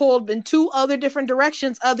being pulled in two other different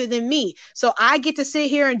directions other than me. So I get to sit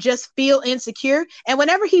here and just feel insecure. And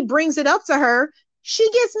whenever he brings it up to her, she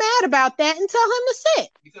gets mad about that and tell him to sit.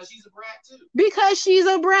 Because she's a brat too. Because she's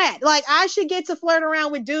a brat. Like, I should get to flirt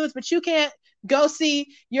around with dudes, but you can't go see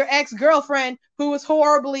your ex-girlfriend who was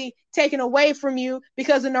horribly taken away from you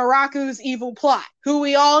because of Naraku's evil plot, who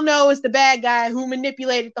we all know is the bad guy who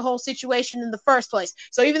manipulated the whole situation in the first place.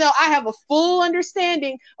 So even though I have a full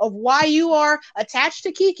understanding of why you are attached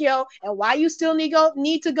to Kikyo and why you still need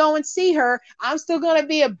to go and see her, I'm still going to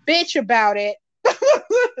be a bitch about it.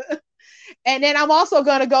 And then I'm also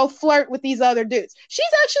going to go flirt with these other dudes. She's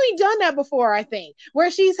actually done that before, I think, where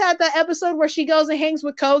she's had the episode where she goes and hangs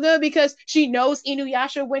with Koga because she knows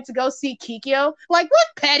Inuyasha went to go see Kikyo. Like, what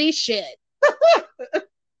petty shit?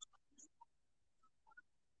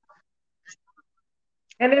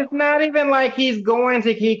 And it's not even like he's going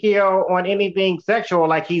to Kikyo on anything sexual.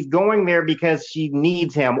 Like, he's going there because she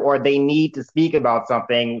needs him or they need to speak about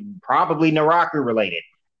something, probably Naraku related.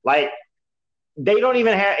 Like, they don't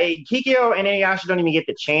even have Kikyo and Inuyasha don't even get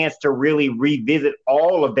the chance to really revisit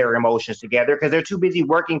all of their emotions together because they're too busy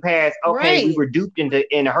working past, okay, we were duped into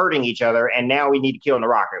hurting each other and now we need to kill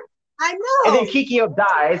Naraku. I know. And then Kikyo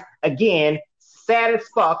dies again, sad as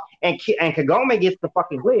fuck, and Kagome gets to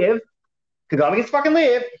fucking live. Kagome gets to fucking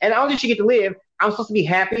live, and not only does she get to live, I'm supposed to be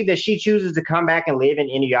happy that she chooses to come back and live in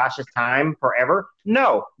Inuyasha's time forever.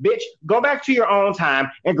 No, bitch, go back to your own time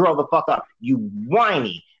and grow the fuck up. You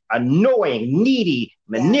whiny, annoying, needy,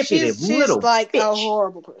 manipulative she's little like bitch. A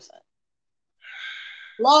horrible person.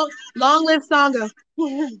 Long live Sangha.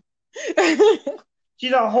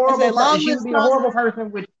 She's a horrible person. She would be a horrible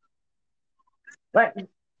person with like,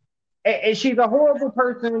 and she's a horrible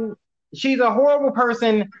person. She's a horrible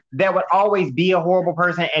person that would always be a horrible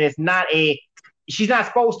person, and she's not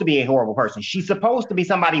supposed to be a horrible person. She's supposed to be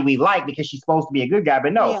somebody we like because she's supposed to be a good guy,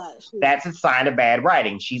 but no, that's a sign of bad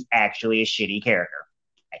writing. She's actually a shitty character.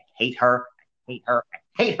 I hate her. I hate her. I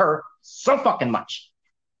hate her so fucking much.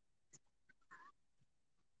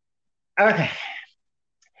 Okay.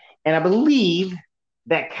 And I believe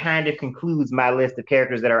that kind of concludes my list of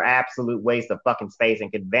characters that are absolute waste of fucking space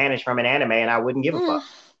and could vanish from an anime and I wouldn't give a fuck.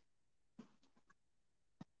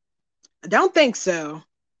 I don't think so.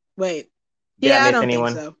 Wait. Did I miss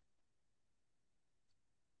anyone? Think so.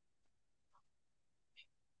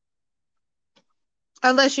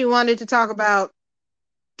 Unless you wanted to talk about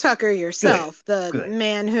Tucker yourself, the Good.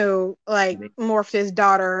 man who like morphed his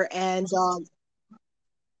daughter and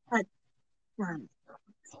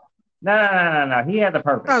No. He has a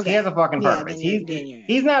purpose. Okay. He has a fucking Yeah, purpose. then you're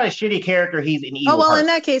He's not a shitty character. He's an evil Oh, well, person. in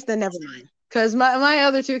that case, then never mind. Because my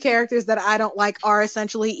other two characters that I don't like are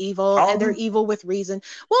essentially evil, Oh. and they're evil with reason.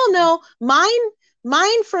 Well, no,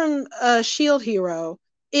 mine from Shield Hero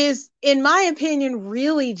is, in my opinion,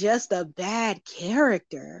 really just a bad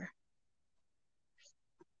character.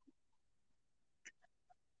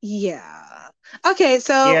 Yeah. Okay,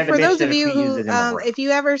 so Yeah, the for bitch those that of you who, accuses him of rape. if you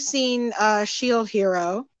ever seen Shield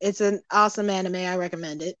Hero, it's an awesome anime. I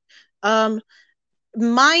recommend it.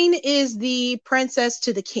 Mine is the princess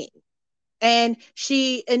to the king. And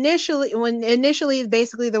she initially,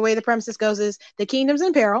 basically the way the premises goes is the kingdom's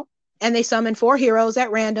in peril, and they summon 4 heroes at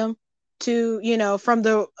random to,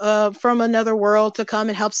 from another world to come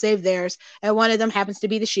and help save theirs. And one of them happens to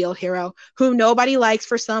be the shield hero, whom nobody likes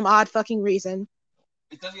for some odd fucking reason.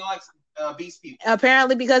 Because he likes beast people.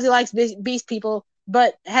 Apparently because he likes beast people.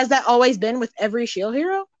 But has that always been with every shield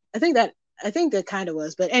hero? I think that kind of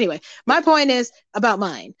was. But anyway, my point is about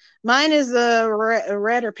mine. Mine is a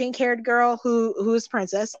red or pink haired girl who's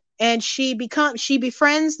princess, and she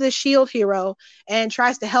befriends the shield hero and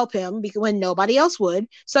tries to help him when nobody else would.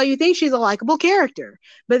 So you think she's a likable character.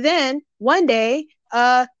 But then one day,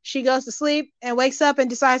 she goes to sleep and wakes up and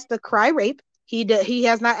decides to cry rape. He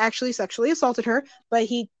has not actually sexually assaulted her, but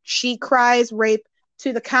she cries rape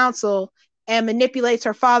to the council and manipulates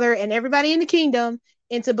her father and everybody in the kingdom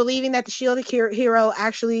into believing that the shield hero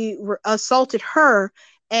actually assaulted her,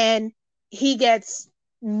 and he gets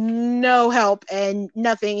no help and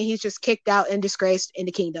nothing. He's just kicked out and disgraced in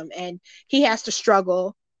the kingdom, and he has to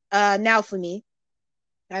struggle. Naofumi,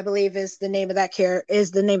 I believe, is the name of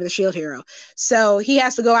the shield hero. So he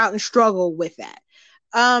has to go out and struggle with that.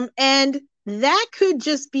 And that could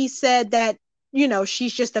just be said that,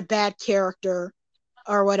 she's just a bad character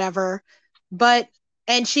or whatever.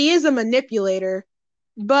 And she is a manipulator,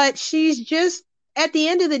 but she's just, at the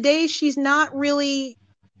end of the day, she's not really,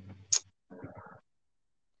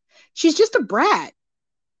 she's just a brat.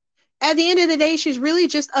 At the end of the day, she's really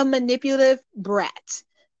just a manipulative brat.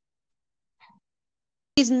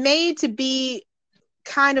 She's made to be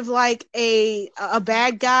kind of like a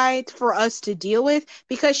bad guy for us to deal with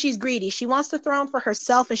because she's greedy. She wants the throne for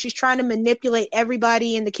herself, and she's trying to manipulate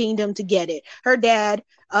everybody in the kingdom to get it. Her dad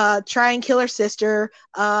try and kill her sister,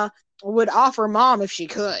 would offer mom if she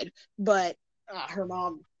could, but her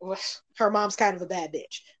mom's kind of a bad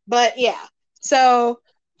bitch. But yeah,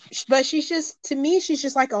 but she's just, to me, she's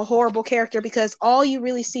just like a horrible character because all you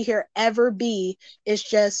really see her ever be is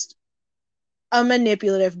just a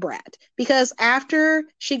manipulative brat. Because after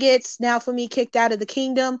she gets Naofumi kicked out of the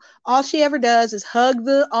kingdom, all she ever does is hug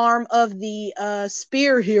the arm of the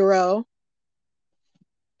spear hero,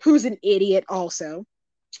 who's an idiot also,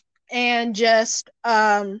 and just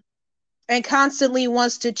and constantly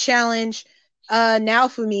wants to challenge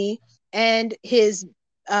Naofumi and his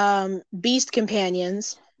beast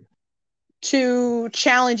companions to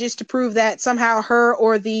challenges to prove that somehow her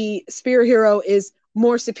or the spear hero is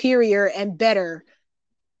more superior and better.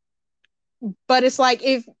 But it's like,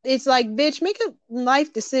 bitch, make a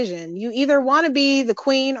life decision. You either want to be the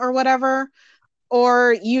queen or whatever,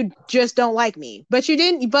 or you just don't like me. But you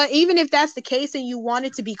didn't. But even if that's the case and you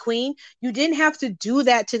wanted to be queen, you didn't have to do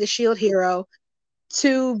that to the shield hero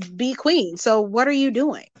to be queen. So what are you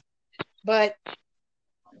doing? But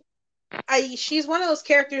she's one of those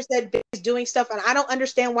characters that is doing stuff, and I don't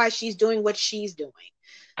understand why she's doing what she's doing.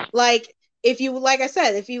 Like, like I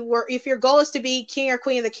said, if your goal is to be king or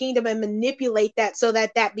queen of the kingdom and manipulate that so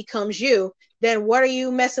that becomes you, then what are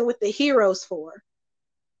you messing with the heroes for?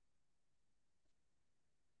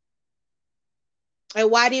 And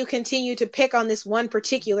why do you continue to pick on this one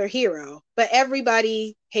particular hero? But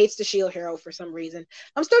everybody hates the shield hero for some reason.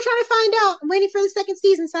 I'm still trying to find out. I'm waiting for the second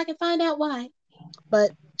season so I can find out why.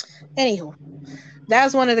 But anywho, that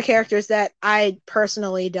was one of the characters that I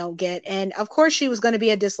personally don't get. And of course she was going to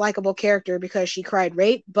be a dislikable character because she cried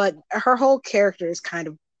rape, but her whole character is kind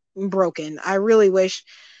of broken. I really wish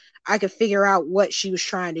I could figure out what she was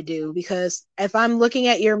trying to do, because if I'm looking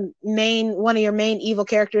at one of your main evil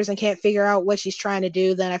characters and can't figure out what she's trying to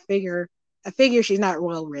do, then I figure she's not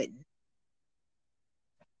well written.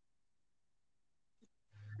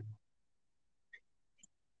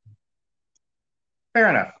 Fair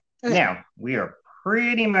enough. Okay. Now, we are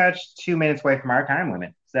pretty much 2 minutes away from our time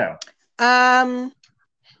limit. So,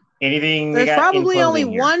 anything there's probably only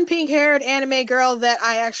here? one pink-haired anime girl that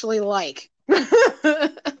I actually like.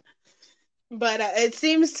 But it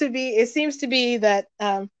seems to be that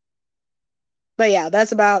But yeah,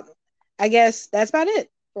 that's about it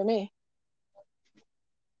for me.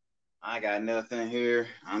 I got nothing here.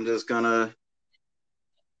 I'm just gonna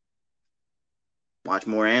watch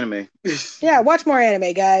more anime. Yeah, watch more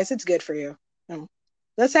anime, guys. It's good for you.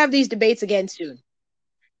 Let's have these debates again soon.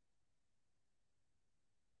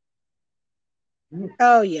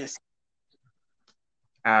 Oh, yes.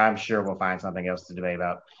 I'm sure we'll find something else to debate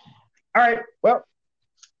about. All right. Well,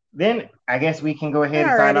 then I guess we can go ahead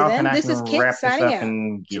and sign Alrighty off, then. and I This can is Kit wrap this signing up out.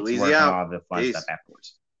 and get Too to easy work on out. all the fun Peace. stuff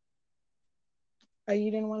afterwards. Oh,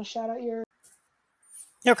 you didn't want to shout out your...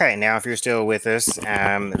 Okay, now if you're still with us,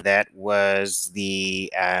 that was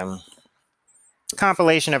the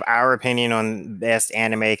compilation of our opinion on best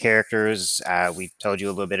anime characters. We told you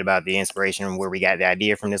a little bit about the inspiration and where we got the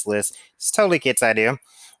idea from this list. It's totally Kit's idea,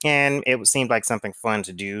 and it seemed like something fun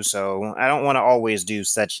to do. So I don't want to always do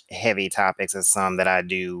such heavy topics as some that I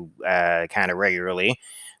do kind of regularly.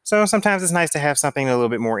 So sometimes it's nice to have something a little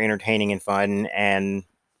bit more entertaining and fun, and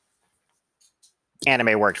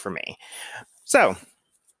anime worked for me. So,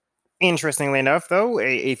 interestingly enough, though,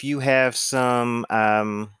 if you have some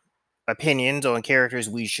opinions on characters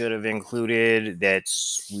we should have included that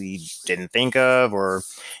we didn't think of, or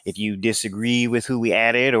if you disagree with who we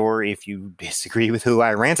added, or if you disagree with who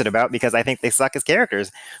I ranted about because I think they suck as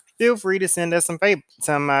characters, feel free to send us some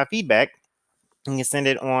feedback. You can send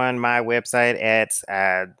it on my website at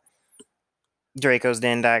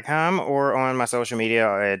dracosden.com or on my social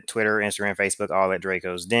media at Twitter, Instagram, Facebook, all at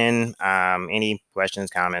Draco's Den. Any questions,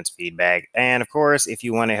 comments, feedback, and of course, if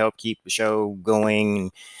you want to help keep the show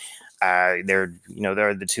going, there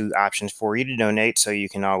are the two options for you to donate. So you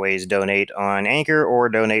can always donate on Anchor or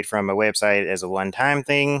donate from a website as a one-time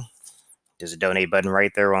thing. There's a donate button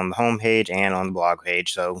right there on the homepage and on the blog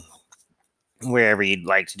page. So wherever you'd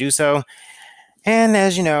like to do so. And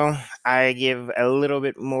as you know, I give a little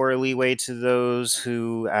bit more leeway to those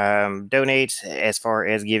who donate as far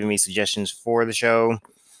as giving me suggestions for the show.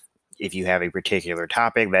 If you have a particular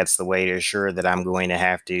topic, that's the way to assure that I'm going to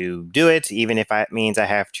have to do it, even if it means I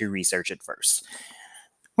have to research it first.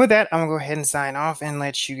 With that, I'm going to go ahead and sign off and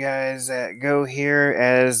let you guys go here,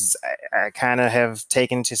 as I kind of have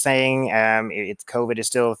taken to saying COVID is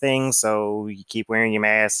still a thing, so you keep wearing your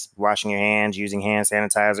mask, washing your hands, using hand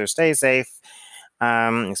sanitizer, stay safe.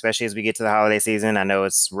 Especially as we get to the holiday season. I know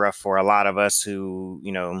it's rough for a lot of us who,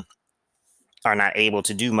 are not able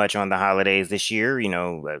to do much on the holidays this year.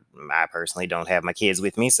 I personally don't have my kids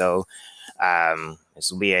with me, so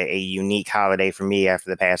this will be a unique holiday for me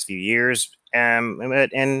after the past few years.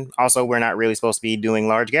 And also, we're not really supposed to be doing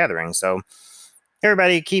large gatherings. So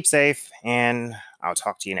everybody keep safe, and I'll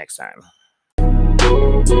talk to you next time.